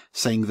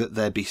 saying that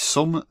there be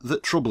some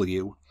that trouble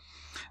you,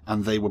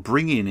 and they were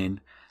bringing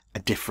in a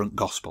different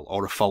gospel,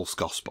 or a false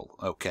gospel,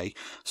 okay?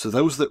 So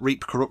those that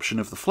reap corruption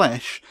of the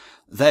flesh,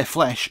 their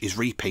flesh is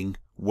reaping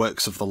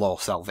works of the law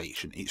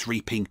salvation. It's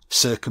reaping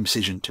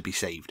circumcision to be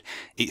saved.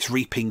 It's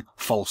reaping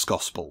false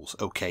gospels,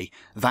 okay?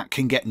 That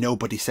can get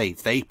nobody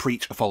saved. They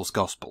preach a false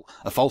gospel.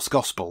 A false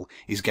gospel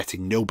is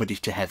getting nobody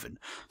to heaven.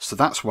 So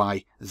that's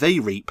why they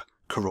reap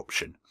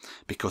corruption,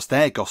 because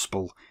their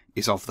gospel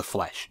is of the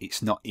flesh.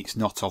 It's not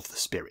of the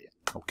Spirit,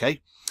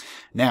 okay?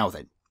 Now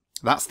then,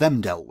 that's them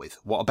dealt with.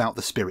 What about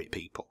the Spirit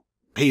people?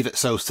 He that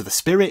sows to the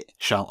Spirit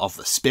shall of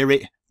the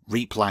Spirit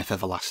reap life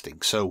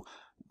everlasting. So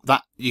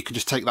that you can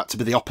just take that to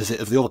be the opposite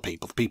of the other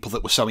people. The people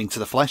that were sowing to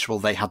the flesh, well,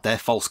 they had their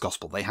false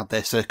gospel. They had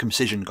their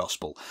circumcision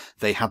gospel.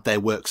 They had their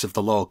works of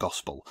the law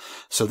gospel.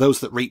 So those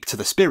that reap to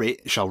the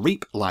Spirit shall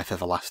reap life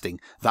everlasting.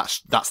 That's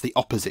the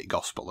opposite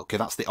gospel, okay?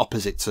 That's the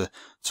opposite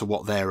to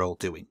what they're all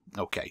doing,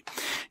 okay?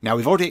 Now,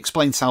 we've already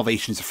explained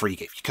salvation is a free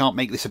gift. You can't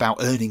make this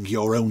about earning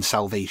your own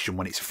salvation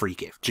when it's a free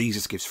gift.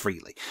 Jesus gives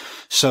freely.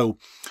 So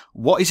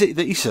what is it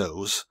that he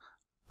sows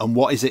and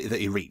what is it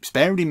that he reaps?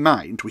 Bearing in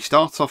mind, we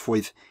start off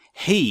with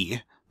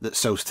he that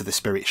sows to the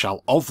Spirit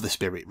shall of the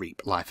Spirit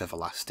reap life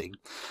everlasting.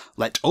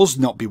 Let us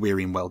not be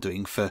weary in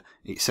well-doing, for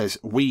it says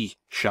we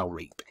shall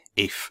reap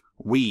if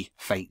we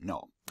faint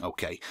not.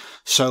 Okay,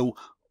 so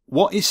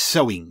what is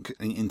sowing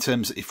in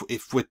terms of,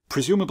 if we're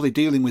presumably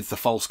dealing with the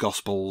false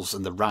gospels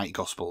and the right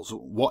gospels,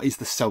 what is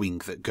the sowing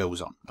that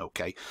goes on?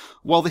 Okay,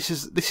 well, this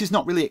is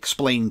not really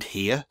explained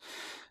here.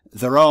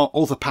 There are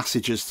other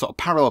passages, sort of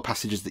parallel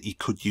passages, that you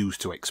could use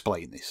to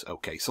explain this.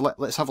 Okay, so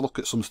let's have a look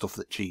at some stuff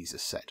that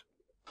Jesus said.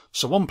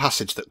 So one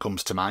passage that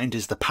comes to mind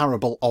is the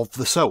parable of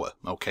the sower.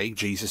 Okay,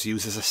 Jesus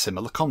uses a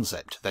similar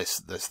concept. There's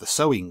the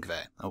sowing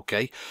there.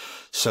 Okay,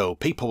 so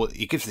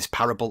he gives this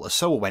parable. A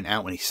sower went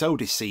out and he sowed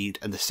his seed,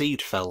 and the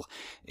seed fell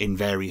in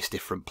various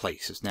different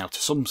places. Now, to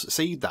some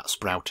seed that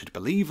sprouted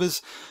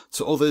believers,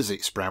 to others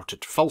it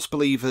sprouted false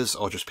believers,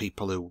 or just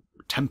people who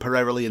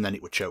temporarily, and then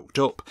it were choked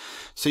up.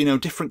 So, you know,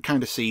 different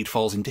kind of seed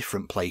falls in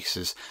different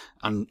places,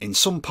 and in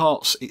some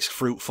parts it's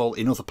fruitful,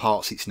 in other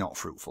parts it's not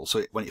fruitful.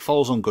 So when it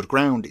falls on good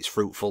ground, it's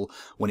fruitful.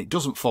 When it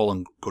doesn't fall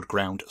on good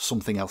ground,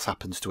 something else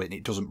happens to it and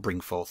it doesn't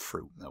bring forth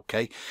fruit.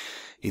 Okay,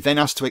 he then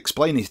has to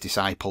explain his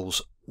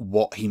disciples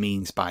what he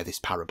means by this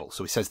parable.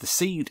 So he says the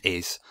seed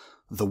is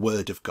the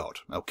word of God.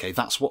 Okay,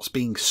 that's what's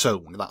being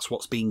sown, that's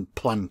what's being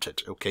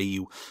planted. Okay,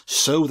 you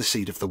sow the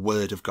seed of the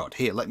word of God.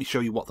 Here, let me show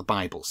you what the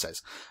Bible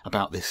says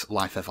about this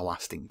life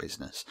everlasting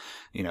business.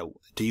 You know,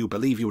 do you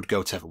believe you would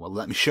go to heaven? Well,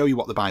 let me show you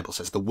what the Bible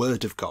says. The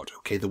word of God.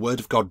 Okay, the word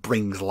of God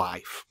brings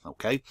life.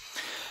 Okay,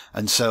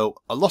 and so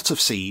a lot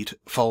of seed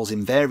falls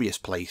in various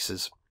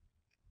places,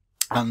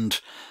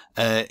 and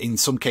in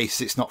some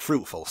cases it's not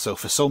fruitful. So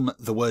for some,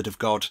 the word of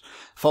God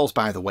falls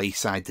by the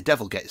wayside, the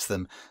devil gets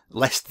them,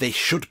 lest they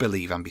should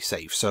believe and be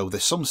saved. So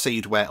there's some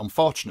seed where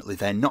unfortunately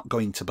they're not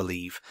going to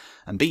believe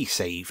and be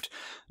saved,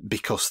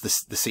 because the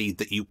seed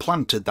that you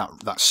planted,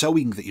 that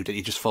sowing that you did,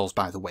 it just falls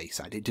by the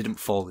wayside. It didn't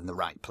fall in the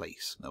right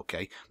place.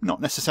 Okay,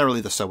 not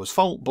necessarily the sower's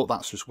fault, but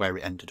that's just where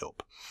it ended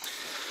up.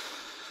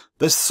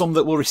 There's some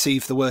that will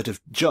receive the word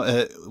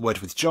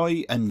with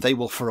joy, and they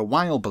will for a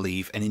while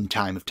believe, and in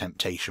time of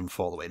temptation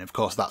fall away. And of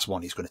course, that's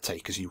one he's going to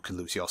take, as you can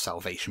lose your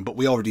salvation. But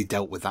we already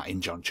dealt with that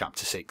in John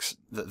chapter 6,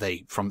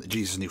 that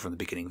Jesus knew from the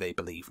beginning they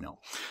believe not.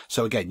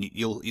 So again,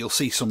 you'll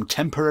see some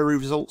temporary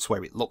results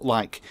where it looked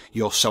like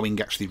your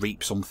sowing actually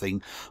reaped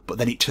something, but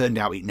then it turned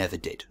out it never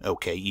did.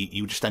 Okay,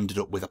 you just ended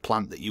up with a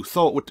plant that you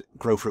thought would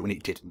grow fruit when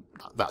it didn't.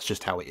 That's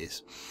just how it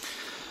is.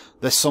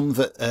 There's some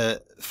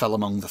that fell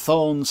among the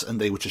thorns, and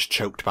they were just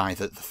choked by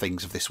the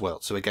things of this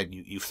world. So again,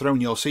 you've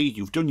thrown your seed,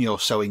 you've done your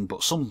sowing,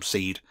 but some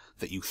seed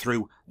that you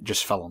threw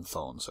just fell on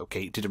thorns.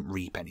 Okay, it didn't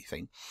reap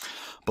anything.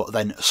 But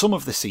then some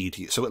of the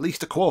seed, so at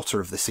least a quarter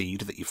of the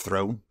seed that you've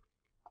thrown,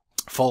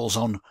 falls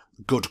on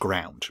good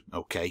ground,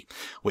 okay,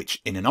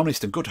 which in an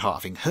honest and good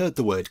heart, having heard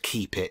the word,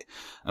 keep it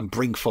and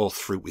bring forth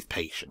fruit with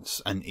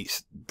patience. And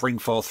it's bring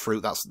forth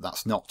fruit,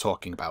 that's not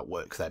talking about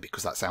work there,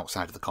 because that's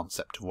outside of the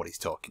concept of what he's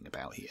talking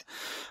about here.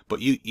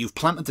 But you've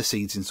planted the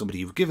seeds in somebody,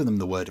 you've given them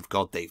the word of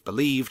God, they've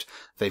believed,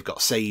 they've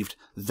got saved,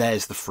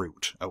 there's the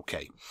fruit.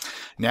 Okay,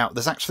 now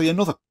there's actually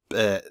another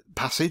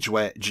passage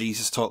where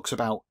Jesus talks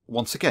about,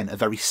 once again, a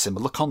very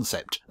similar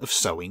concept of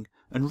sowing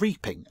and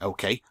reaping,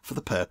 okay, for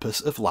the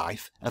purpose of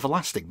life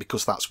everlasting,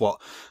 because that's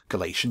what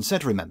Galatians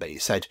said. Remember,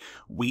 it said,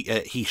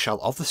 he shall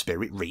of the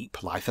Spirit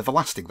reap life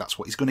everlasting. That's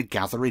what he's going to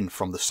gather in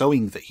from the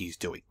sowing that he's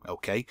doing,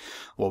 okay.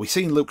 Well, we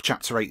see in Luke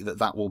chapter 8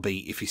 that will be,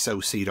 if he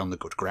sows seed on the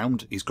good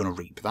ground, he's going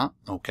to reap that,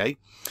 okay.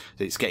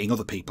 It's getting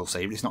other people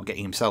saved, it's not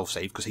getting himself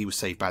saved, because he was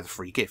saved by the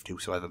free gift,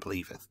 whosoever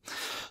believeth.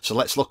 So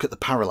let's look at the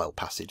parallel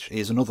passage.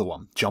 Here's another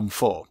one, John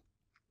 4.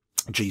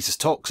 Jesus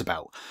talks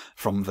about,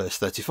 from verse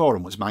 34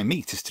 onwards, my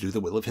meat is to do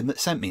the will of him that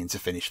sent me and to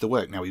finish the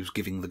work. Now he was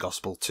giving the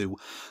gospel to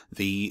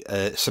the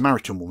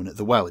Samaritan woman at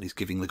the well, and he's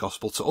giving the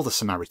gospel to other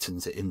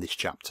Samaritans in this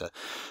chapter.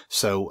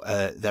 So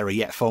there are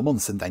yet 4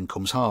 months, and then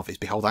comes harvest.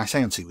 Behold, I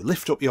say unto you,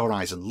 lift up your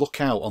eyes and look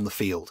out on the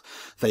field.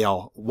 They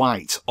are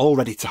white, all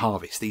ready to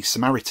harvest. These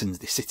Samaritans,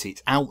 this city,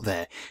 it's out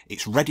there,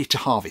 it's ready to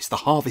harvest. The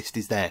harvest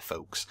is there,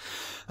 folks.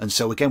 And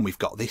so again, we've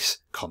got this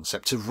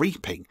concept of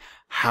reaping.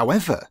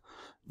 However,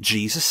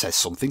 Jesus says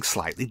something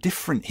slightly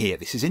different here.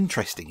 This is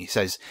interesting. He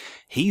says,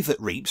 he that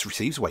reaps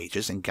receives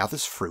wages and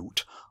gathers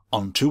fruit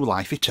unto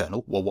life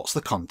eternal. Well, what's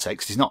the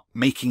context? He's not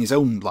making his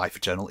own life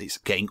eternal. It's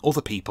getting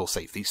other people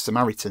saved, these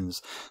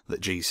Samaritans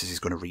that Jesus is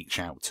going to reach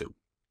out to.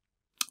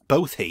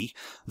 Both he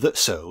that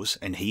sows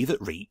and he that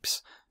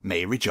reaps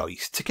may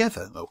rejoice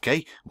together.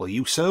 Okay, well,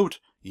 you sowed,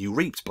 you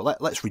reaped,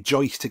 but let's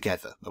rejoice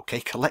together,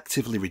 okay,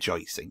 collectively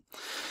rejoicing.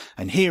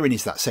 And herein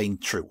is that saying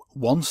true,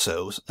 one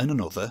sows and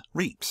another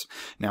reaps.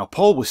 Now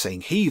Paul was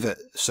saying he that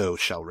sows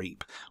shall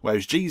reap,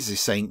 whereas Jesus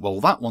is saying, well,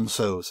 that one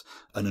sows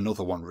and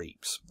another one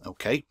reaps,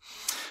 okay.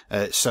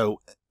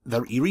 So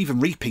you're even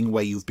reaping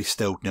where you've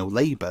bestowed no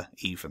labour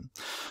even.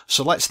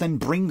 So let's then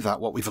bring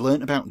that, what we've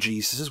learnt about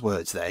Jesus'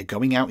 words there,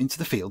 going out into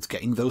the fields,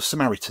 getting those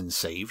Samaritans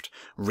saved,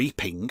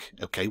 reaping,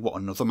 okay,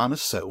 what another man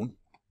has sown.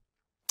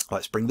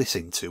 Let's bring this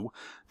into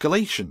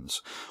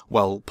Galatians.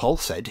 Well, Paul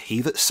said,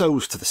 he that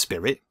sows to the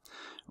Spirit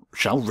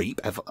shall reap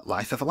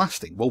life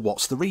everlasting. Well,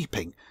 what's the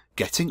reaping?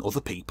 getting other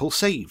people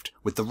saved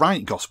with the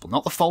right gospel,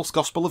 not the false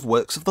gospel of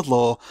works of the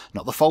law,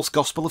 not the false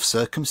gospel of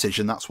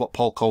circumcision. That's what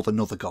Paul called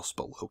another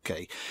gospel,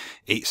 okay?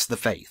 It's the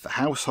faith, the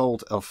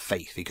household of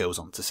faith, he goes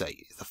on to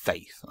say, the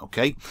faith,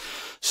 okay?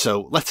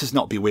 So let us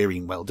not be weary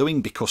in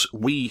well-doing, because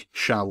we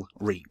shall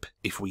reap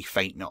if we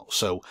faint not.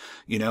 So,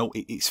 you know,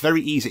 it's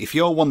very easy. If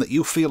you're one that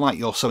you feel like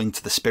you're sowing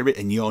to the Spirit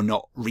and you're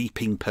not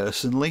reaping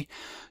personally,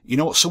 you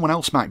know what, someone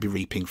else might be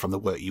reaping from the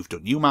work you've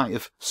done. You might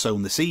have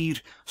sown the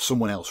seed,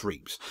 someone else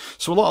reaps.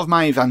 So a lot of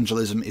my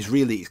evangelism is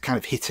really kind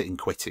of hit it and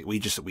quit it. We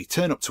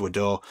turn up to a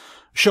door,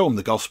 show them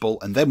the gospel,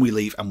 and then we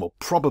leave, and we'll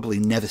probably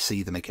never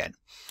see them again.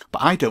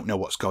 But I don't know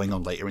what's going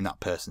on later in that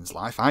person's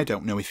life. I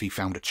don't know if he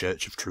found a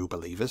church of true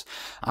believers.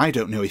 I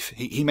don't know if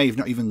he may have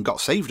not even got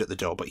saved at the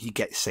door, but he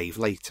gets saved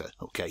later,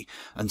 okay?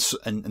 And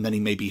then he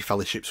maybe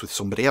fellowships with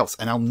somebody else,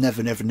 and I'll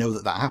never know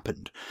that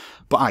happened.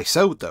 But I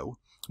sowed, though,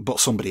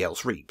 but somebody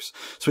else reaps.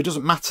 So it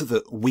doesn't matter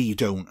that we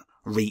don't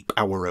reap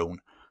our own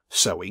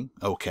sowing,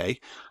 okay?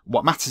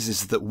 What matters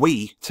is that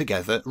we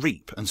together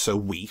reap, and so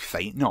we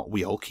faint not.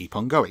 We all keep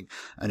on going.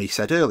 And he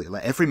said earlier,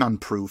 let every man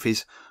prove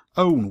his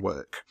own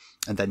work,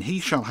 and then he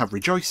shall have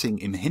rejoicing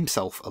in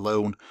himself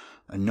alone,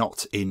 and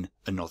not in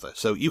another.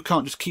 So you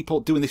can't just keep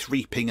on doing this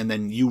reaping and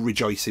then you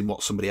rejoice in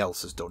what somebody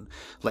else has done.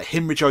 Let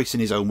him rejoice in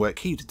his own work.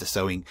 He did the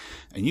sowing,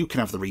 and you can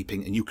have the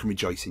reaping, and you can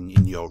rejoice in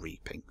your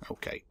reaping,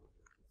 okay?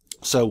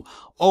 So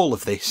all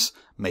of this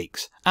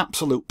makes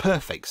absolute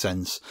perfect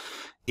sense.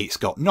 It's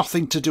got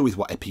nothing to do with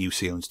what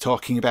Epiousion's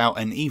talking about,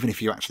 and even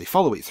if you actually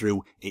follow it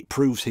through, it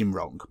proves him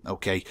wrong,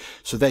 okay?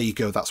 So there you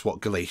go, that's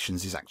what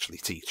Galatians is actually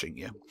teaching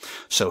you.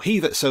 So he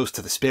that sows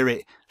to the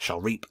Spirit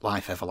shall reap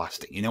life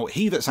everlasting. You know,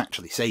 he that's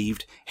actually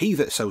saved, he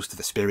that sows to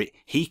the Spirit,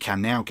 he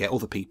can now get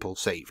other people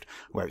saved.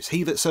 Whereas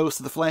he that sows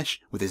to the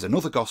flesh, with his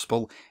another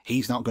gospel,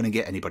 he's not going to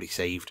get anybody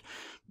saved.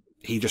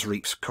 He just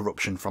reaps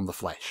corruption from the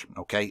flesh,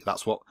 okay?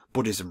 That's what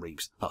Buddhism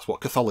reaps. That's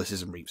what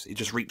Catholicism reaps. It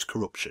just reaps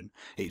corruption.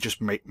 It just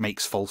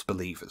makes false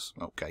believers,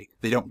 okay?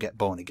 They don't get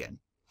born again.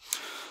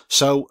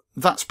 So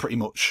that's pretty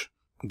much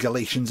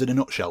Galatians in a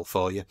nutshell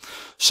for you.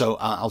 So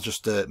I'll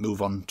just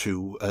move on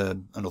to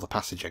another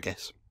passage, I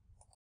guess.